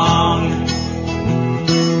old bong.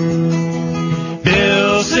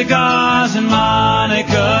 Bill cigars in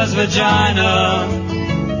Monica's vagina.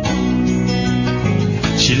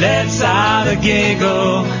 She lets out a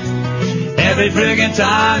giggle every friggin'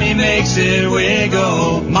 time he makes it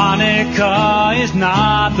wiggle. Monica is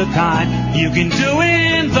not the kind you can do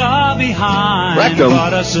in the behind, Rectum.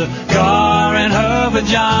 but a cigar in her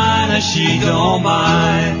vagina she don't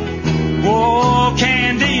mind. Oh,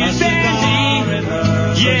 Candy is dandy,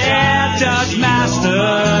 yeah, Dutch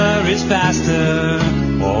Master is faster.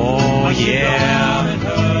 Oh yeah,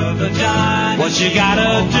 what you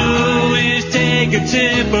gotta do is take a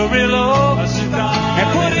Tiparillo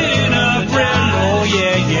and put it in a Brillo.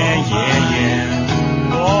 Yeah, yeah, yeah,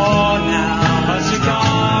 yeah. Oh, now a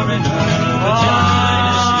cigar in her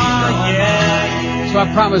vagina. Yeah. So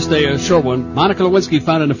I promised a short one. Monica Lewinsky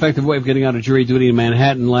found an effective way of getting out of jury duty in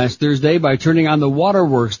Manhattan last Thursday by turning on the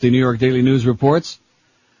waterworks, the New York Daily News reports.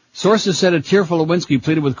 Sources said a tearful Lewinsky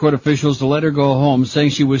pleaded with court officials to let her go home, saying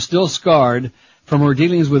she was still scarred from her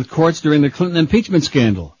dealings with courts during the Clinton impeachment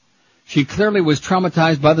scandal. She clearly was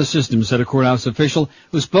traumatized by the system, said a courthouse official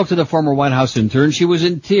who spoke to the former White House intern. She was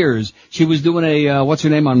in tears. She was doing a, what's her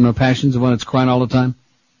name on Passions, the one that's crying all the time?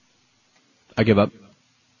 I give up.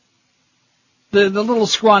 The little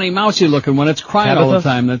scrawny mousy looking one that's crying all the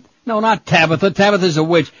time. No, not Tabitha. Tabitha's a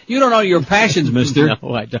witch. You don't know your passions, mister.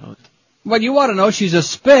 No, I don't. Well, you ought to know she's a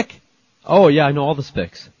spick. Oh, yeah, I know all the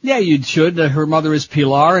spics. Yeah, you should. Her mother is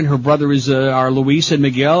Pilar, and her brother is are Luis and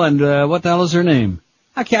Miguel, and what the hell is her name?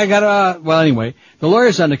 Anyway, the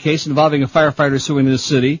lawyers on the case involving a firefighter suing the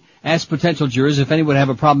city asked potential jurors if any would have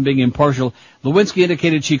a problem being impartial. Lewinsky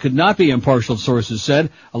indicated she could not be impartial, sources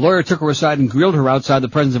said. A lawyer took her aside and grilled her outside the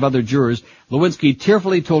presence of other jurors. Lewinsky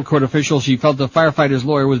tearfully told court officials she felt the firefighter's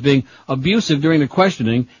lawyer was being abusive during the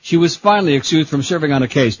questioning. She was finally excused from serving on the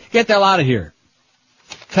case. Get the hell out of here.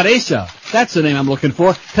 Teresa. That's the name I'm looking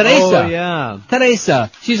for. Teresa. Oh, yeah.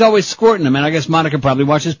 Teresa. She's always squirting them, and I guess Monica probably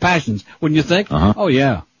watches Passions. Wouldn't you think? Uh-huh. Oh,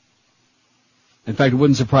 yeah. In fact, it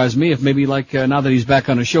wouldn't surprise me if maybe now that he's back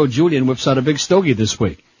on the show, Julian whips out a big stogie this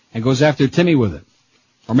week and goes after Timmy with it.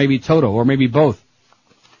 Or maybe Toto, or maybe both.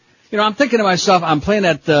 You know, I'm thinking to myself, I'm playing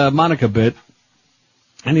that Monica bit,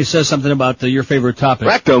 and he says something about your favorite topic.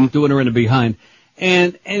 Rectum. Doing her in the behind.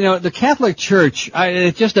 And, you know, the Catholic Church,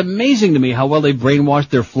 it's just amazing to me how well they brainwash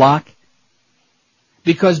their flock.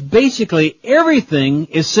 Because basically everything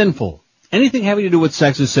is sinful. Anything having to do with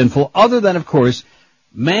sex is sinful, other than, of course,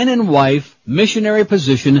 man and wife, missionary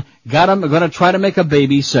position, gonna try to make a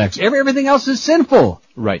baby sex. Everything else is sinful.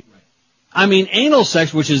 Right. I mean, anal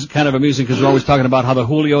sex, which is kind of amusing because we're always talking about how the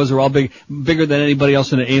Julios are all bigger than anybody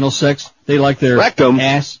else in the anal sex. They like their Rectum.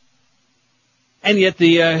 ass. And yet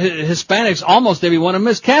the Hispanics, almost every one of them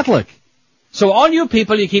is Catholic. So all you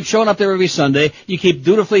people, you keep showing up there every Sunday, you keep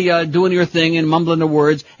dutifully doing your thing and mumbling the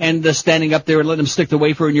words and standing up there and letting them stick the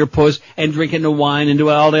wafer in your puss and drinking the wine and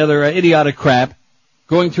doing all the other idiotic crap,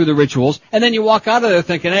 going through the rituals, and then you walk out of there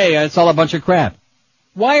thinking, hey, it's all a bunch of crap.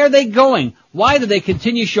 Why are they going? Why do they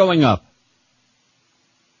continue showing up?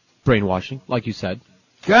 Brainwashing, like you said.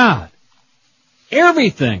 God.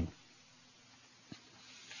 Everything.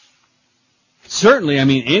 Certainly, I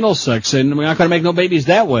mean, anal sex, and we're not going to make no babies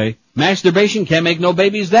that way. Masturbation can't make no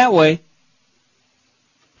babies that way.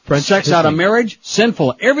 French sex kissing. Out of marriage,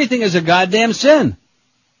 sinful. Everything is a goddamn sin.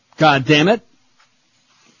 God damn it.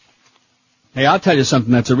 Hey, I'll tell you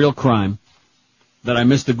something that's a real crime. That I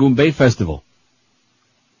missed the Goombay Festival.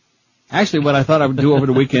 Actually, what I thought I would do over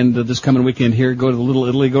the weekend, this coming weekend here, go to the Little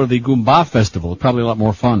Italy, go to the Goomba Festival. Probably a lot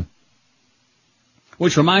more fun.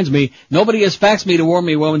 Which reminds me, nobody has faxed me to warn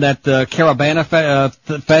me when that Caravana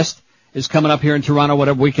Fest is coming up here in Toronto,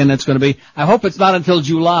 whatever weekend that's going to be. I hope it's not until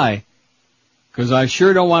July, because I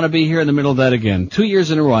sure don't want to be here in the middle of that again. 2 years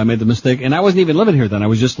in a row I made the mistake, and I wasn't even living here then. I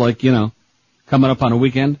was just like, coming up on a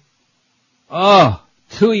weekend. Oh,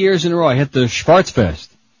 2 years in a row I hit the Schwarzfest.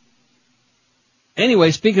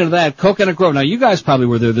 Anyway, speaking of that, Coconut Grove. Now, you guys probably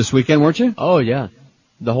were there this weekend, weren't you? Oh, yeah.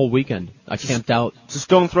 The whole weekend. I camped out. It's a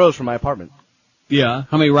stone throws from my apartment. Yeah.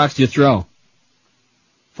 How many rocks do you throw?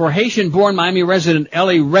 For Haitian-born Miami resident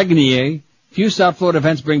Ellie Regnier, few South Florida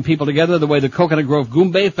events bring people together the way the Coconut Grove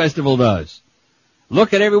Goombay Festival does.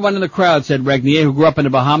 Look at everyone in the crowd, said Regnier, who grew up in the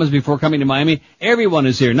Bahamas before coming to Miami. Everyone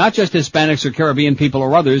is here, not just Hispanics or Caribbean people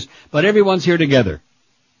or others, but everyone's here together.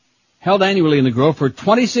 Held annually in the Grove for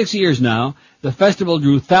 26 years now, the festival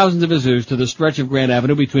drew thousands of visitors to the stretch of Grand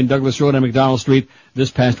Avenue between Douglas Road and McDonald Street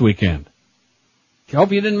this past weekend. I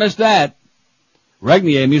hope you didn't miss that.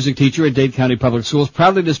 Regnier, a music teacher at Dade County Public Schools,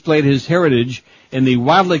 proudly displayed his heritage in the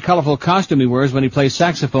wildly colorful costume he wears when he plays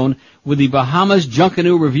saxophone with the Bahamas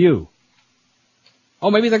Junkanoo Review.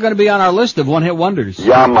 Oh, maybe they're going to be on our list of one-hit wonders.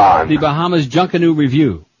 Yeah, man. The Bahamas Junkanoo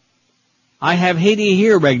Review. I have Haiti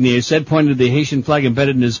here, Regnier said, pointing to the Haitian flag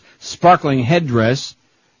embedded in his sparkling headdress,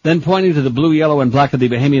 then pointing to the blue, yellow, and black of the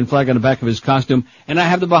Bahamian flag on the back of his costume, and I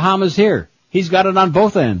have the Bahamas here. He's got it on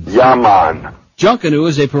both ends. Yeah, man. Junkanoo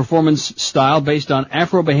is a performance style based on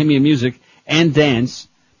Afro-Bahamian music and dance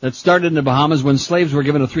that started in the Bahamas when slaves were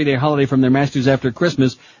given a 3-day holiday from their masters after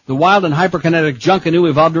Christmas. The wild and hyperkinetic Junkanoo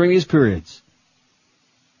evolved during these periods.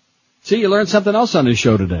 See, you learned something else on this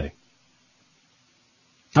show today.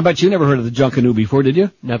 I bet you never heard of the Junkanoo before, did you?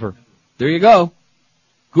 Never. There you go.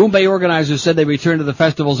 Goombay organizers said they returned to the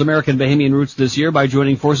festival's American Bahamian roots this year by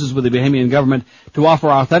joining forces with the Bahamian government to offer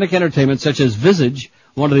authentic entertainment such as Visage,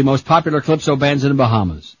 one of the most popular calypso bands in the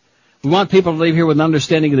Bahamas. We want people to leave here with an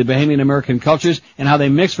understanding of the Bahamian American cultures and how they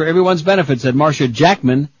mix for everyone's benefit, said Marcia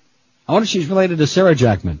Jackman. I wonder if she's related to Sarah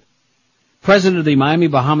Jackman. President of the Miami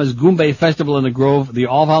Bahamas Goombay Festival in the Grove, the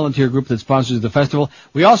all-volunteer group that sponsors the festival.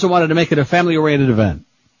 We also wanted to make it a family-oriented event.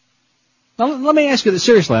 Now, let me ask you this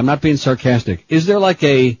seriously. I'm not being sarcastic. Is there like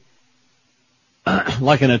an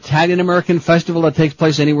Italian-American festival that takes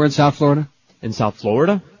place anywhere in South Florida? In South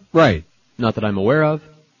Florida? Right. Not that I'm aware of.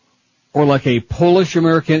 Or like a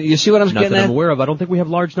Polish-American, you see what I'm Not getting that at? I'm aware of. I don't think we have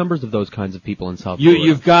large numbers of those kinds of people in South Florida.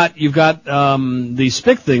 You've got the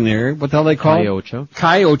spick thing there. What the hell they call it?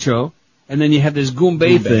 Caiocho. And then you have this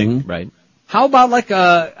Goombay thing. Right. How about like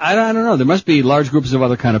I don't know. There must be large groups of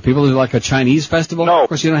other kind of people. There's like a Chinese festival. No. Of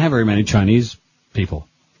course, you don't have very many Chinese people.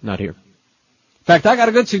 Not here. In fact, I got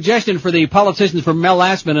a good suggestion for the politicians from Mel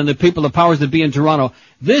Lastman and the people of powers that be in Toronto.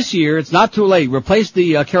 This year, it's not too late. Replace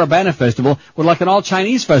the Caravana Festival with like an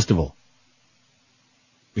all-Chinese festival.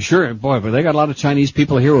 Sure, boy, but they got a lot of Chinese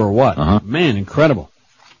people here or what? Man, incredible.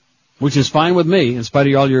 Which is fine with me, in spite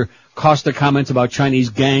of all your Costa comments about Chinese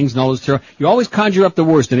gangs and all this terror. You always conjure up the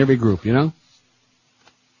worst in every group, you know?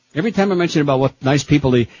 Every time I mention about what nice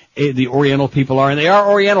people the Oriental people are, and they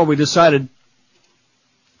are Oriental, we decided.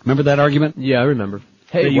 Remember that argument? Yeah, I remember.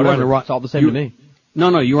 Hey, you were on the wrong, it's all the same to me.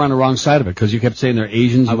 No, you were on the wrong side of it, because you kept saying they're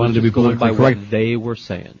Asians. You wanted to be politically by correct. What they were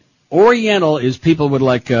saying. Oriental is people with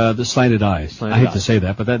like the slanted eyes. I hate to say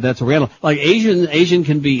that, but that's Oriental. Like Asian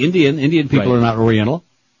can be Indian. Indian people are not Oriental.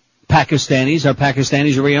 Pakistanis are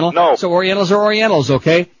Oriental? No. So Orientals are Orientals,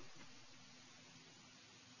 okay?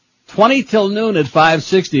 20 till noon at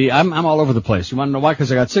 560. I'm all over the place. You want to know why? Because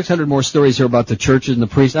I got 600 more stories here about the churches and the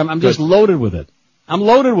priests. I'm just loaded with it. I'm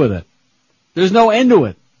loaded with it. There's no end to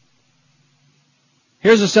it.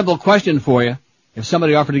 Here's a simple question for you. If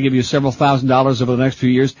somebody offered to give you several $1,000s over the next few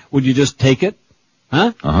years, would you just take it?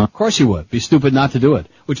 Huh? Of course you would. Be stupid not to do it.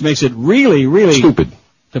 Which makes it really, really stupid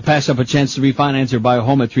to pass up a chance to refinance or buy a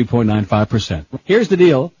home at 3.95%. Here's the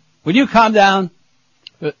deal. Would you calm down?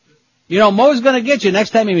 You know, Mo's gonna get you next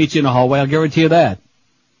time he meets you in the hallway, I'll guarantee you that.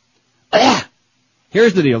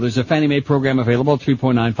 Here's the deal. There's a Fannie Mae program available at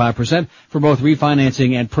 3.95% for both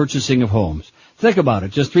refinancing and purchasing of homes. Think about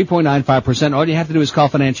it. Just 3.95%. All you have to do is call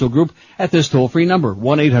Financial Group at this toll-free number,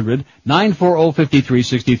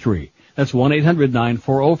 1-800-940-5363. That's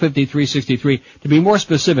 1-800-940-5363. To be more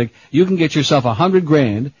specific, you can get yourself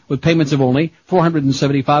 $100,000 with payments of only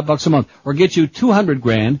 $475 a month, or get you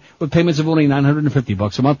 $200,000 with payments of only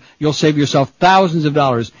 $950 a month. You'll save yourself thousands of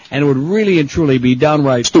dollars, and it would really and truly be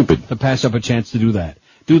downright stupid to pass up a chance to do that.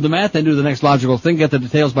 Do the math and do the next logical thing. Get the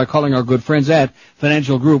details by calling our good friends at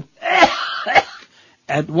Financial Group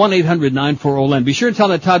at 1-800-940-LEND. Be sure and tell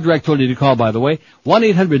that Todd Direct told you to call, by the way.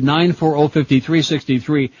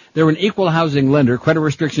 1-800-940-5363. They're an equal housing lender. Credit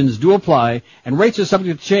restrictions do apply, and rates are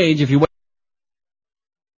subject to change if you wait.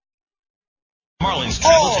 Marlins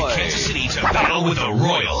travel to Kansas City to battle with the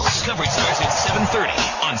Royals. Coverage starts at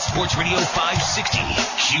 7:30 on Sports Radio 560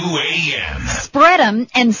 QAM. Spread 'em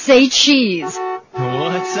and say cheese.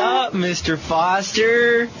 What's up, Mr.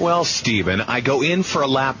 Foster? Well, Steven, I go in for a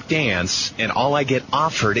lap dance, and all I get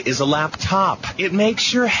offered is a laptop. It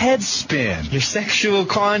makes your head spin. Your sexual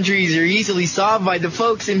quandaries are easily solved by the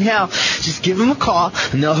folks in hell. Just give them a call,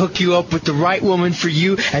 and they'll hook you up with the right woman for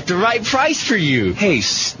you at the right price for you. Hey,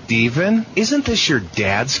 Steven, isn't this your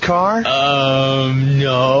dad's car?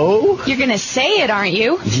 No. You're gonna say it, aren't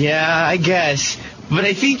you? Yeah, I guess. But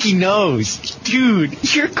I think he knows.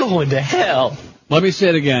 Dude, you're going to hell. Let me say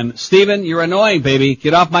it again. Steven, you're annoying, baby.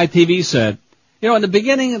 Get off my TV set. You know, in the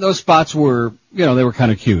beginning, those spots were, you know, they were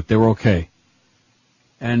kind of cute. They were okay.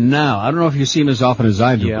 And now, I don't know if you see them as often as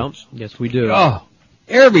I do. Yeah, yes, we do. Oh,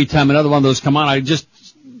 every time another one of those come on, I just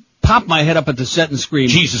pop my head up at the set and scream,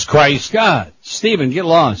 Jesus Christ. God, Steven, get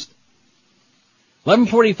lost.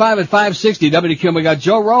 11:45 at 560 WQAM. We got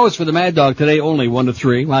Joe Rose for the Mad Dog today only, 1 to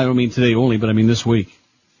 3. Well, I don't mean today only, but I mean this week.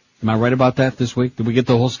 Am I right about that this week? Did we get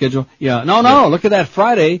the whole schedule? Yeah. No, look at that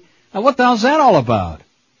Friday. Now what the hell's that all about?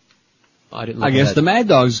 I guess the Mad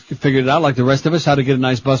Dog's figured it out like the rest of us how to get a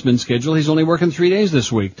nice busman schedule. He's only working 3 days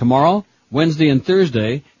this week. Tomorrow, Wednesday and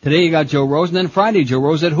Thursday. Today you got Joe Rose, and then Friday, Joe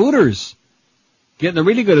Rose at Hooters. Getting the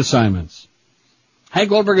really good assignments. Hank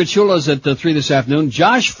Goldberg at Shula's at 3 this afternoon.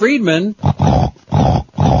 Josh Friedman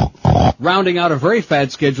rounding out a very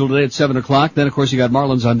fat schedule today at 7 o'clock. Then, of course, you got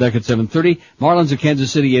Marlins on deck at 7:30. Marlins at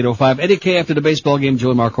Kansas City, 8:05. Eddie K after the baseball game, Joe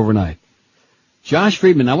and Mark overnight. Josh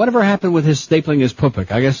Friedman. Now, whatever happened with his stapling his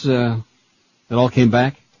pupik? I guess it all came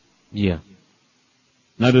back? Yeah.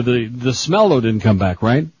 Now, the smell, though, didn't come back,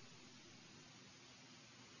 right?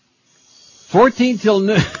 14 till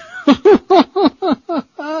noon.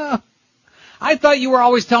 I thought you were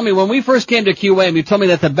always telling me, when we first came to QAM, you told me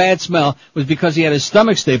that the bad smell was because he had his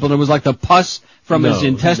stomach stapled and it was like the pus from his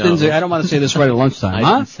intestines. No. I don't want to say this right at lunchtime,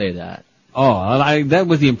 I didn't say that. Oh, that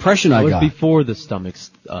was the impression I got. It was before the stomach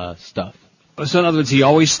stuff. So in other words, he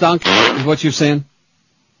always stunk, is what you're saying?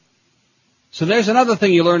 So there's another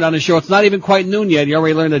thing you learned on the show. It's not even quite noon yet. You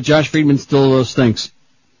already learned that Josh Friedman still stinks.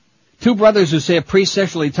 Two brothers who say a priest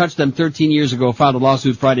sexually touched them 13 years ago filed a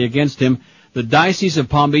lawsuit Friday against him. The Diocese of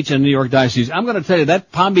Palm Beach and New York Diocese. I'm going to tell you,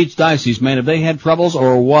 that Palm Beach Diocese, man, have they had troubles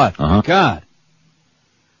or what? God.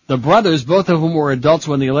 The brothers, both of whom were adults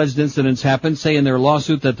when the alleged incidents happened, say in their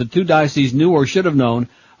lawsuit that the two dioceses knew or should have known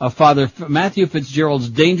of Father Matthew Fitzgerald's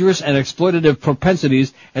dangerous and exploitative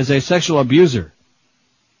propensities as a sexual abuser.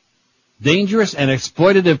 Dangerous and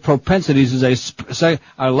exploitative propensities as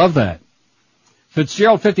I love that.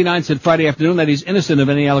 Fitzgerald, 59, said Friday afternoon that he's innocent of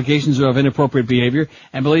any allegations of inappropriate behavior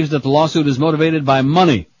and believes that the lawsuit is motivated by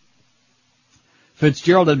money.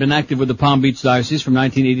 Fitzgerald had been active with the Palm Beach Diocese from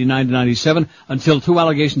 1989 to 97 until two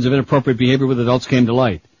allegations of inappropriate behavior with adults came to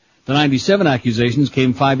light. The 97 accusations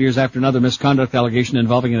came 5 years after another misconduct allegation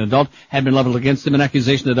involving an adult had been leveled against him, an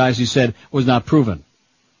accusation the diocese said was not proven.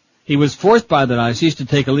 He was forced by the diocese to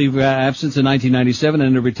take a leave of absence in 1997 and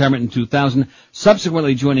into retirement in 2000,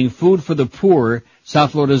 subsequently joining Food for the Poor,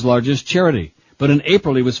 South Florida's largest charity. But in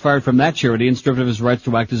April, he was fired from that charity and stripped of his rights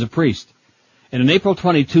to act as a priest. In an April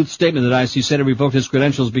 22nd statement, the diocese said it revoked his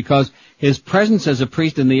credentials because his presence as a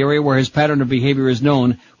priest in the area where his pattern of behavior is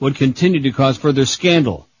known would continue to cause further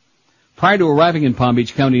scandal. Prior to arriving in Palm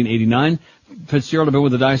Beach County in 89, Fitzgerald had been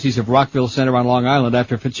with the Diocese of Rockville Center on Long Island.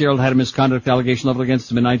 After Fitzgerald had a misconduct allegation leveled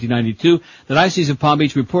against him in 1992, the Diocese of Palm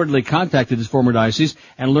Beach reportedly contacted his former diocese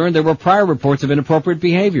and learned there were prior reports of inappropriate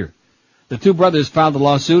behavior. The two brothers filed the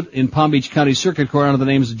lawsuit in Palm Beach County Circuit Court under the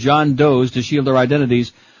names John Doe's to shield their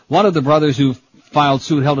identities. One of the brothers who filed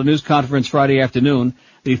suit held a news conference Friday afternoon.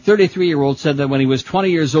 The 33-year-old said that when he was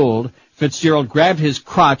 20 years old, Fitzgerald grabbed his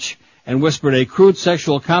crotch and whispered a crude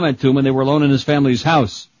sexual comment to him when they were alone in his family's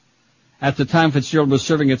house. At the time, Fitzgerald was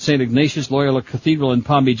serving at St. Ignatius Loyola Cathedral in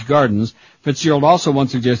Palm Beach Gardens. Fitzgerald also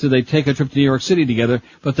once suggested they take a trip to New York City together,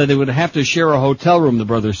 but that they would have to share a hotel room, the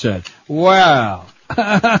brother said. Wow.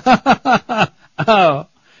 Oh.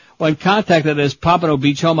 When contacted at his Pompano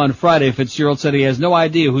Beach home on Friday, Fitzgerald said he has no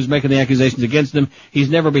idea who's making the accusations against him.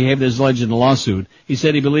 He's never behaved as alleged in the lawsuit. He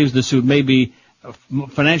said he believes the suit may be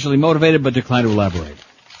financially motivated, but declined to elaborate.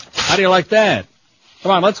 How do you like that?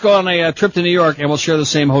 Come on, let's go on a trip to New York, and we'll share the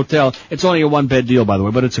same hotel. It's only a one-bed deal, by the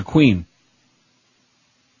way, but it's a queen.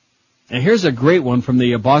 And here's a great one from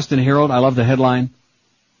the Boston Herald. I love the headline,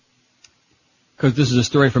 because this is a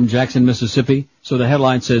story from Jackson, Mississippi. So the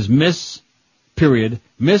headline says,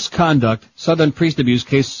 misconduct, Southern priest abuse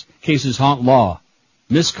cases haunt law.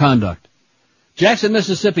 Misconduct. Jackson,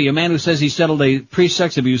 Mississippi, a man who says he settled a priest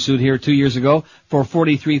sex abuse suit here 2 years ago for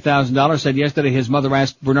 $43,000 said yesterday his mother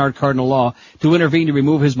asked Bernard Cardinal Law to intervene to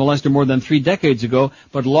remove his molester more than 3 decades ago,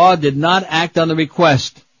 but Law did not act on the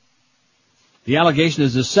request. The allegation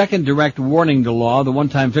is a second direct warning to Law, the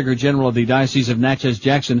one-time vicar general of the Diocese of Natchez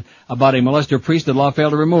Jackson, about a molester priest that Law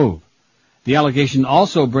failed to remove. The allegation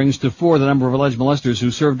also brings to 4 the number of alleged molesters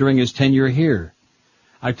who served during his tenure here.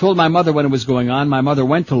 I told my mother when it was going on. My mother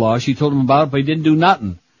went to Law. She told him about it, but he didn't do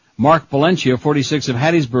nothing. Mark Valencia, 46 of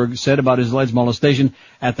Hattiesburg, said about his alleged molestation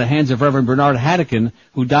at the hands of Reverend Bernard Hattikin,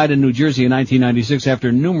 who died in New Jersey in 1996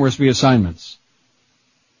 after numerous reassignments.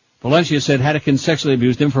 Valencia said Hattikin sexually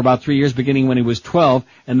abused him for about 3 years, beginning when he was 12,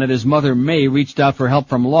 and that his mother, May, reached out for help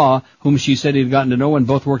from Law, whom she said he'd gotten to know when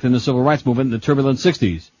both worked in the civil rights movement in the turbulent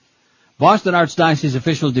 60s. Boston Archdiocese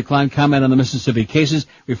officials declined comment on the Mississippi cases,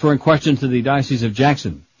 referring questions to the Diocese of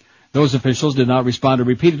Jackson. Those officials did not respond to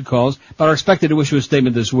repeated calls, but are expected to issue a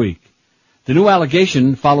statement this week. The new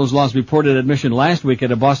allegation follows Law's reported admission last week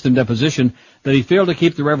at a Boston deposition that he failed to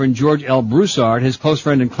keep the Reverend George L. Broussard, his close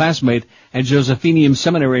friend and classmate at Josephinium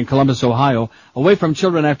Seminary in Columbus, Ohio, away from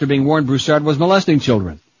children after being warned Broussard was molesting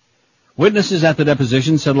children. Witnesses at the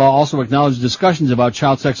deposition said Law also acknowledged discussions about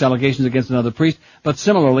child sex allegations against another priest, but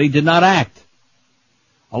similarly did not act.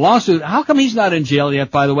 A lawsuit, how come he's not in jail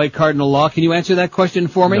yet, by the way, Cardinal Law? Can you answer that question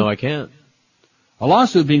for me? No, I can't. A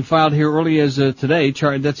lawsuit being filed here early as today,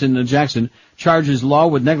 that's in Jackson, charges Law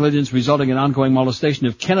with negligence resulting in ongoing molestation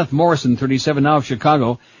of Kenneth Morrison, 37 now of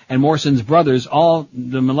Chicago, and Morrison's brothers, all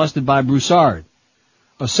molested by Broussard.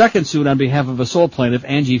 A second suit on behalf of a sole plaintiff,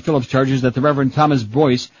 Angie Phillips, charges that the Reverend Thomas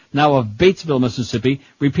Boyce, now of Batesville, Mississippi,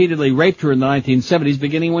 repeatedly raped her in the 1970s,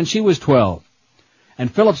 beginning when she was 12.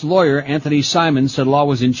 And Phillips' lawyer, Anthony Simon, said Law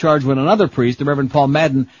was in charge when another priest, the Reverend Paul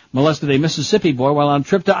Madden, molested a Mississippi boy while on a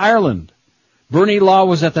trip to Ireland. Bernie Law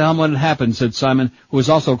was at the helm when it happened, said Simon, who was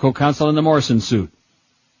also co-counsel in the Morrison suit.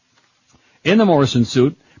 In the Morrison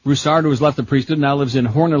suit, Broussard, who has left the priesthood, now lives in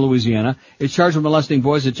Horner, Louisiana, is charged with molesting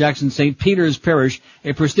boys at Jackson St. Peter's Parish,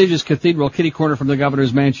 a prestigious cathedral kitty corner from the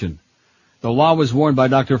governor's mansion. The Law was warned by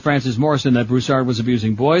Dr. Francis Morrison that Broussard was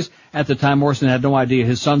abusing boys. At the time, Morrison had no idea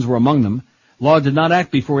his sons were among them. Law did not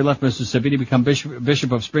act before he left Mississippi to become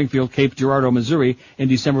Bishop of Springfield, Cape Girardeau, Missouri in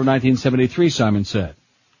December of 1973, Simon said.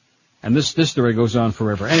 And this story goes on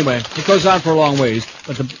forever. Anyway, it goes on for a long ways,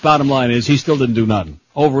 but the bottom line is he still didn't do nothing.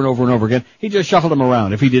 Over and over and over again. He just shuffled them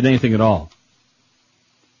around, if he did anything at all.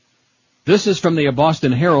 This is from the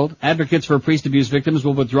Boston Herald. Advocates for priest abuse victims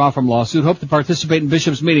will withdraw from lawsuit. Hope to participate in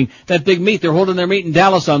Bishop's meeting. That big meet, they're holding their meet in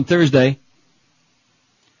Dallas on Thursday.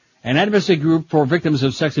 An advocacy group for victims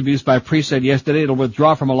of sex abuse by priests said yesterday it'll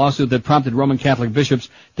withdraw from a lawsuit that prompted Roman Catholic bishops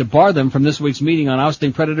to bar them from this week's meeting on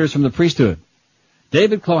ousting predators from the priesthood.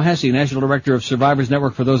 David Clohessy, National Director of Survivors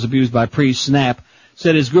Network for Those Abused by Priests, SNAP,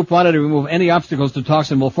 said his group wanted to remove any obstacles to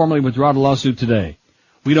talks and will formally withdraw the lawsuit today.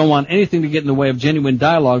 We don't want anything to get in the way of genuine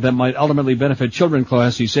dialogue that might ultimately benefit children,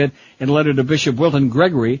 Clohessy said in a letter to Bishop Wilton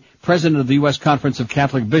Gregory, President of the U.S. Conference of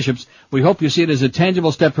Catholic Bishops. We hope you see it as a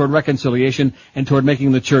tangible step toward reconciliation and toward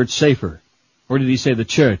making the church safer. Or did he say the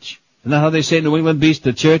church? Isn't that how they say in New England, Beast,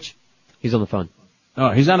 the church? He's on the phone.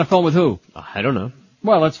 Oh, he's on the phone with who? I don't know.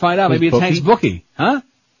 Well, let's find out. Maybe it's Hank's bookie. Huh?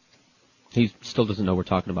 He still doesn't know we're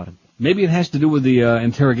talking about him. Maybe it has to do with the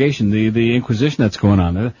interrogation, the inquisition that's going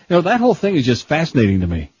on. You know, that whole thing is just fascinating to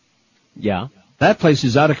me. Yeah. That place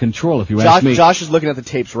is out of control, if you ask me. Josh is looking at the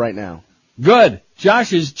tapes right now. Good.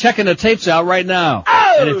 Josh is checking the tapes out right now.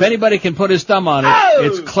 Oh! And if anybody can put his thumb on it,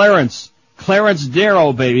 it's Clarence. Clarence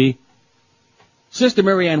Darrow, baby. Sister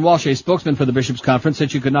Mary Ann Walsh, a spokesman for the Bishops' Conference, said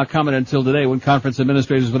she could not comment until today when conference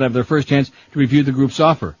administrators would have their first chance to review the group's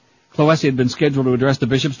offer. Clohessy had been scheduled to address the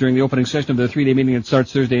bishops during the opening session of their 3-day meeting that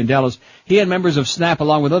starts Thursday in Dallas. He and members of SNAP,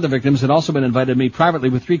 along with other victims, had also been invited to meet privately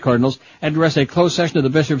with 3 cardinals and address a closed session of the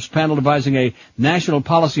bishops' panel devising a national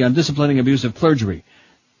policy on disciplining abuse of clergy.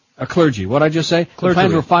 What'd I just say? The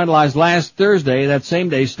plans were finalized last Thursday. That same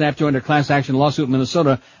day, SNAP joined a class action lawsuit in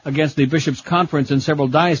Minnesota against the Bishops' Conference and several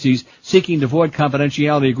dioceses seeking to void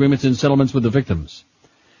confidentiality agreements and settlements with the victims.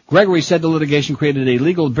 Gregory said the litigation created a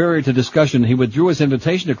legal barrier to discussion. He withdrew his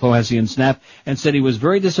invitation to Clohessy and SNAP and said he was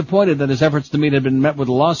very disappointed that his efforts to meet had been met with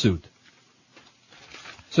a lawsuit.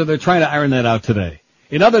 So they're trying to iron that out today.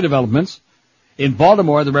 In other developments, in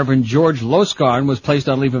Baltimore, the Reverend George Loskarn was placed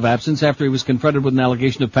on leave of absence after he was confronted with an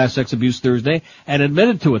allegation of past sex abuse Thursday and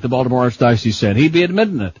admitted to it, the Baltimore Archdiocese said. He'd be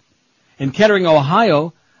admitting it. In Kettering,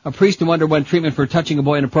 Ohio, a priest who underwent treatment for touching a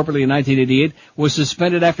boy inappropriately in 1988 was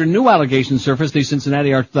suspended after new allegations surfaced, the Cincinnati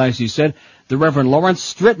Archdiocese said. The Reverend Lawrence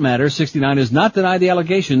Strittmatter, 69, has not denied the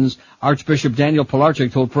allegations, Archbishop Daniel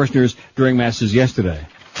Pilarczyk told parishioners during masses yesterday.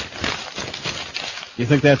 You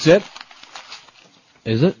think that's it?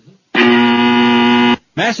 Is it?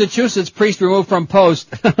 Massachusetts priest removed from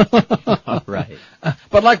post. Right.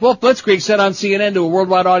 But like Wolf Blitzkrieg said on CNN to a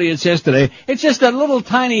worldwide audience yesterday, it's just a little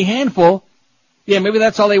tiny handful. Yeah, maybe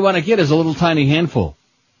that's all they want to get is a little tiny handful.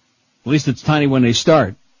 At least it's tiny when they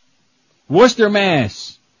start. Worcester,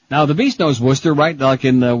 Mass. Now, the Beast knows Worcester, right? Like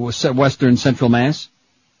in the Western Central Mass?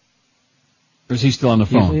 Or is he still on the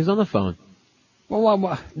phone? He's on the phone.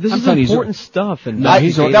 Well, this is important stuff. And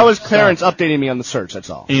that was Clarence updating me on the search, that's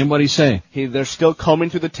all. And what'd he say? They're still combing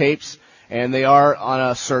through the tapes, and they are on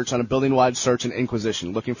a search, on a building-wide search and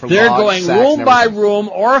inquisition, looking for They're logs, going sacks, room by room,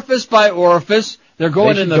 orifice by orifice. They're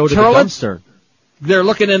going in the toilets. They're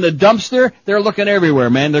looking in the dumpster. They're looking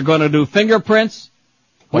everywhere, man. They're going to do fingerprints.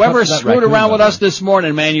 Whoever screwed around with us this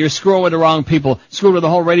morning, man, you're screwing with the wrong people. Screwed with the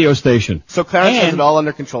whole radio station. So Clarence has it all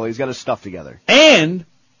under control. He's got his stuff together. And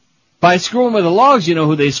by screwing with the logs, you know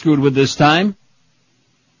who they screwed with this time?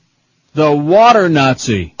 The water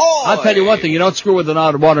Nazi. Oy! I'll tell you one thing. You don't screw with the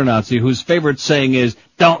water Nazi whose favorite saying is,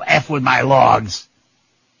 "Don't F with my logs."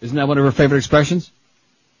 Isn't that one of her favorite expressions?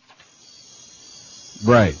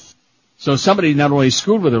 Right. So somebody not only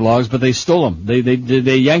screwed with their logs, but they stole them.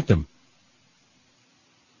 They yanked them.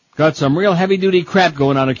 Got some real heavy-duty crap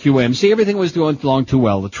going on at QAM. See, everything was going along too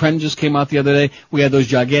well. The trend just came out the other day. We had those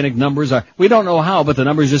gigantic numbers. We don't know how, but the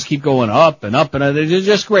numbers just keep going up and up, and they're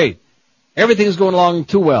just great. Everything is going along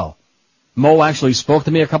too well. Mo actually spoke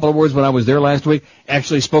to me a couple of words when I was there last week.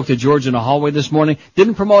 Actually spoke to George in the hallway this morning.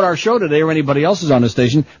 Didn't promote our show today or anybody else's on the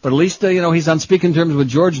station, but at least, he's on speaking terms with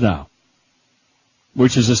George now.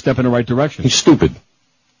 Which is a step in the right direction. He's stupid.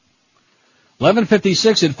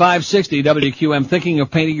 11:56 at 560 WQM. Thinking of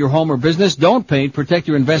painting your home or business? Don't paint. Protect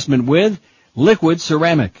your investment with Liquid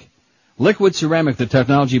Ceramic. Liquid Ceramic, the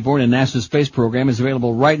technology born in NASA's space program, is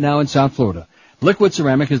available right now in South Florida. Liquid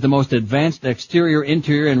Ceramic is the most advanced exterior,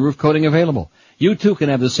 interior, and roof coating available. You too can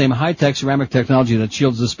have the same high-tech ceramic technology that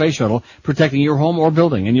shields the space shuttle, protecting your home or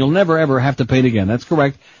building, and you'll never ever have to paint again. That's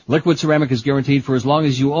correct. Liquid Ceramic is guaranteed for as long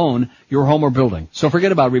as you own your home or building. So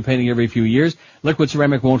forget about repainting every few years. Liquid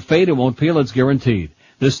Ceramic won't fade, it won't peel, it's guaranteed.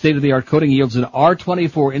 This state-of-the-art coating yields an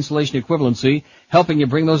R24 insulation equivalency, helping you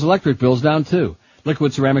bring those electric bills down too.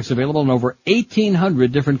 Liquid Ceramic's available in over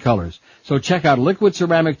 1,800 different colors. So check out Liquid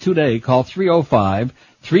Ceramic today. Call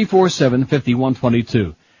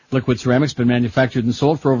 305-347-5122. Liquid Ceramic's been manufactured and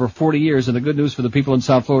sold for over 40 years, and the good news for the people in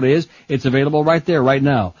South Florida is it's available right there, right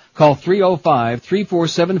now. Call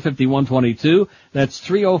 305-347-5122. That's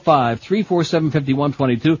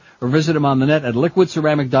 305-347-5122, or visit them on the net at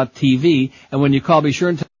liquidceramic.tv. And when you call, be sure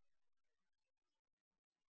and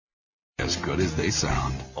As good as they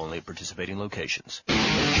sound. Only at participating locations. The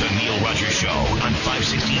Neil Rogers Show on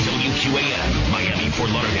 560 WQAM, Miami, Fort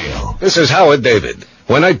Lauderdale. This is Howard David.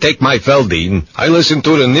 When I take my Feldine, I listen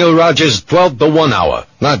to the Neil Rogers 12 to 1 hour,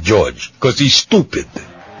 not George, 'cause he's stupid.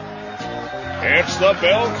 It's the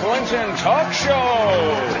Bill Clinton Talk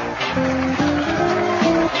Show.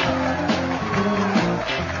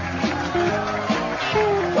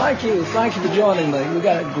 Thank you for joining me. We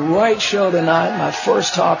got a great show tonight, my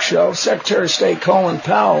first talk show. Secretary of State Colin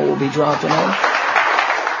Powell will be dropping in.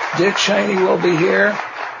 Dick Cheney will be here.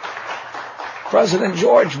 President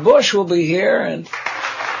George Bush will be here, and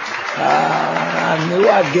I knew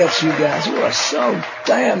I'd get you guys. You are so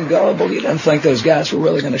damn gullible. You didn't think those guys were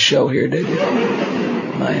really going to show here, did you?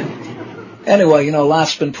 Man. Anyway,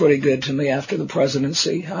 life's been pretty good to me after the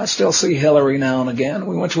presidency. I still see Hillary now and again.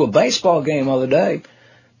 We went to a baseball game the other day.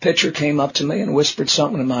 Pitcher came up to me and whispered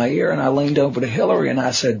something in my ear, and I leaned over to Hillary and I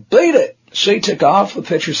said, "Beat it!" She took off. The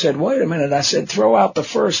pitcher said, "Wait a minute." I said, "Throw out the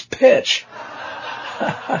first pitch."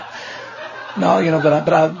 No,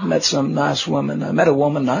 but I've met some nice women. I met a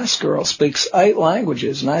woman, nice girl, speaks 8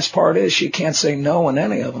 languages. Nice part is she can't say no in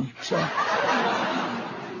any of them. So.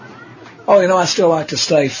 I still like to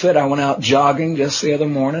stay fit. I went out jogging just the other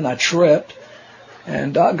morning. I tripped.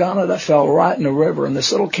 And doggone it, I fell right in the river, and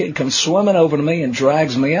this little kid comes swimming over to me and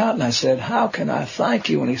drags me out, and I said, "How can I thank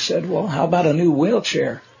you?" And he said, "Well, how about a new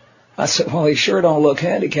wheelchair?" I said, "Well, he sure don't look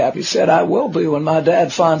handicapped." He said, "I will be when my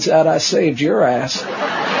dad finds out I saved your ass."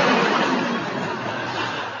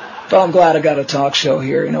 But I'm glad I got a talk show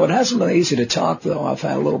here. It hasn't been easy to talk, though. I've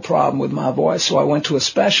had a little problem with my voice, so I went to a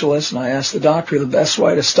specialist, and I asked the doctor the best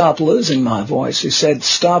way to stop losing my voice. He said,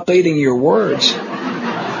 "Stop eating your words."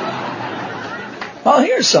 Well,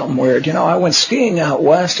 here's something weird. I went skiing out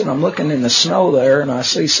west, and I'm looking in the snow there, and I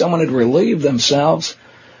see someone had relieved themselves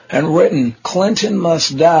and written, "Clinton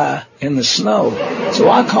must die," in the snow. So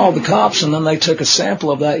I called the cops, and then they took a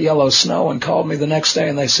sample of that yellow snow and called me the next day,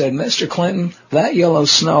 and they said, "Mr. Clinton, that yellow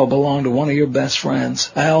snow belonged to one of your best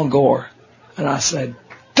friends, Al Gore." And I said,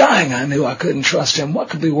 dang, I knew I couldn't trust him. What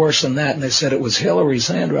could be worse than that? And they said it was Hillary's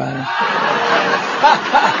handwriting.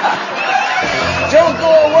 Don't go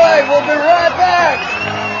away. We'll be right back.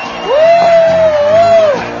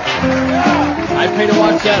 I'd pay to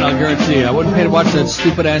watch that, I'll guarantee you. I wouldn't pay to watch that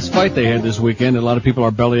stupid-ass fight they had this weekend. A lot of people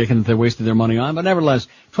are bellyaching that they wasted their money on. But nevertheless,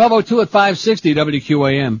 12:02 at 560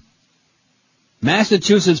 WQAM.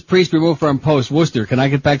 Massachusetts priest removed from post. Worcester. Can I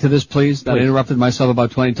get back to this, please? I interrupted myself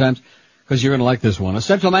about 20 times. Because you're going to like this one. A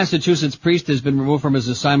central Massachusetts priest has been removed from his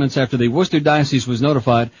assignments after the Worcester Diocese was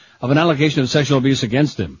notified of an allegation of sexual abuse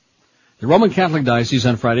against him. The Roman Catholic Diocese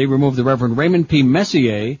on Friday removed the Reverend Raymond P.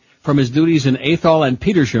 Messier from his duties in Athol and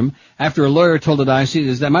Petersham after a lawyer told the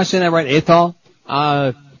diocese, am I saying that right, Athol?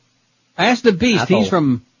 Ask the beast. Athol. He's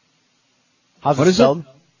from, How's what it is spelled?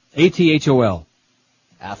 it? Athol.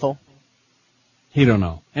 Athol? He don't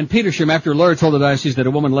know. And Petersham after a lawyer told the diocese that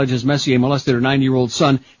a woman alleges Messier molested her 9-year-old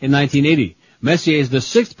son in 1980. Messier is the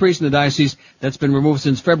 6th priest in the diocese that's been removed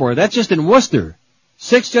since February. That's just in Worcester.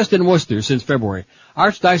 6 just in Worcester since February.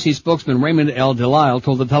 Archdiocese spokesman Raymond L. Delisle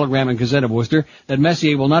told the Telegram and Gazette of Worcester that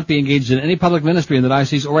Messier will not be engaged in any public ministry in the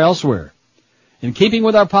diocese or elsewhere. In keeping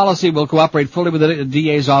with our policy, we'll cooperate fully with the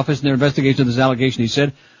DA's office in their investigation of this allegation, he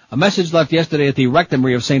said. A message left yesterday at the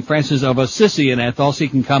rectory of St. Francis of Assisi in Athol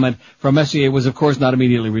seeking comment from Messier was, of course, not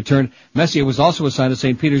immediately returned. Messier was also assigned to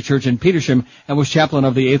St. Peter's Church in Petersham and was chaplain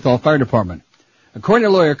of the Athol Fire Department. According to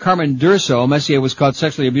lawyer Carmen Durso, Messier was caught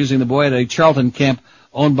sexually abusing the boy at a Charlton camp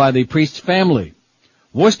owned by the priest's family.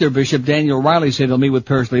 Worcester Bishop Daniel Riley said he'll meet with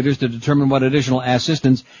parish leaders to determine what additional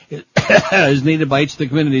assistance is needed by each of the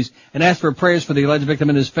communities and ask for prayers for the alleged victim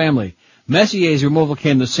and his family. Messier's removal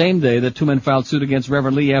came the same day that 2 men filed suit against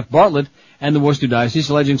Reverend Lee F. Bartlett and the Worcester Diocese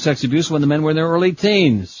alleging sex abuse when the men were in their early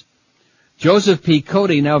teens. Joseph P.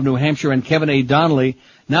 Cody, now of New Hampshire, and Kevin A. Donnelly,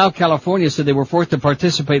 now of California, said they were forced to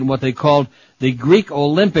participate in what they called the Greek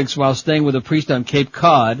Olympics while staying with a priest on Cape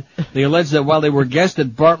Cod. They alleged that while they were guests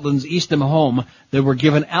at Bartlett's Eastham home, they were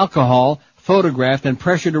given alcohol, photographed, and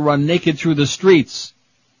pressured to run naked through the streets.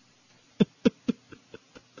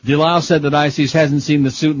 Delisle said that ICS hasn't seen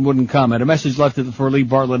the suit and wouldn't comment. A message left for Lee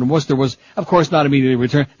Bartlett in Worcester was, of course, not immediately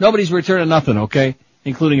returned. Nobody's returning nothing, okay?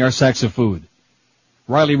 Including our sacks of food.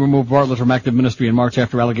 Riley removed Bartlett from active ministry in March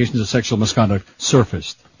after allegations of sexual misconduct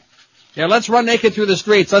surfaced. Yeah, let's run naked through the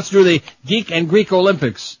streets. Let's do the Geek and Greek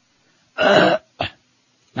Olympics. Now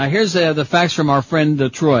here's the facts from our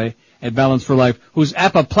friend Troy at Balance for Life, who's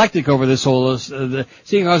apoplectic over this whole,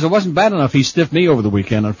 seeing as it wasn't bad enough he stiffed me over the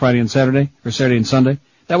weekend on Friday and Saturday, or Saturday and Sunday.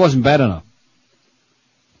 That wasn't bad enough.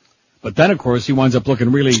 But then, of course, he winds up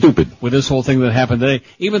looking really stupid with this whole thing that happened today,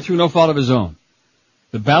 even through no fault of his own.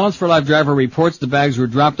 The Balance for Life driver reports the bags were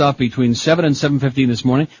dropped off between 7 and 7:15 this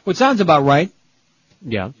morning, which sounds about right.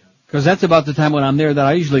 Yeah. Because that's about the time when I'm there that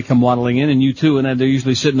I usually come waddling in, and you too, and they're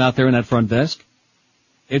usually sitting out there in that front desk.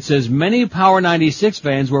 It says many Power 96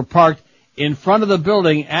 vans were parked in front of the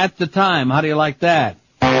building at the time. How do you like that?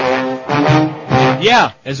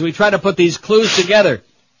 Yeah, as we try to put these clues together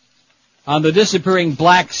on the disappearing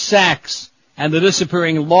black sacks and the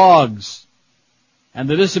disappearing logs and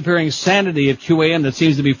the disappearing sanity at QAM that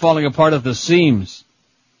seems to be falling apart at the seams.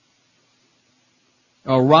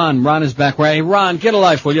 Oh, Ron is back. Hey, Ron, get a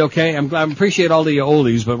life, will you, okay? I appreciate all the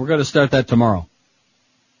oldies, but we're going to start that tomorrow.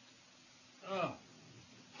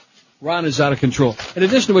 Ron is out of control. In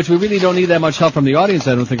addition to which, we really don't need that much help from the audience,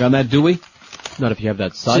 I don't think, on that, do we? Not if you have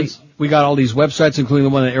that site. Since we got all these websites, including the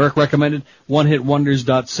one that Eric recommended,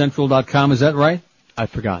 onehitwonders.central.com. Is that right? I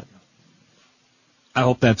forgot. I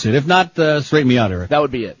hope that's it. If not, straighten me out, Eric. That would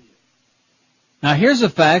be it. Now, here's the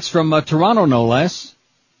facts from Toronto, no less.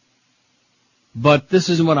 But this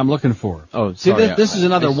isn't what I'm looking for. Oh, see, sorry. This is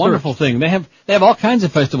another wonderful thing. They have all kinds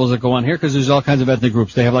of festivals that go on here because there's all kinds of ethnic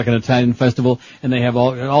groups. They have like an Italian festival, and they have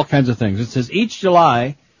all kinds of things. It says each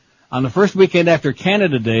July, on the first weekend after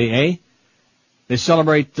Canada Day, they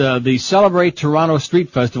celebrate the Celebrate Toronto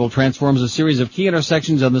Street Festival transforms a series of key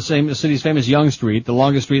intersections on the city's famous Yonge Street, the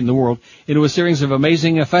longest street in the world, into a series of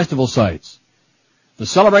amazing festival sites. The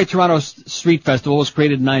Celebrate Toronto Street Festival was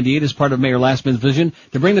created in 98 as part of Mayor Lastman's vision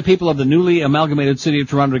to bring the people of the newly amalgamated city of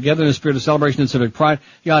Toronto together in a spirit of celebration and civic pride,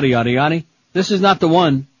 yada, yada, yada. This is not the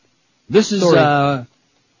one. This is, I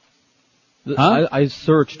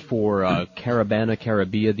searched for Caravana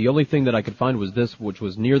Caribia. The only thing that I could find was this, which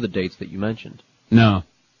was near the dates that you mentioned. No,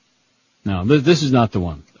 this is not the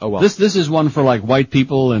one. Oh, well. This is one for like white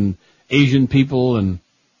people and Asian people and...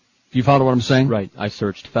 Do you follow what I'm saying? Right. I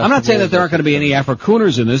searched festivals. I'm not saying that there aren't going to be any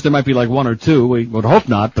Afro-Cooners in this. There might be like one or two. We would hope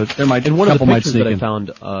not, but there might. In one of the pictures that in. I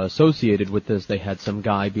found associated with this, they had some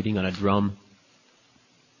guy beating on a drum,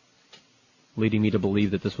 leading me to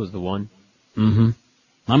believe that this was the one. Mm-hmm.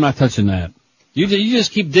 I'm not touching that. You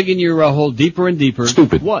just keep digging your hole deeper and deeper.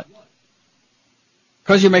 Stupid. What?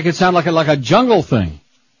 Because you make it sound like a jungle thing.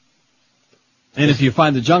 And if you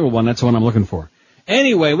find the jungle one, that's the one I'm looking for.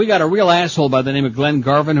 Anyway, we got a real asshole by the name of Glenn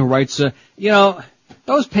Garvin who writes,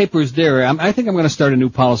 those papers there, I think I'm going to start a new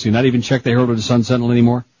policy, not even check the Herald or the Sun Sentinel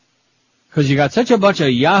anymore. Because you got such a bunch of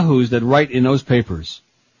yahoos that write in those papers.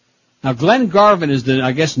 Now, Glenn Garvin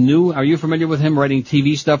is new. Are you familiar with him writing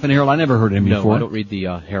TV stuff in the Herald? I never heard of him before. No, I don't read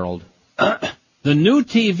the Herald. The new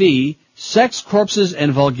TV, Sex, Corpses,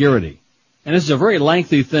 and Vulgarity. And this is a very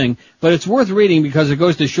lengthy thing, but it's worth reading because it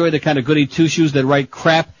goes to show you the kind of goody two-shoes that write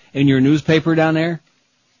crap in your newspaper down there.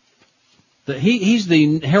 He's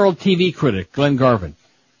the Herald TV critic, Glenn Garvin.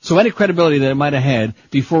 So any credibility that it might have had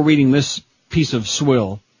before reading this piece of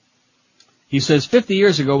swill. He says 50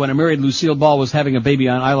 years ago when a married Lucille Ball was having a baby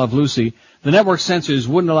on I Love Lucy, the network censors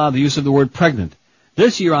wouldn't allow the use of the word pregnant.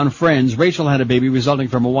 This year on Friends, Rachel had a baby resulting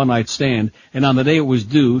from a one-night stand, and on the day it was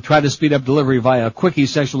due, tried to speed up delivery via a quickie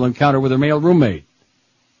sexual encounter with her male roommate.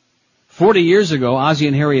 40 years ago, Ozzie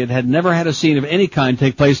and Harriet had never had a scene of any kind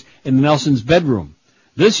take place in the Nelsons' bedroom.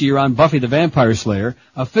 This year on Buffy the Vampire Slayer,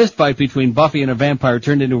 a fist fight between Buffy and a vampire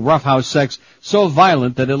turned into roughhouse sex so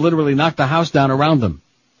violent that it literally knocked the house down around them.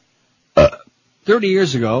 30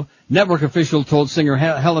 years ago, network official told singer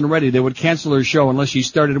Helen Reddy they would cancel her show unless she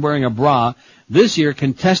started wearing a bra. This year,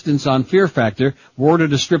 contestants on Fear Factor were ordered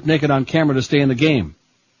to strip naked on camera to stay in the game.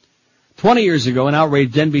 20 years ago, an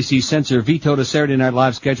outraged NBC censor vetoed a Saturday Night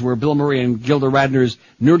Live sketch where Bill Murray and Gilda Radner's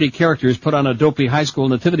nerdy characters put on a dopey high school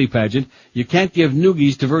nativity pageant. You can't give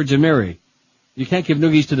noogies to Virgin Mary. You can't give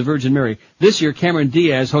noogies to the Virgin Mary. This year, Cameron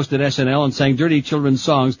Diaz hosted SNL and sang dirty children's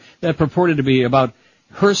songs that purported to be about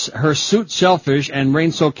her suit shellfish and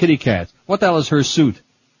rain-soaked kitty cats. What the hell is her suit?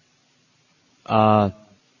 Look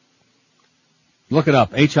it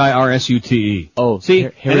up. Hirsute. Oh, see,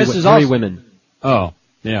 Harry this is also women. Oh,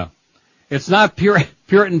 yeah. It's not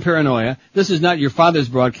Puritan paranoia. This is not your father's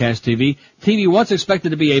broadcast TV. TV, once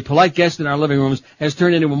expected to be a polite guest in our living rooms, has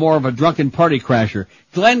turned into more of a drunken party crasher.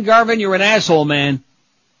 Glenn Garvin, you're an asshole, man.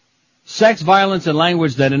 Sex, violence, and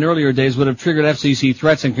language that in earlier days would have triggered FCC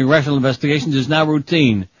threats and congressional investigations is now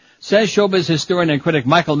routine. Says showbiz historian and critic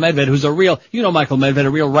Michael Medved, who's a real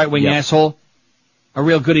right-wing asshole. A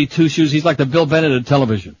real goody two-shoes. He's like the Bill Bennett of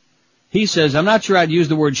television. He says, I'm not sure I'd use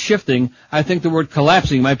the word shifting. I think the word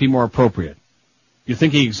collapsing might be more appropriate. You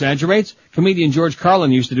think he exaggerates? Comedian George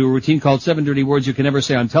Carlin used to do a routine called 7 Dirty Words You Can Never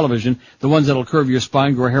Say on Television, the ones that'll curve your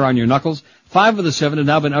spine, grow hair on your knuckles. 5 of the 7 have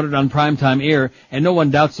now been uttered on primetime air, and no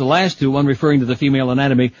one doubts the last 2, one referring to the female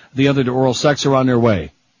anatomy, the other to oral sex, are on their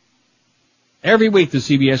way. Every week the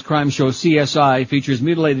CBS crime show CSI features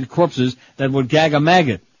mutilated corpses that would gag a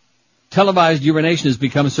maggot. Televised urination has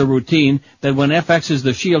become so routine that when FX's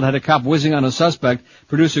The Shield had a cop whizzing on a suspect,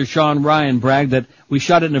 producer Sean Ryan bragged that we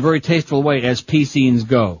shot it in a very tasteful way as P scenes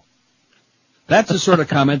go. That's the sort of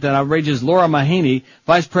comment that outrages Laura Mahaney,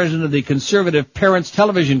 vice president of the conservative Parents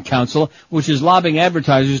Television Council, which is lobbying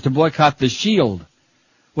advertisers to boycott The Shield.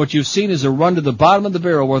 What you've seen is a run to the bottom of the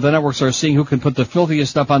barrel where the networks are seeing who can put the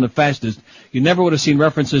filthiest stuff on the fastest. You never would have seen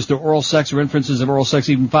references to oral sex or inferences of oral sex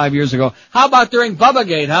even 5 years ago. How about during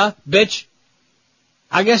Bubbagate, huh, bitch?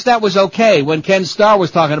 I guess that was okay when Ken Starr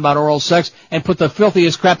was talking about oral sex and put the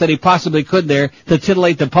filthiest crap that he possibly could there to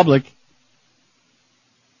titillate the public.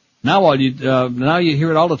 Now you hear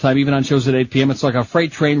it all the time, even on shows at 8 p.m. It's like a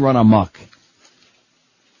freight train run amok.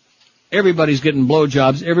 Everybody's getting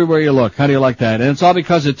blowjobs everywhere you look. How do you like that? And it's all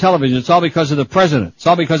because of television. It's all because of the president. It's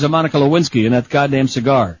all because of Monica Lewinsky and that goddamn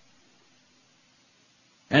cigar.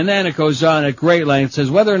 And then it goes on at great length. It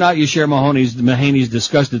says, whether or not you share Mahaney's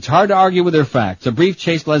disgust, it's hard to argue with their facts. A brief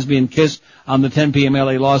chaste lesbian kiss on the 10 p.m.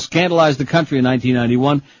 LA Law scandalized the country in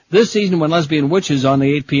 1991. This season, when lesbian witches on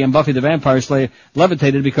the 8 p.m. Buffy the Vampire Slayer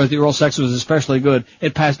levitated because the oral sex was especially good,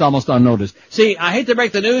 it passed almost unnoticed. See, I hate to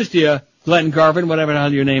break the news to you, Glenn Garvin, whatever the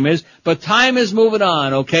hell your name is, but time is moving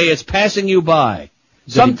on, okay? It's passing you by.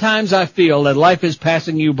 Sometimes I feel that life is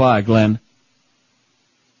passing you by, Glenn.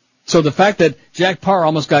 So the fact that Jack Parr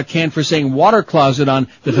almost got canned for saying water closet on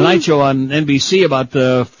the Tonight Show on NBC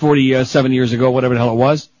about 47 years ago, whatever the hell it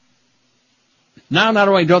was. Now not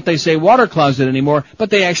only don't they say water closet anymore,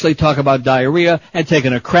 but they actually talk about diarrhea and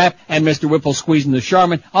taking a crap and Mr. Whipple squeezing the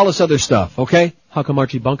Charmin, all this other stuff, okay? How come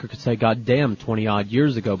Archie Bunker could say goddamn 20-odd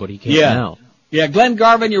years ago, but he can't now? Yeah, Glenn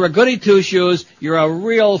Garvin, you're a goody two-shoes. You're a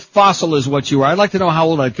real fossil is what you are. I'd like to know how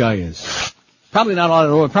old that guy is. Probably not all that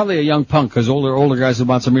old. Probably a young punk, because older guys that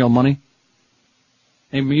want some real money.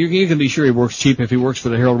 And you can be sure he works cheap if he works for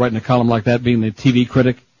the Herald writing a column like that, being the TV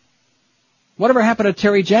critic. Whatever happened to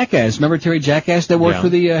Terry Jackass? Remember Terry Jackass that worked for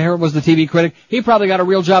the Herald, was the TV critic? He probably got a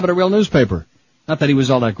real job at a real newspaper. Not that he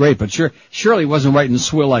was all that great, but surely he wasn't writing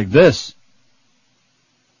swill like this.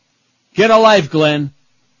 Get a life, Glenn.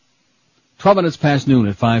 12 minutes past noon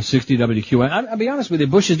at 560 WQAM. I'll be honest with you,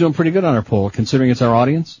 Bush is doing pretty good on our poll, considering it's our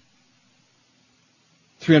audience.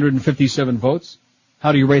 357 votes.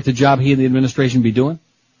 How do you rate the job he and the administration be doing?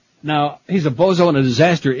 Now, he's a bozo and a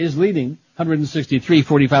disaster, is leading 163,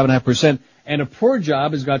 45.5%, and a poor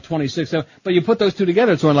job has got 26. But you put those two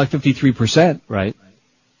together, it's only like 53%. Right.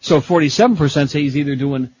 So 47% say he's either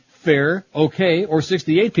doing fair, okay, or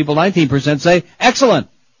 68 people, 19% say excellent.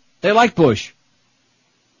 They like Bush.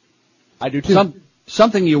 I do too.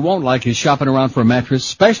 Something you won't like is shopping around for a mattress,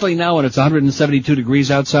 especially now when it's 172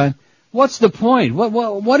 degrees outside. What's the point?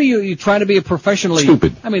 What are you trying to be a professionally?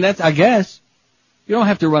 Stupid. I mean, I guess. You don't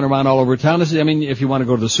have to run around all over town. If you want to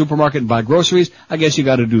go to the supermarket and buy groceries, I guess you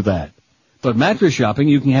got to do that. But mattress shopping,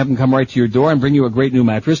 you can have them come right to your door and bring you a great new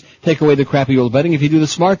mattress, take away the crappy old bedding. If you do the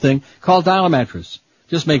smart thing, call Dial a Mattress.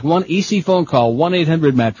 Just make one easy phone call,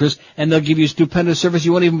 1-800-MATTRESS, and they'll give you stupendous service.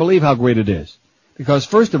 You won't even believe how great it is. Because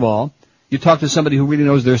first of all, you talk to somebody who really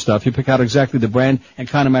knows their stuff. You pick out exactly the brand and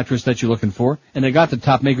kind of mattress that you're looking for. And they got the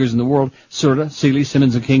top makers in the world, Serta, Sealy,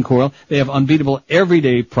 Simmons, and King Coil. They have unbeatable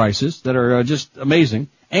everyday prices that are just amazing.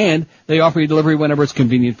 And they offer you delivery whenever it's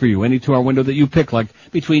convenient for you. Any 2-hour window that you pick, like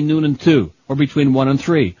between noon and 2, or between 1 and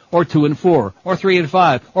 3, or 2 and 4, or 3 and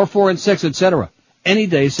 5, or 4 and 6, etc. Any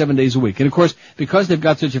day, 7 days a week. And of course, because they've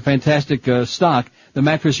got such a fantastic stock, the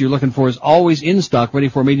mattress you're looking for is always in stock, ready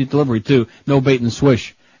for immediate delivery too. No bait and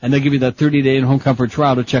swish. And they give you that 30-day in-home comfort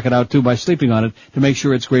trial to check it out too by sleeping on it to make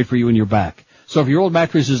sure it's great for you and your back. So if your old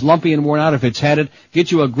mattress is lumpy and worn out, if it's had it,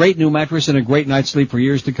 get you a great new mattress and a great night's sleep for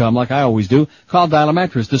years to come, like I always do. Call Dial a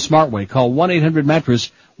Mattress the smart way. Call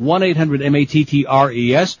 1-800-MATTRESS,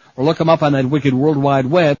 1-800-MATTRESS, or look them up on that wicked World Wide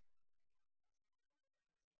Web.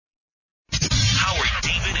 Howard,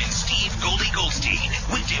 David, and Steve Goldstein.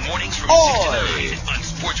 Weekday mornings from tonight on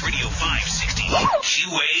Sports Radio 560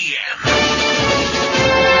 QAM.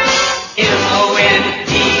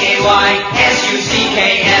 MONDAYSUCKS.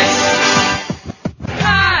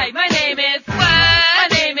 Hi, my name is what? My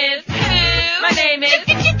name is who? My name is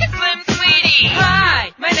Slim Sweetie.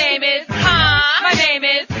 Hi, my name is My name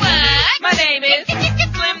is what? My name is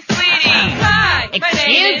Slim Sweetie. Hi, my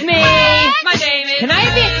name is Excuse me. My name is Can I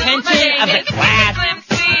have the attention of the class Slim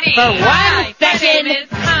Sweetie. for 1 second,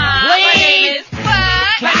 My please? name is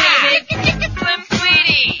what? My name is Slim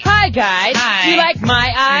Sweetie. Hi, guys. Hi. Do you like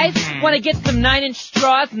my eyes? Want to get some 9-inch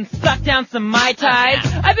straws and suck down some Mai Tais?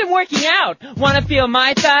 I've been working out. Want to feel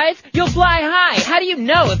my thighs? You'll fly high. How do you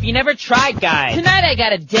know if you never tried, guys? Tonight I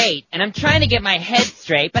got a date, and I'm trying to get my head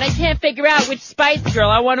straight, but I can't figure out which Spice Girl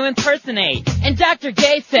I want to impersonate. And Dr.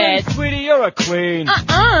 Gay says, Sweetie, you're a queen.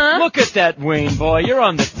 Look at that ween, boy. You're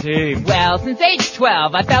on the team. Well, since age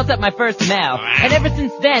 12, I felt up my first smell, and ever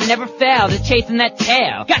since then, never failed at chasing that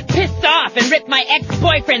tail. Got pissed off and ripped my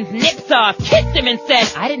ex-boyfriend's nips off, kissed him and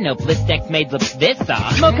said, I didn't know Blistex made lips this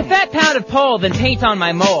soft. Smoke a fat pound of pole, then paint on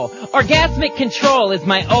my mole. Orgasmic control is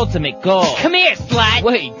my ultimate goal. Come here, slut!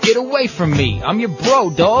 Wait, get away from me. I'm your bro,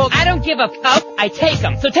 dog. I don't give a fuck, I take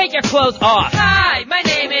them, so take your clothes off. Hi, my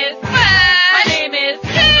name is My name is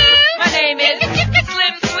who? My name is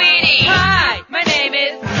Slim Sweetie. Hi, my name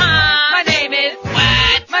is My name is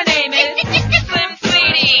what? My name is Slim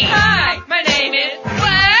Sweetie. Hi, my name is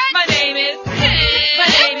what? My name is who? My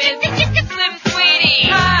name is Slim Sweetie.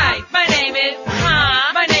 Hi, my name is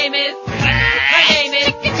My name is My name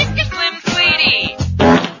is Slim Sweetie.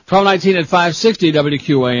 12:19 at 560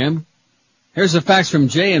 WQAM. Here's a fax from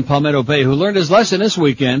Jay in Palmetto Bay, who learned his lesson this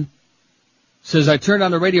weekend. Says, I turned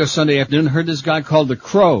on the radio Sunday afternoon and heard this guy called the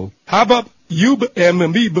Crow. Habab, Yub,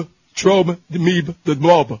 Amoeba, Trob, Demeeb, the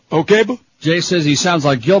Mob. Okay, ba? Jay says he sounds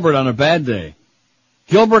like Gilbert on a bad day.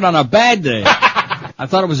 Gilbert on a bad day. I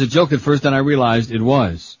thought it was a joke at first, and I realized it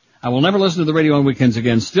was. I will never listen to the radio on weekends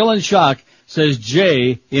again. Still in shock, says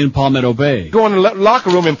Jay in Palmetto Bay. Go in the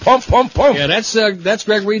locker room and pump. Yeah, that's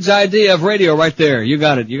Greg Reed's idea of radio right there. You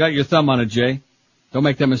got it. You got your thumb on it, Jay. Don't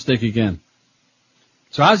make that mistake again.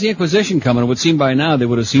 So how's the Inquisition coming? It would seem by now they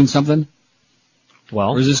would have seen something. Well,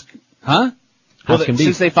 or is this, huh? Well,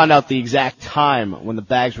 since they found out the exact time when the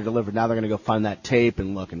bags were delivered, now they're going to go find that tape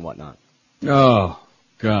and look and whatnot. Oh,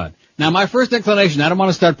 God. Now, my first inclination, I don't want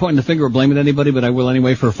to start pointing the finger or blaming anybody, but I will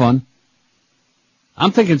anyway for fun.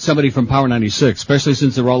 I'm thinking somebody from Power 96, especially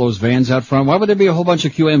since there were all those vans out front. Why would there be a whole bunch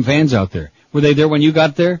of QM vans out there? Were they there when you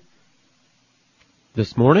got there?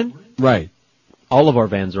 This morning? Right. All of our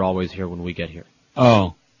vans are always here when we get here.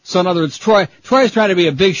 Oh. So in other words, Troy's trying to be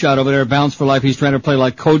a big shot over there at Balance for Life. He's trying to play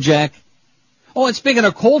like Kojak. Oh, and speaking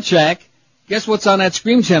of Kolchak, guess what's on that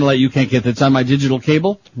Scream channel that you can't get that's on my digital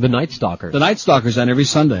cable? The Night Stalkers. The Night Stalkers on every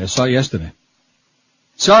Sunday. I saw it yesterday.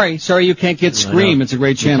 Sorry you can't get Scream. It's a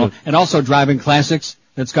great channel. And also Driving Classics.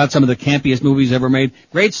 That's got some of the campiest movies ever made.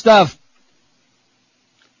 Great stuff.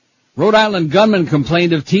 Rhode Island gunman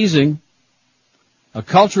complained of teasing. A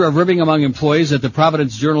culture of ribbing among employees at the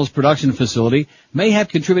Providence Journal's production facility may have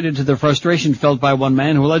contributed to the frustration felt by one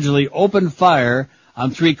man who allegedly opened fire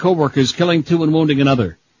on 3 co-workers, killing 2 and wounding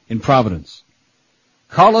another in Providence.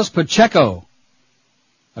 Carlos Pacheco,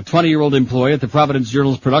 a 20-year-old employee at the Providence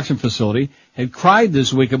Journal's production facility, had cried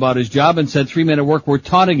this week about his job and said 3 men at work were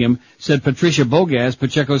taunting him, said Patricia Bogaz,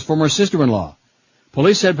 Pacheco's former sister-in-law.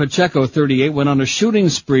 Police said Pacheco, 38, went on a shooting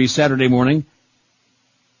spree Saturday morning.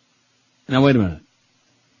 Now, wait a minute.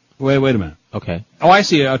 Wait a minute. Okay. Oh, I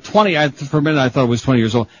see. For a minute I thought it was 20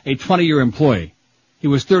 years old. A 20-year employee. He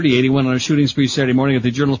was 38. He went on a shooting spree Saturday morning at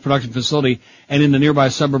the Journal's production facility and in the nearby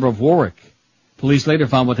suburb of Warwick. Police later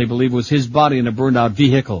found what they believe was his body in a burned-out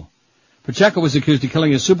vehicle. Pacheco was accused of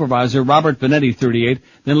killing his supervisor, Robert Benetti, 38,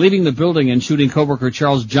 then leaving the building and shooting coworker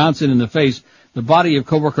Charles Johnson in the face. The body of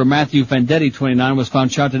coworker Matthew Fendetti, 29, was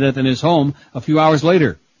found shot to death in his home a few hours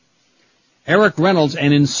later. Eric Reynolds,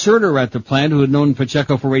 an inserter at the plant who had known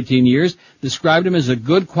Pacheco for 18 years, described him as a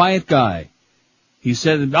good, quiet guy. He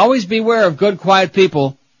said, always beware of good, quiet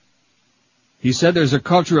people. He said there's a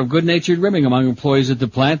culture of good-natured ribbing among employees at the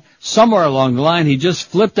plant. Somewhere along the line, he just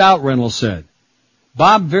flipped out, Reynolds said.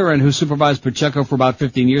 Bob Viren, who supervised Pacheco for about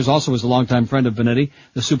 15 years, also was a longtime friend of Benetti.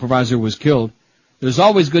 The supervisor was killed. There's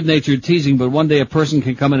always good-natured teasing, but one day a person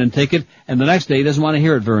can come in and take it, and the next day he doesn't want to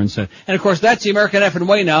hear it, Viren said. And of course, that's the American effing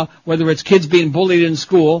way now, whether it's kids being bullied in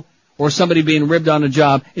school or somebody being ribbed on a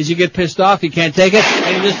job, is you get pissed off, you can't take it,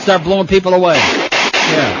 and you just start blowing people away.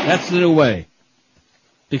 Yeah, that's the new way.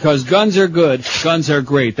 Because guns are good, guns are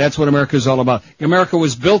great. That's what America's all about. America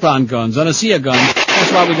was built on guns, on a sea of guns.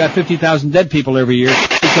 That's why we got 50,000 dead people every year,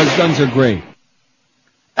 because guns are great.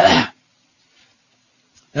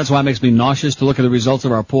 That's why it makes me nauseous to look at the results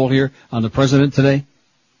of our poll here on the president today,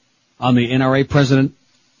 on the NRA president,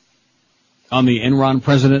 on the Enron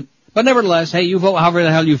president. But nevertheless, hey, you vote however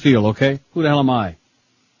the hell you feel, okay? Who the hell am I?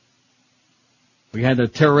 We had a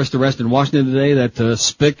terrorist arrest in Washington today, that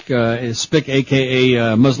Spick,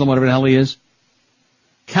 a.k.a. Muslim, whatever the hell he is.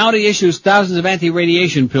 County issues thousands of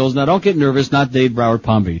anti-radiation pills. Now don't get nervous, not Dade, Broward,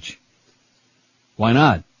 Palm Beach. Why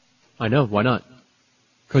not? I know, why not?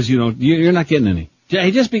 Because you're not getting any.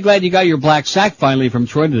 Hey, just be glad you got your black sack finally from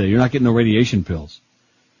Troy today. You're not getting no radiation pills.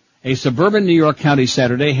 A suburban New York county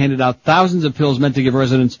Saturday handed out thousands of pills meant to give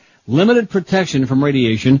residents limited protection from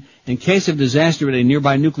radiation in case of disaster at a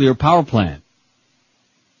nearby nuclear power plant.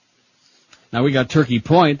 Now we got Turkey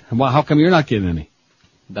Point. Well, how come you're not getting any?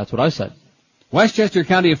 That's what I said. Westchester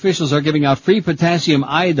County officials are giving out free potassium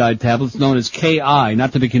iodide tablets known as KI,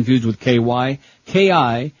 not to be confused with KY,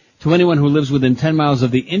 KI, to anyone who lives within 10 miles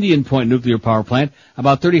of the Indian Point nuclear power plant,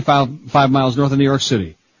 about 35 miles north of New York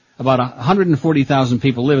City. About 140,000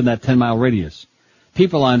 people live in that 10-mile radius.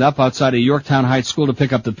 People lined up outside a Yorktown Heights school to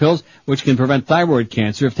pick up the pills, which can prevent thyroid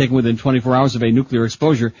cancer if taken within 24 hours of a nuclear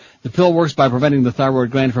exposure. The pill works by preventing the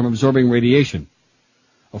thyroid gland from absorbing radiation.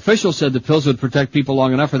 Officials said the pills would protect people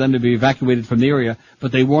long enough for them to be evacuated from the area,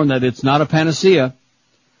 but they warned that it's not a panacea.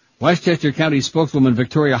 Westchester County spokeswoman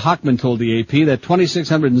Victoria Hockman told the AP that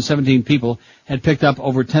 2,617 people had picked up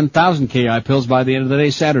over 10,000 KI pills by the end of the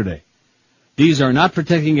day Saturday. These are not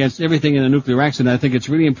protecting against everything in a nuclear accident. I think it's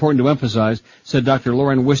really important to emphasize, said Dr.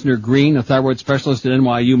 Lauren Wisner-Green, a thyroid specialist at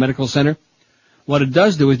NYU Medical Center. What it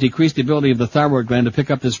does do is decrease the ability of the thyroid gland to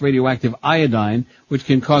pick up this radioactive iodine, which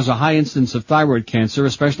can cause a high incidence of thyroid cancer,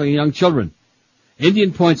 especially in young children.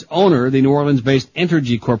 Indian Point's owner, the New Orleans-based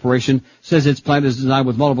Entergy Corporation, says its plant is designed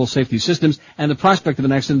with multiple safety systems, and the prospect of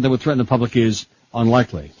an accident that would threaten the public is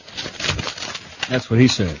unlikely. That's what he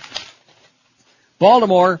said.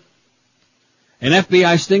 Baltimore. An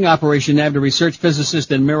FBI sting operation nabbed a research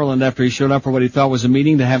physicist in Maryland after he showed up for what he thought was a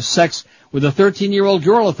meeting to have sex with a 13-year-old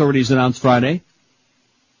girl, authorities announced Friday.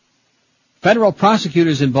 Federal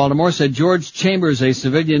prosecutors in Baltimore said George Chambers, a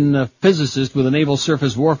civilian physicist with the Naval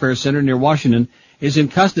Surface Warfare Center near Washington, is in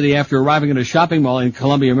custody after arriving at a shopping mall in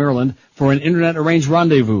Columbia, Maryland, for an Internet-arranged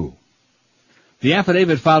rendezvous. The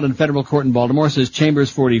affidavit filed in federal court in Baltimore says Chambers,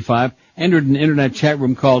 45, entered an Internet chat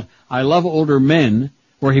room called I Love Older Men,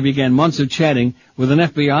 where he began months of chatting with an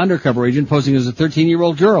FBI undercover agent posing as a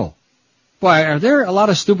 13-year-old girl. Boy, are there a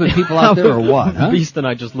lot of stupid people out there or what, huh? Beast and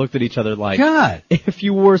I just looked at each other like, God, if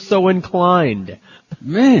you were so inclined.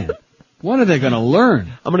 Man, what are they going to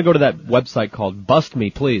learn? I'm going to go to that website called Bust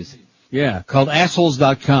Me, Please. Yeah, called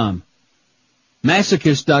assholes.com.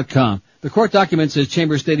 Masochist.com. The court document says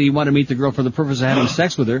Chambers stated he wanted to meet the girl for the purpose of having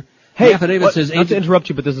sex with her. Hey, the affidavit says... Not to interrupt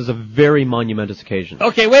you, but this is a very monumentous occasion.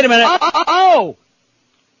 Okay, wait a minute. Oh!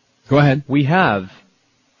 Go ahead. We have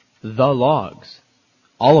the logs.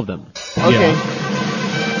 All of them. Okay.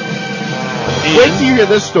 Wait till you hear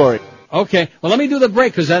this story. Okay. Well, let me do the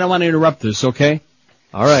break because I don't want to interrupt this, okay?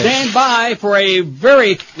 All right. Stand by for a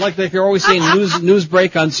very, like they're always saying, news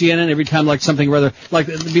break on CNN every time, like something rather, like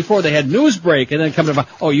before they had news break and then coming about,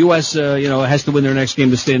 U.S., has to win their next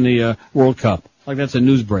game to stay in the World Cup. Like that's a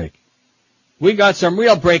news break. We got some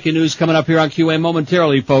real breaking news coming up here on QA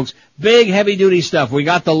momentarily, folks. Big, heavy-duty stuff. We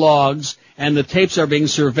got the logs, and the tapes are being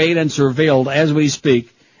surveyed and surveilled as we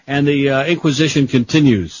speak, and the Inquisition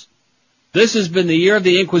continues. This has been the year of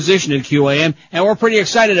the Inquisition at QAM, and we're pretty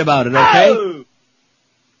excited about it, okay?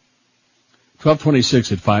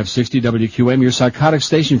 1226 at 560 WQAM, your psychotic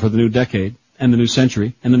station for the new decade, and the new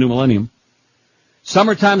century, and the new millennium.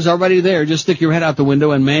 Summertime's already there. Just stick your head out the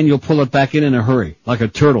window, and man, you'll pull it back in a hurry, like a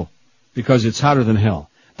turtle. Because it's hotter than hell.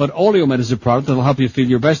 But Oleomed is a product that will help you feel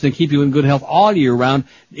your best and keep you in good health all year round,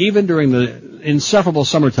 even during the insufferable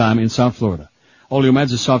summertime in South Florida.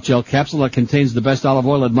 Oleomed's a soft gel capsule that contains the best olive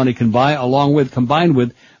oil that money can buy, combined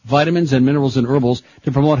with vitamins and minerals and herbals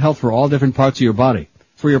to promote health for all different parts of your body.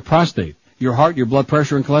 For your prostate, your heart, your blood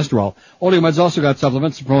pressure, and cholesterol. Oleomed's also got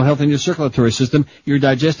supplements to promote health in your circulatory system, your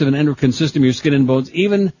digestive and endocrine system, your skin and bones,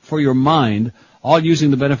 even for your mind. All using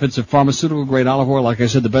the benefits of pharmaceutical-grade olive oil, like I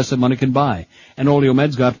said, the best that money can buy. And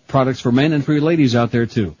Oleomed's got products for men and for your ladies out there,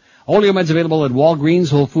 too. Oleomed's available at Walgreens,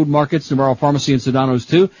 Whole Food Markets, Navarro Pharmacy, and Sedano's,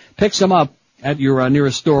 too. Pick some up at your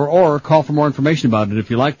nearest store or call for more information about it if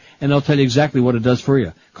you like, and they'll tell you exactly what it does for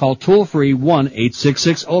you. Call toll-free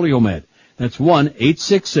 1-866-OLEOMED. That's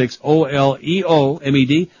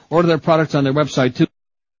 1-866-OLEOMED. Order their products on their website, too.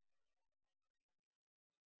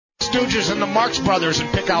 Stooges and the Marx Brothers and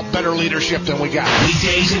pick out better leadership than we got.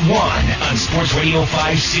 Weekdays at 1 on Sports Radio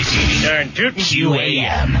 560.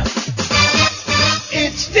 QAM.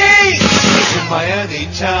 It's Dave! Miami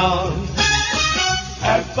town.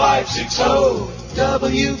 At 560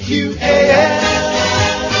 WQAM.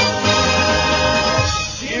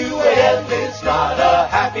 QAM is not a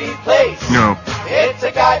happy place. No. It's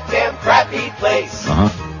a goddamn crappy place. Uh-huh.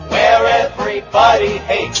 Where everybody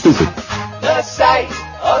hates. Stupid. The sight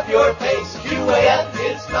of your face.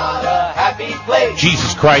 QAM is not a happy place.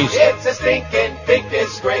 Jesus Christ. It's a stinking big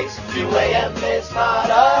disgrace. QAM is not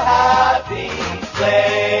a happy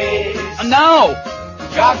place. No!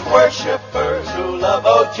 Jock worshippers who love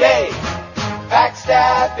OJ.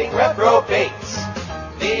 Backstabbing reprobates.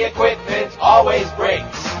 The equipment always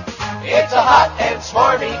breaks. It's a hot and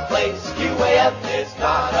smarmy place. QAM is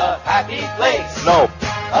not a happy place. No.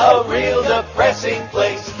 A real depressing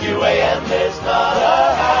place. QAM is not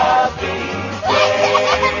a happy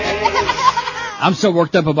place. I'm so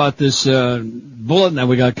worked up about this bulletin that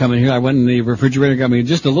we got coming here. I went in the refrigerator and got me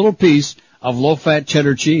just a little piece of low-fat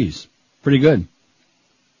cheddar cheese. Pretty good.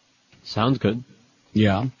 Sounds good.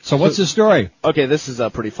 Yeah. So what's the story? Okay, this is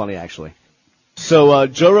pretty funny, actually. So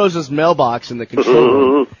Joe Rose's mailbox in the control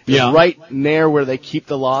room is right near where they keep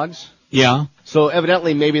the logs. Yeah. So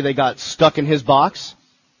evidently maybe they got stuck in his box.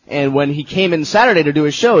 And when he came in Saturday to do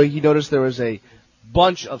his show, he noticed there was a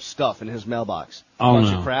bunch of stuff in his mailbox. Oh,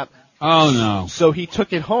 bunch no. of crap. Oh, no. So he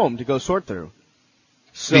took it home to go sort through.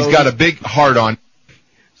 So He's got a big heart on.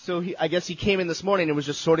 So I guess he came in this morning and was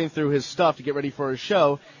just sorting through his stuff to get ready for his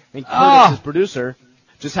show. And Curtis, his producer,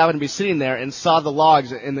 just happened to be sitting there and saw the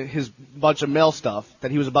logs in his bunch of mail stuff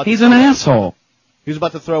that he was about to He's an asshole. He was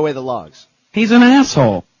about to throw away the logs. He's an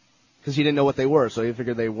asshole. Because he didn't know what they were, so he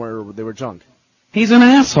figured they were junk. He's an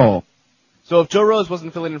asshole. So if Joe Rose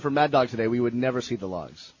wasn't filling in for Mad Dog today, we would never see the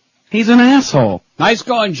logs. He's an asshole. Nice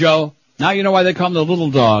going, Joe. Now you know why they call him the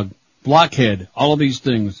little dog, blockhead, all of these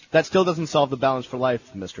things. That still doesn't solve the Balance for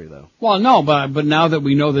Life mystery, though. Well, no, but now that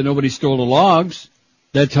we know that nobody stole the logs,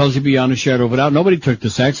 that tells you beyond a shadow of a doubt nobody took the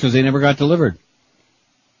sacks because they never got delivered.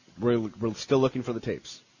 We're still looking for the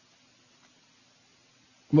tapes.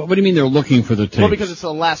 What do you mean they're looking for the tapes? Well, because it's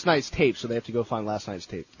on last night's tape, so they have to go find last night's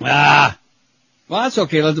tape. Well, that's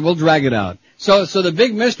okay. We'll drag it out. So the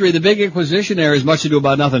big mystery, the big inquisition there is much ado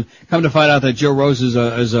about nothing. Come to find out that Joe Rose is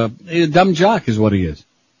a dumb jock is what he is.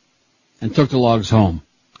 And took the logs home.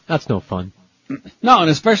 That's no fun. No, and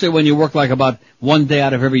especially when you work like about one day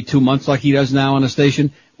out of every 2 months like he does now on a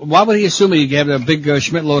station. Why would he assume he'd have a big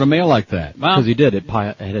Schmidt load of mail like that? Well, because he did. It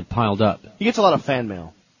had piled up. He gets a lot of fan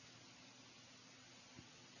mail.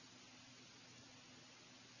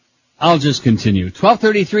 I'll just continue.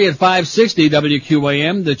 12:33 at 560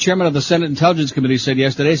 WQAM. The chairman of the Senate Intelligence Committee said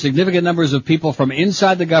yesterday significant numbers of people from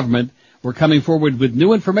inside the government were coming forward with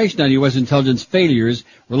new information on U.S. intelligence failures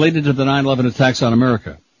related to the 9/11 attacks on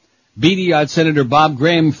America. BDI Senator Bob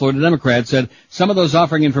Graham, Florida Democrat, said some of those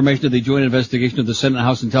offering information to the joint investigation of the Senate and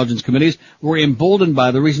House Intelligence Committees were emboldened by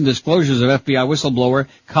the recent disclosures of FBI whistleblower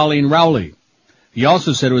Colleen Rowley. He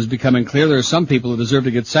also said it was becoming clear there are some people who deserve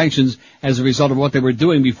to get sanctions as a result of what they were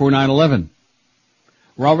doing before 9/11.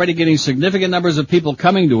 We're already getting significant numbers of people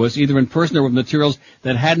coming to us, either in person or with materials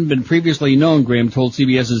that hadn't been previously known, Graham told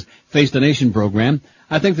CBS's Face the Nation program.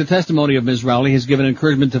 I think the testimony of Ms. Rowley has given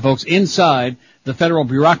encouragement to folks inside the federal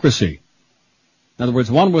bureaucracy. In other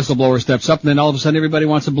words, one whistleblower steps up and then all of a sudden everybody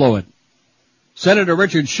wants to blow it. Senator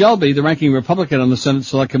Richard Shelby, the ranking Republican on the Senate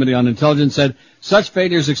Select Committee on Intelligence, said such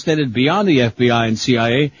failures extended beyond the FBI and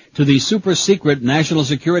CIA to the super-secret National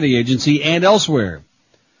Security Agency and elsewhere.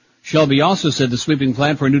 Shelby also said the sweeping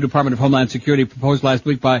plan for a new Department of Homeland Security proposed last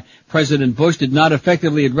week by President Bush did not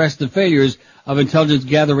effectively address the failures of intelligence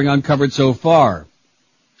gathering uncovered so far.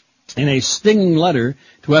 In a stinging letter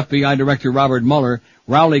to FBI Director Robert Mueller,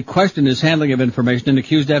 Rowley questioned his handling of information and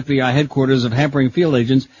accused FBI headquarters of hampering field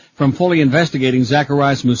agents from fully investigating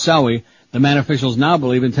Zacarias Moussaoui, the man officials now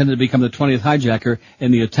believe intended to become the 20th hijacker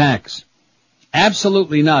in the attacks.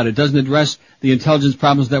 Absolutely not. It doesn't address the intelligence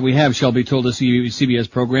problems that we have, Shelby told the CBS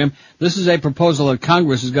program. This is a proposal that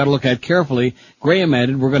Congress has got to look at carefully. Graham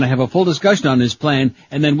added, we're going to have a full discussion on this plan,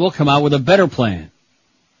 and then we'll come out with a better plan.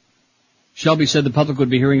 Shelby said the public would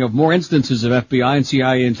be hearing of more instances of FBI and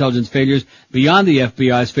CIA intelligence failures beyond the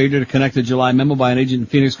FBI's failure to connect the July memo by an agent in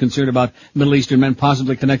Phoenix concerned about Middle Eastern men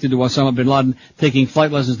possibly connected to Osama bin Laden taking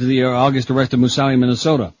flight lessons to the August arrest of Moussaoui in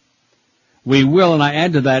Minnesota. We will, and I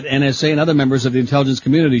add to that, NSA and other members of the intelligence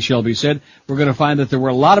community, Shelby said, we're going to find that there were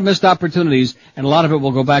a lot of missed opportunities, and a lot of it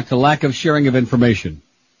will go back to lack of sharing of information.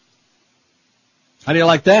 How do you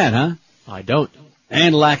like that, huh? I don't.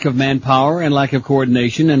 And lack of manpower, and lack of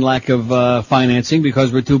coordination, and lack of financing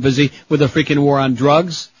because we're too busy with the freaking war on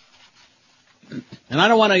drugs. And I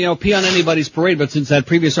don't want to, pee on anybody's parade, but since that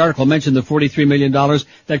previous article mentioned the $43 million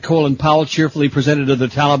that Colin Powell cheerfully presented to the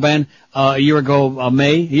Taliban a year ago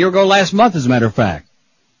last month, as a matter of fact.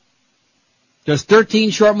 Just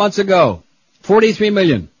 13 short months ago. $43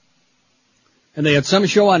 million. And they had some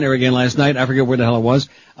show on there again last night, I forget where the hell it was,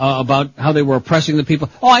 about how they were oppressing the people.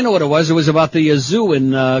 Oh, I know what it was. It was about the zoo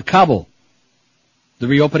in Kabul. The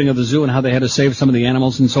reopening of the zoo and how they had to save some of the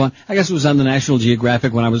animals and so on. I guess it was on the National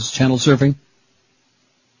Geographic when I was channel surfing.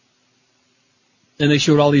 And they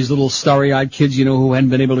showed all these little starry-eyed kids, who hadn't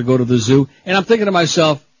been able to go to the zoo. And I'm thinking to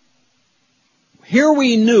myself, here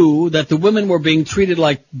we knew that the women were being treated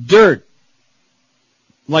like dirt,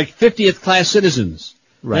 like 50th class citizens.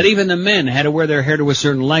 Right. That even the men had to wear their hair to a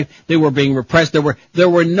certain length. They were being repressed. There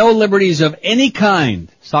were no liberties of any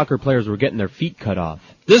kind. Soccer players were getting their feet cut off.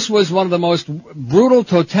 This was one of the most brutal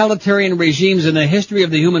totalitarian regimes in the history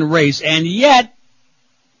of the human race, and yet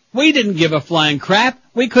we didn't give a flying crap.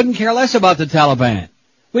 We couldn't care less about the Taliban.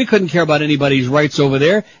 We couldn't care about anybody's rights over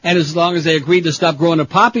there, and as long as they agreed to stop growing the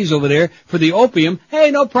poppies over there for the opium, hey,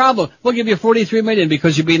 no problem. We'll give you $43 million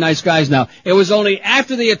because you be nice guys now. It was only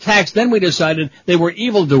after the attacks then we decided they were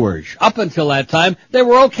evildoers. Up until that time, they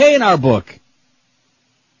were okay in our book.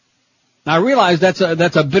 Now I realize that's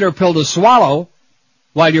a bitter pill to swallow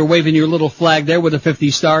while you're waving your little flag there with the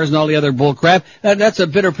 50 stars and all the other bull crap. That's a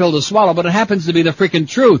bitter pill to swallow, but it happens to be the freaking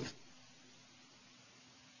truth.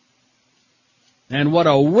 And what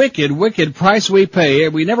a wicked, wicked price we pay.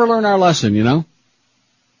 We never learn our lesson,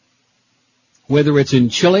 Whether it's in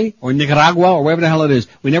Chile or Nicaragua or wherever the hell it is,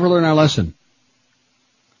 we never learn our lesson.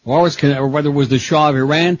 Or whether it was the Shah of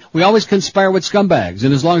Iran, we always conspire with scumbags.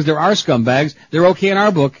 And as long as there are scumbags, they're okay in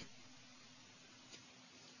our book.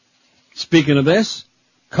 Speaking of this,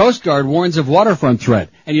 Coast Guard warns of waterfront threat.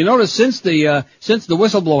 And you notice since the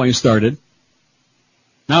whistleblowing started,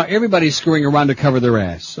 now everybody's scurrying around to cover their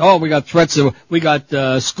ass. Oh, we got threats. We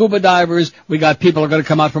got scuba divers. We got people who are going to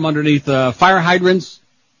come out from underneath fire hydrants.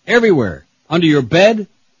 Everywhere. Under your bed.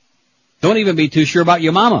 Don't even be too sure about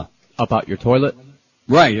your mama. Up out your toilet.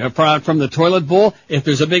 Right. From the toilet bowl. If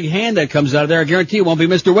there's a big hand that comes out of there, I guarantee it won't be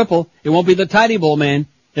Mr. Whipple. It won't be the tidy bowl man.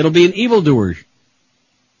 It'll be an evildoer.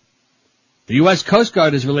 The U.S. Coast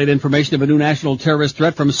Guard has relayed information of a new national terrorist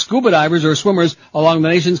threat from scuba divers or swimmers along the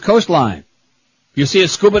nation's coastline. You see a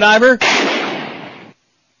scuba diver?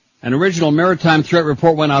 An original maritime threat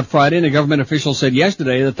report went out Friday, and a government official said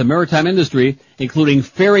yesterday that the maritime industry, including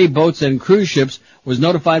ferry boats and cruise ships, was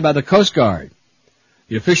notified by the Coast Guard.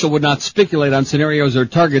 The official would not speculate on scenarios or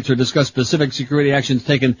targets or discuss specific security actions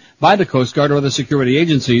taken by the Coast Guard or other security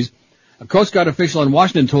agencies. A Coast Guard official in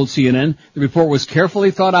Washington told CNN the report was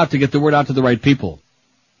carefully thought out to get the word out to the right people.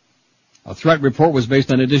 A threat report was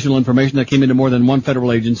based on additional information that came into more than one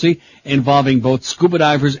federal agency involving both scuba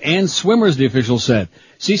divers and swimmers, the official said.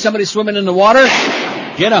 See somebody swimming in the water?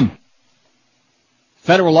 Get them.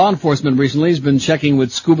 Federal law enforcement recently has been checking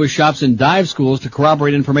with scuba shops and dive schools to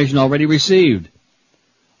corroborate information already received.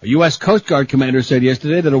 A U.S. Coast Guard commander said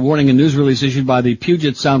yesterday that a warning in news release issued by the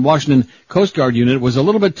Puget Sound, Washington Coast Guard unit was a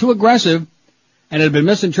little bit too aggressive and had been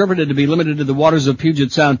misinterpreted to be limited to the waters of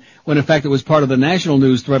Puget Sound when in fact it was part of the national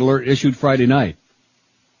news threat alert issued Friday night.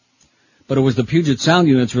 But it was the Puget Sound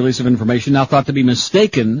unit's release of information now thought to be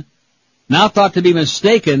mistaken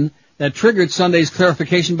that triggered Sunday's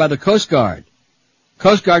clarification by the Coast Guard.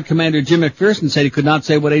 Coast Guard Commander Jim McPherson said he could not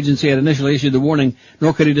say what agency had initially issued the warning,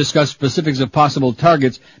 nor could he discuss specifics of possible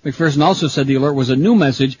targets. McPherson also said the alert was a new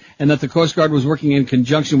message and that the Coast Guard was working in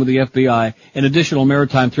conjunction with the FBI in additional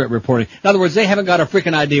maritime threat reporting. In other words, they haven't got a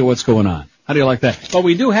freaking idea what's going on. How do you like that? But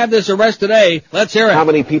we do have this arrest today. Let's hear it. How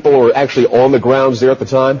many people were actually on the grounds there at the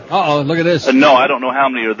time? Uh-oh, look at this. No, I don't know how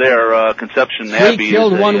many are there. Conception 3 Abbey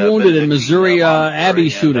killed, 1 wounded in Missouri Abbey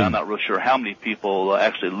shooting. I'm not real sure how many people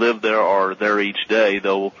actually live there or are there each day,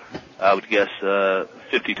 though I would guess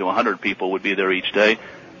 50 to 100 people would be there each day.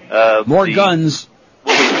 More guns.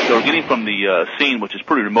 What we're getting from the scene, which is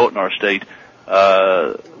pretty remote in our state,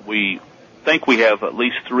 we think we have at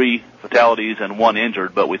least 3 fatalities and 1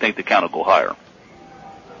 injured, but we think the count will go higher.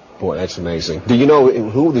 Boy, that's amazing. Do you know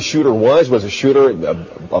who the shooter was? Was the shooter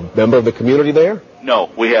a member of the community there? No,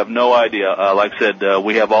 we have no idea. Like I said,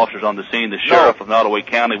 we have officers on the scene. The sheriff of Nottoway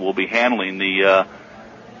County will be handling the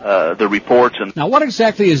reports. And now, what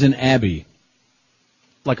exactly is an abbey?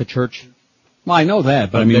 Like a church? Well, I know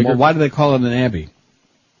that, but I mean, why do they call it an abbey?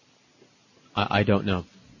 I don't know.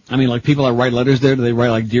 I mean, like people that write letters there, do they write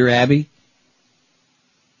like Dear Abby?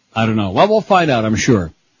 I don't know. Well, we'll find out, I'm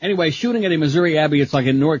sure. Anyway, shooting at a Missouri Abbey, it's like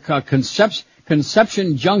in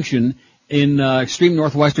Conception Junction in extreme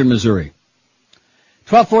northwestern Missouri.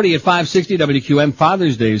 1240 at 560 WQM.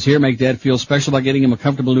 Father's Day is here. Make Dad feel special by getting him a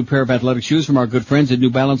comfortable new pair of athletic shoes from our good friends at New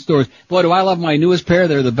Balance stores. Boy, do I love my newest pair.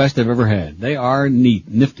 They're the best I've ever had. They are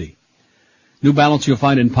nifty. New Balance you'll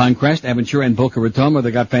find in Pinecrest, Aventura, and Boca Raton, where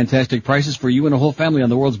they got fantastic prices for you and a whole family on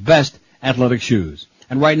the world's best athletic shoes.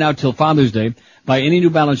 And right now, till Father's Day, buy any New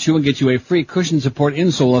Balance shoe and get you a free cushion support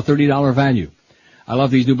insole, a $30 value. I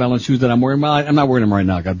love these New Balance shoes that I'm wearing. Well, I'm not wearing them right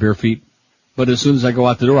now. I got bare feet. But as soon as I go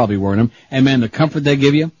out the door, I'll be wearing them. And man, the comfort they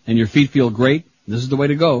give you, and your feet feel great, this is the way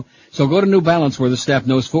to go. So go to New Balance, where the staff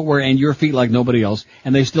knows footwear and your feet like nobody else,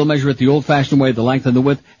 and they still measure it the old-fashioned way, the length and the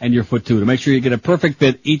width, and your foot too, to make sure you get a perfect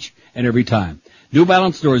fit each and every time. New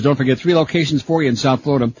Balance stores, don't forget, 3 locations for you in South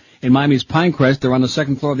Florida. In Miami's Pinecrest, they're on the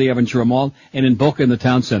 2nd floor of the Aventura Mall, and in Boca in the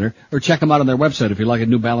town center. Or check them out on their website if you like at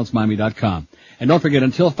NewBalanceMiami.com. And don't forget,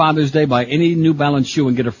 until Father's Day, buy any New Balance shoe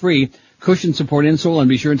and get a free cushion support insole, and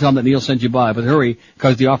be sure and tell them that Neil sent you by. But hurry,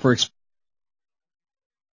 because the offer expires.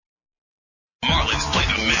 Marlins play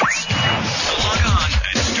the Mets. Log on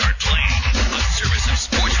and start playing. A service of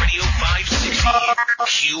Sports Radio 560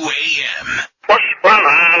 QAM.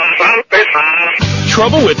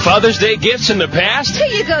 Trouble with Father's Day gifts in the past? Here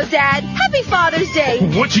you go, Dad. Happy Father's Day.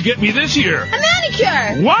 What'd you get me this year? A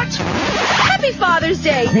manicure. What? Happy Father's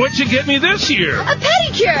Day. What'd you get me this year? A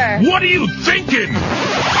pedicure. What are you thinking?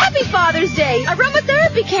 Happy Father's Day.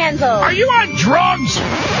 Aromatherapy candle. Are you on drugs?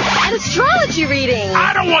 An astrology reading.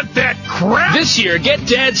 I don't want that crap. This year, get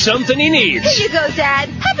Dad something he needs. Here you go, Dad.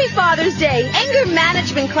 Happy Father's Day. Anger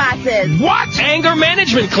management classes. What? Anger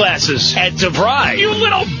management classes at DeVry. You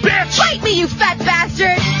little bitch. Bite me, you fat bastard.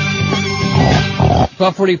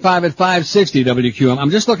 1245 at 560 WQM.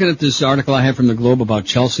 I'm just looking at this article I have from the Globe about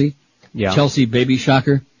Chelsea. Yeah. Chelsea baby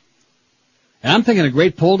shocker. And I'm thinking a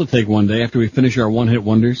great poll to take one day after we finish our one-hit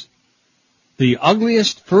wonders. The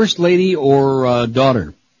ugliest first lady or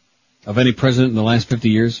daughter of any president in the last 50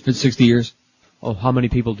 years, 60 years. Oh, how many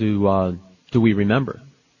people do we remember?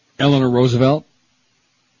 Eleanor Roosevelt.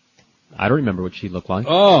 I don't remember what she looked like.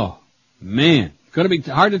 Oh, man. Going to be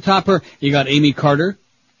hard to top her. You got Amy Carter.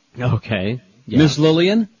 Okay. Yeah. Miss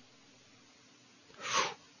Lillian.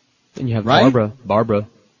 Then you have right? Barbara.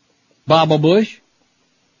 Baba Bush.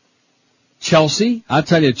 Chelsea. I'll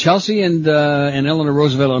tell you, Chelsea and Eleanor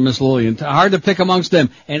Roosevelt and Miss Lillian. Hard to pick amongst them.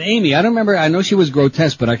 And Amy, I don't remember, I know she was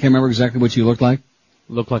grotesque, but I can't remember exactly what she looked like.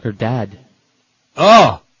 Looked like her dad.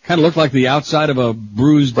 Oh, kind of looked like the outside of a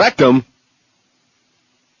bruised rectum.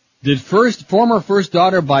 Did former first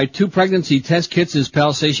daughter buy 2 pregnancy test kits? His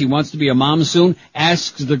pal say she wants to be a mom soon?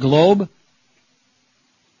 Asks the Globe.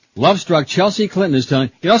 Love-struck Chelsea Clinton is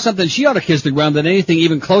telling, you know something, she ought to kiss the ground than anything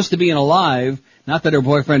even close to being alive. Not that her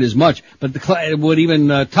boyfriend is much, but it would even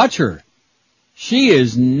touch her. She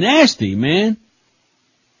is nasty, man.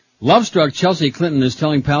 Love-struck Chelsea Clinton is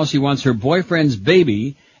telling pal she wants her boyfriend's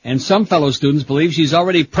baby, and some fellow students believe she's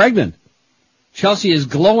already pregnant. Chelsea is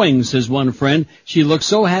glowing, says one friend. She looks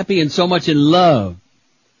so happy and so much in love.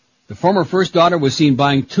 The former first daughter was seen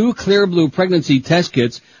buying 2 clear blue pregnancy test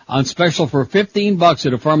kits on special for $15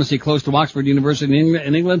 at a pharmacy close to Oxford University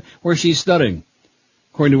in England, where she's studying,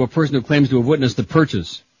 according to a person who claims to have witnessed the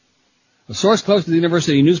purchase. A source close to the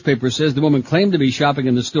university newspaper says the woman claimed to be shopping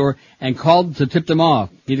in the store and called to tip them off.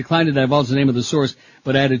 He declined to divulge the name of the source,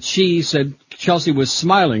 but added she said Chelsea was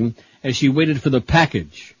smiling as she waited for the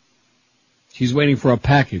package. She's waiting for a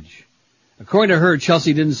package. According to her,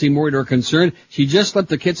 Chelsea didn't seem worried or concerned. She just slipped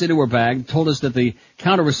the kits into her bag, told us that the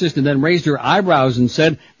counter assistant then raised her eyebrows and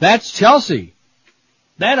said, "That's Chelsea.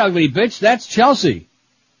 That ugly bitch, that's Chelsea."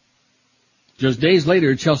 Just days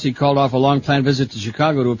later, Chelsea called off a long-planned visit to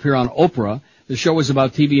Chicago to appear on Oprah. The show was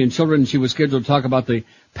about TV and children, and she was scheduled to talk about the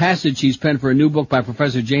passage she's penned for a new book by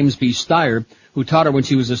Professor James P. Steyer, who taught her when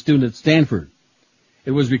she was a student at Stanford.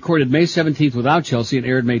 It was recorded May 17th without Chelsea and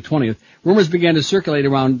aired May 20th. Rumors began to circulate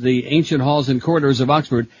around the ancient halls and corridors of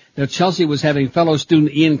Oxford that Chelsea was having fellow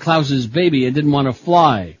student Ian Klaus's baby and didn't want to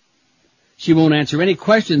fly. She won't answer any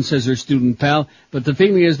questions, says her student pal, but the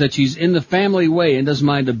feeling is that she's in the family way and doesn't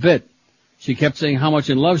mind a bit. She kept saying how much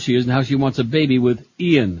in love she is and how she wants a baby with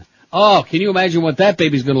Ian. Oh, can you imagine what that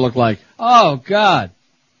baby's going to look like? Oh, God.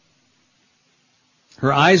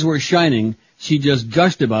 Her eyes were shining. She just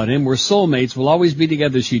gushed about him. We're soulmates. We'll always be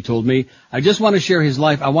together, she told me. I just want to share his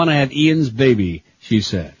life. I want to have Ian's baby, she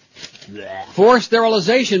said. Forced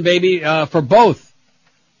sterilization, baby, for both.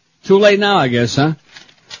 Too late now, I guess, huh?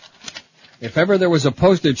 If ever there was a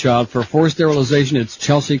poster child for forced sterilization, it's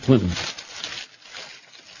Chelsea Clinton.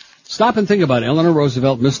 Stop and think about it. Eleanor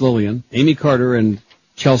Roosevelt, Miss Lillian, Amy Carter, and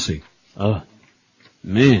Chelsea. Oh,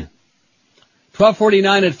 man.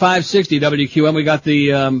 12:49 at 560 WQM. We got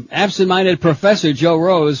the absent-minded Professor Joe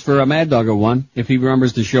Rose for a Mad Dog at 1, if he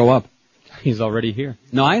remembers to show up. He's already here.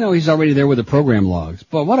 No, I know he's already there with the program logs.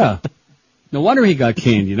 But no wonder he got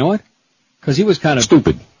canned, you know what? Because he was kind of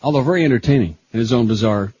stupid, although very entertaining in his own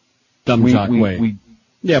bizarre, dumb jock way.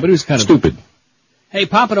 Yeah, but he was kind of stupid. Hey,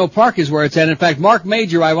 Pompano Park is where it's at. In fact, Mark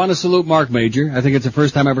Major, I want to salute Mark Major. I think it's the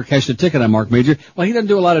first time I ever cashed a ticket on Mark Major. Well, he doesn't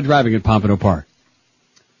do a lot of driving at Pompano Park.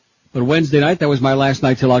 But Wednesday night, that was my last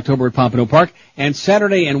night till October at Pompano Park. And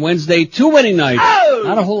Saturday and Wednesday, 2 winning nights. Oh!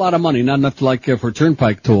 Not a whole lot of money, not enough to for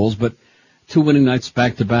turnpike tolls, but 2 winning nights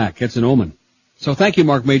back to back. It's an omen. So thank you,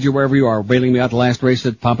 Mark Major, wherever you are, bailing me out the last race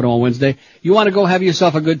at Pompano on Wednesday. You want to go have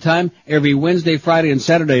yourself a good time? Every Wednesday, Friday, and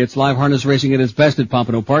Saturday, it's live harness racing at its best at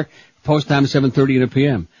Pompano Park. Post time 7:30 and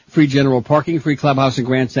p.m. Free general parking, free clubhouse and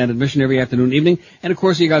grandstand admission every afternoon, evening, and of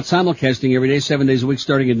course you got simulcasting every day, 7 days a week,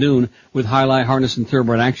 starting at noon with highlight harness and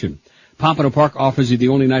thoroughbred action. Pompano Park offers you the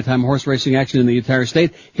only nighttime horse racing action in the entire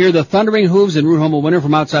state. Hear the thundering hooves and root home a winner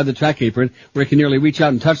from outside the track apron, where you can nearly reach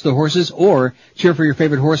out and touch the horses, or cheer for your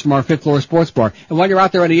favorite horse from our fifth floor sports bar. And while you're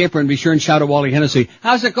out there on the apron, be sure and shout at Wally Hennessy,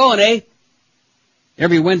 "How's it going, eh?"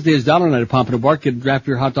 Every Wednesday is Dollar Night at Pompano Park. Get draft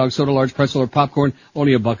your hot dog, soda, large pretzel, or popcorn,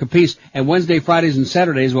 only $1 a piece. And Wednesday, Fridays, and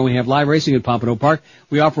Saturdays, when we have live racing at Pompano Park,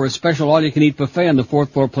 we offer a special all-you-can-eat buffet on the 4th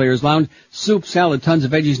floor Players Lounge. Soup, salad, tons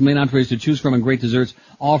of veggies, and main entrees to choose from, and great desserts,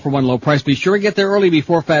 all for one low price. Be sure to get there early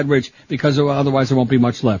before Fat Rich, because otherwise there won't be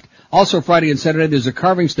much left. Also, Friday and Saturday, there's a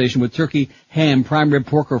carving station with turkey, ham, prime rib,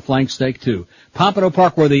 pork, or flank steak, too. Pompano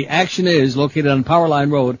Park, where the action is, located on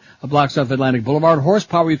Powerline Road, a block south of Atlantic Boulevard.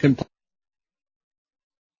 Horsepower you can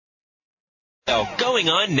Going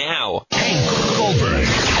on now. Hank Goldberg.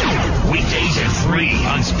 Weekdays at 3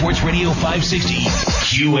 on Sports Radio 560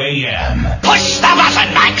 QAM. Push the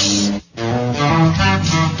button, Max!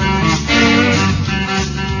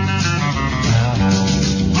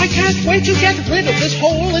 I can't wait to get rid of this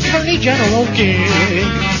whole Attorney General gig.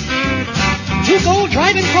 To go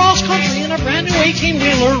driving cross country in a brand new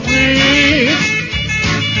 18-wheeler rig.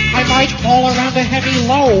 I might haul around a heavy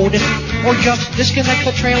load, or just disconnect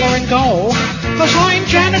the trailer and go. 'Cause I'm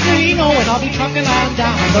Janet Reno and I'll be trucking on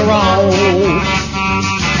down the road.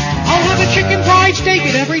 I'll have a chicken fried steak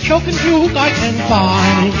at every choke and juke I can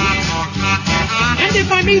find. And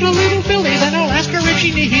if I meet a little filly, then I'll ask her if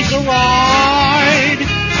she needs a ride.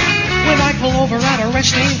 When I pull over at a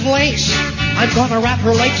resting place, I'm gonna wrap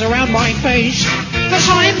her legs around my face. 'Cause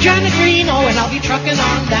I'm Janet Reno and I'll be trucking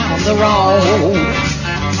on down the road.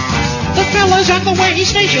 The fellas at the weigh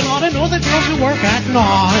station ought to know the girls who work at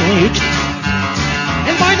night.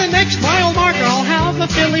 And by the next mile marker, I'll have the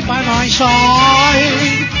filly by my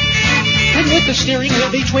side. And with the steering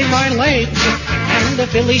wheel between my legs, and the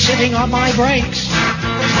filly sitting on my brakes,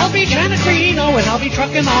 I'll be Janet Reno and I'll be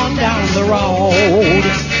trucking on down the road.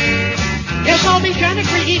 Yes, I'll be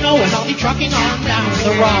Janet Reno and I'll be trucking on down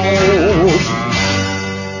the road.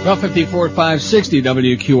 12:54 at 560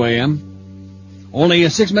 WQAM. Only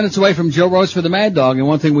 6 minutes away from Joe Rose for the Mad Dog, and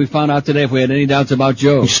one thing we found out today, if we had any doubts about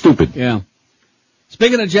Joe. He's stupid. Yeah.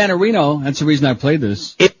 Speaking of Janet Reno, that's the reason I played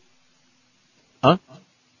this. Huh?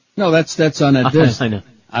 No, that's on that disc. I know.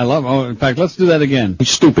 I love, in fact, let's do that again. He's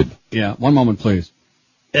stupid. Yeah, one moment, please.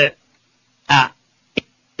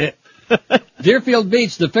 Deerfield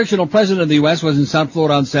Beach, the fictional president of the U.S., was in South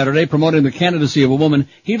Florida on Saturday promoting the candidacy of a woman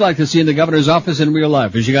he'd like to see in the governor's office in real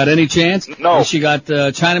life. Has she got any chance? No. Has she got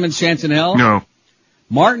Chinaman's chance in hell? No.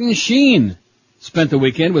 Martin Sheen spent the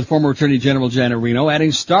weekend with former Attorney General Janet Reno,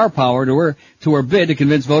 adding star power to her bid to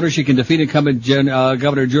convince voters she can defeat incumbent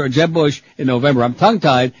Governor Jeb Bush in November. I'm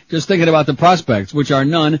tongue-tied just thinking about the prospects, which are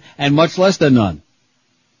none and much less than none.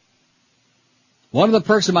 One of the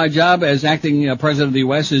perks of my job as acting president of the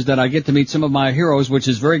U.S. is that I get to meet some of my heroes, which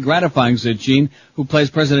is very gratifying, said Sheen, who plays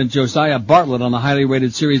President Josiah Bartlett on the highly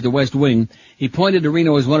rated series The West Wing. He pointed to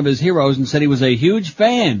Reno as one of his heroes and said he was a huge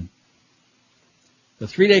fan. The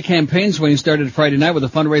 3-day campaign swing started Friday night with a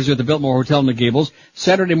fundraiser at the Biltmore Hotel in the Gables.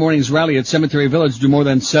 Saturday morning's rally at Cemetery Village drew more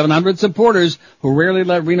than 700 supporters who rarely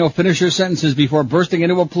let Reno finish her sentences before bursting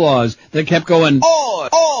into applause. They kept going, "Oi,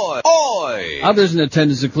 oi, oi!" Others in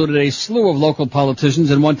attendance included a slew of local politicians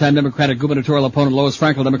and one-time Democratic gubernatorial opponent Lois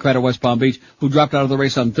Frankel, Democrat of West Palm Beach, who dropped out of the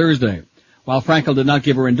race on Thursday. While Frankel did not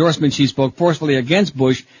give her endorsement, she spoke forcefully against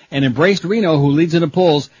Bush and embraced Reno, who leads in the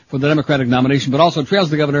polls for the Democratic nomination, but also trails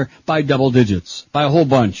the governor by double digits, by a whole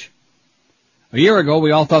bunch. A year ago, we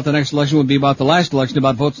all thought the next election would be about the last election,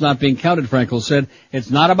 about votes not being counted, Frankel said. It's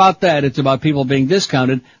not about that. It's about people being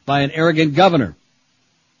discounted by an arrogant governor.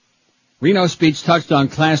 Reno's speech touched on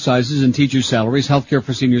class sizes and teacher salaries, health care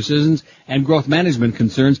for senior citizens, and growth management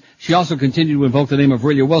concerns. She also continued to invoke the name of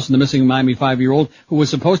Aurelia Wilson, the missing Miami 5-year-old who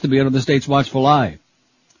was supposed to be under the state's watchful eye.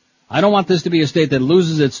 I don't want this to be a state that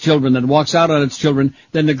loses its children, that walks out on its children,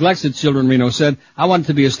 that neglects its children, Reno said. I want it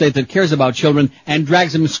to be a state that cares about children and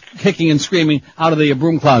drags them kicking and screaming out of the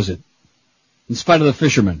broom closet, in spite of the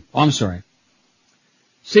fishermen. Oh, I'm sorry.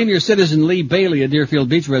 Senior citizen Lee Bailey, a Deerfield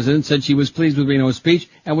Beach resident, said she was pleased with Reno's speech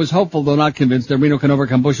and was hopeful, though not convinced, that Reno can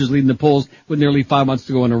overcome Bush's lead in the polls with nearly 5 months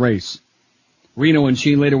to go in the race. Reno and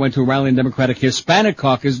Sheen later went to a rally in Democratic Hispanic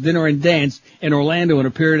Caucus dinner and dance in Orlando and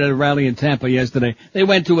appeared at a rally in Tampa yesterday. They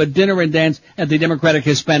went to a dinner and dance at the Democratic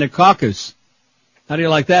Hispanic Caucus. How do you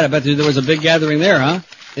like that? I bet there was a big gathering there, huh?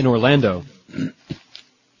 In Orlando.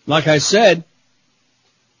 Like I said,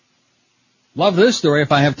 love this story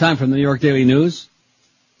if I have time from the New York Daily News.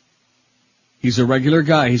 He's a regular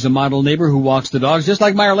guy. He's a model neighbor who walks the dogs just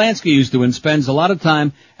like Meyer Lansky used to and spends a lot of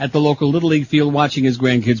time at the local Little League field watching his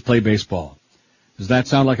grandkids play baseball. Does that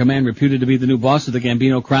sound like a man reputed to be the new boss of the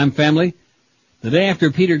Gambino crime family? The day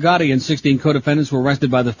after Peter Gotti and 16 co-defendants were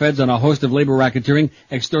arrested by the feds on a host of labor racketeering,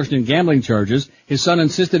 extortion, and gambling charges, his son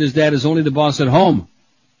insisted his dad is only the boss at home.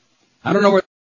 I don't know where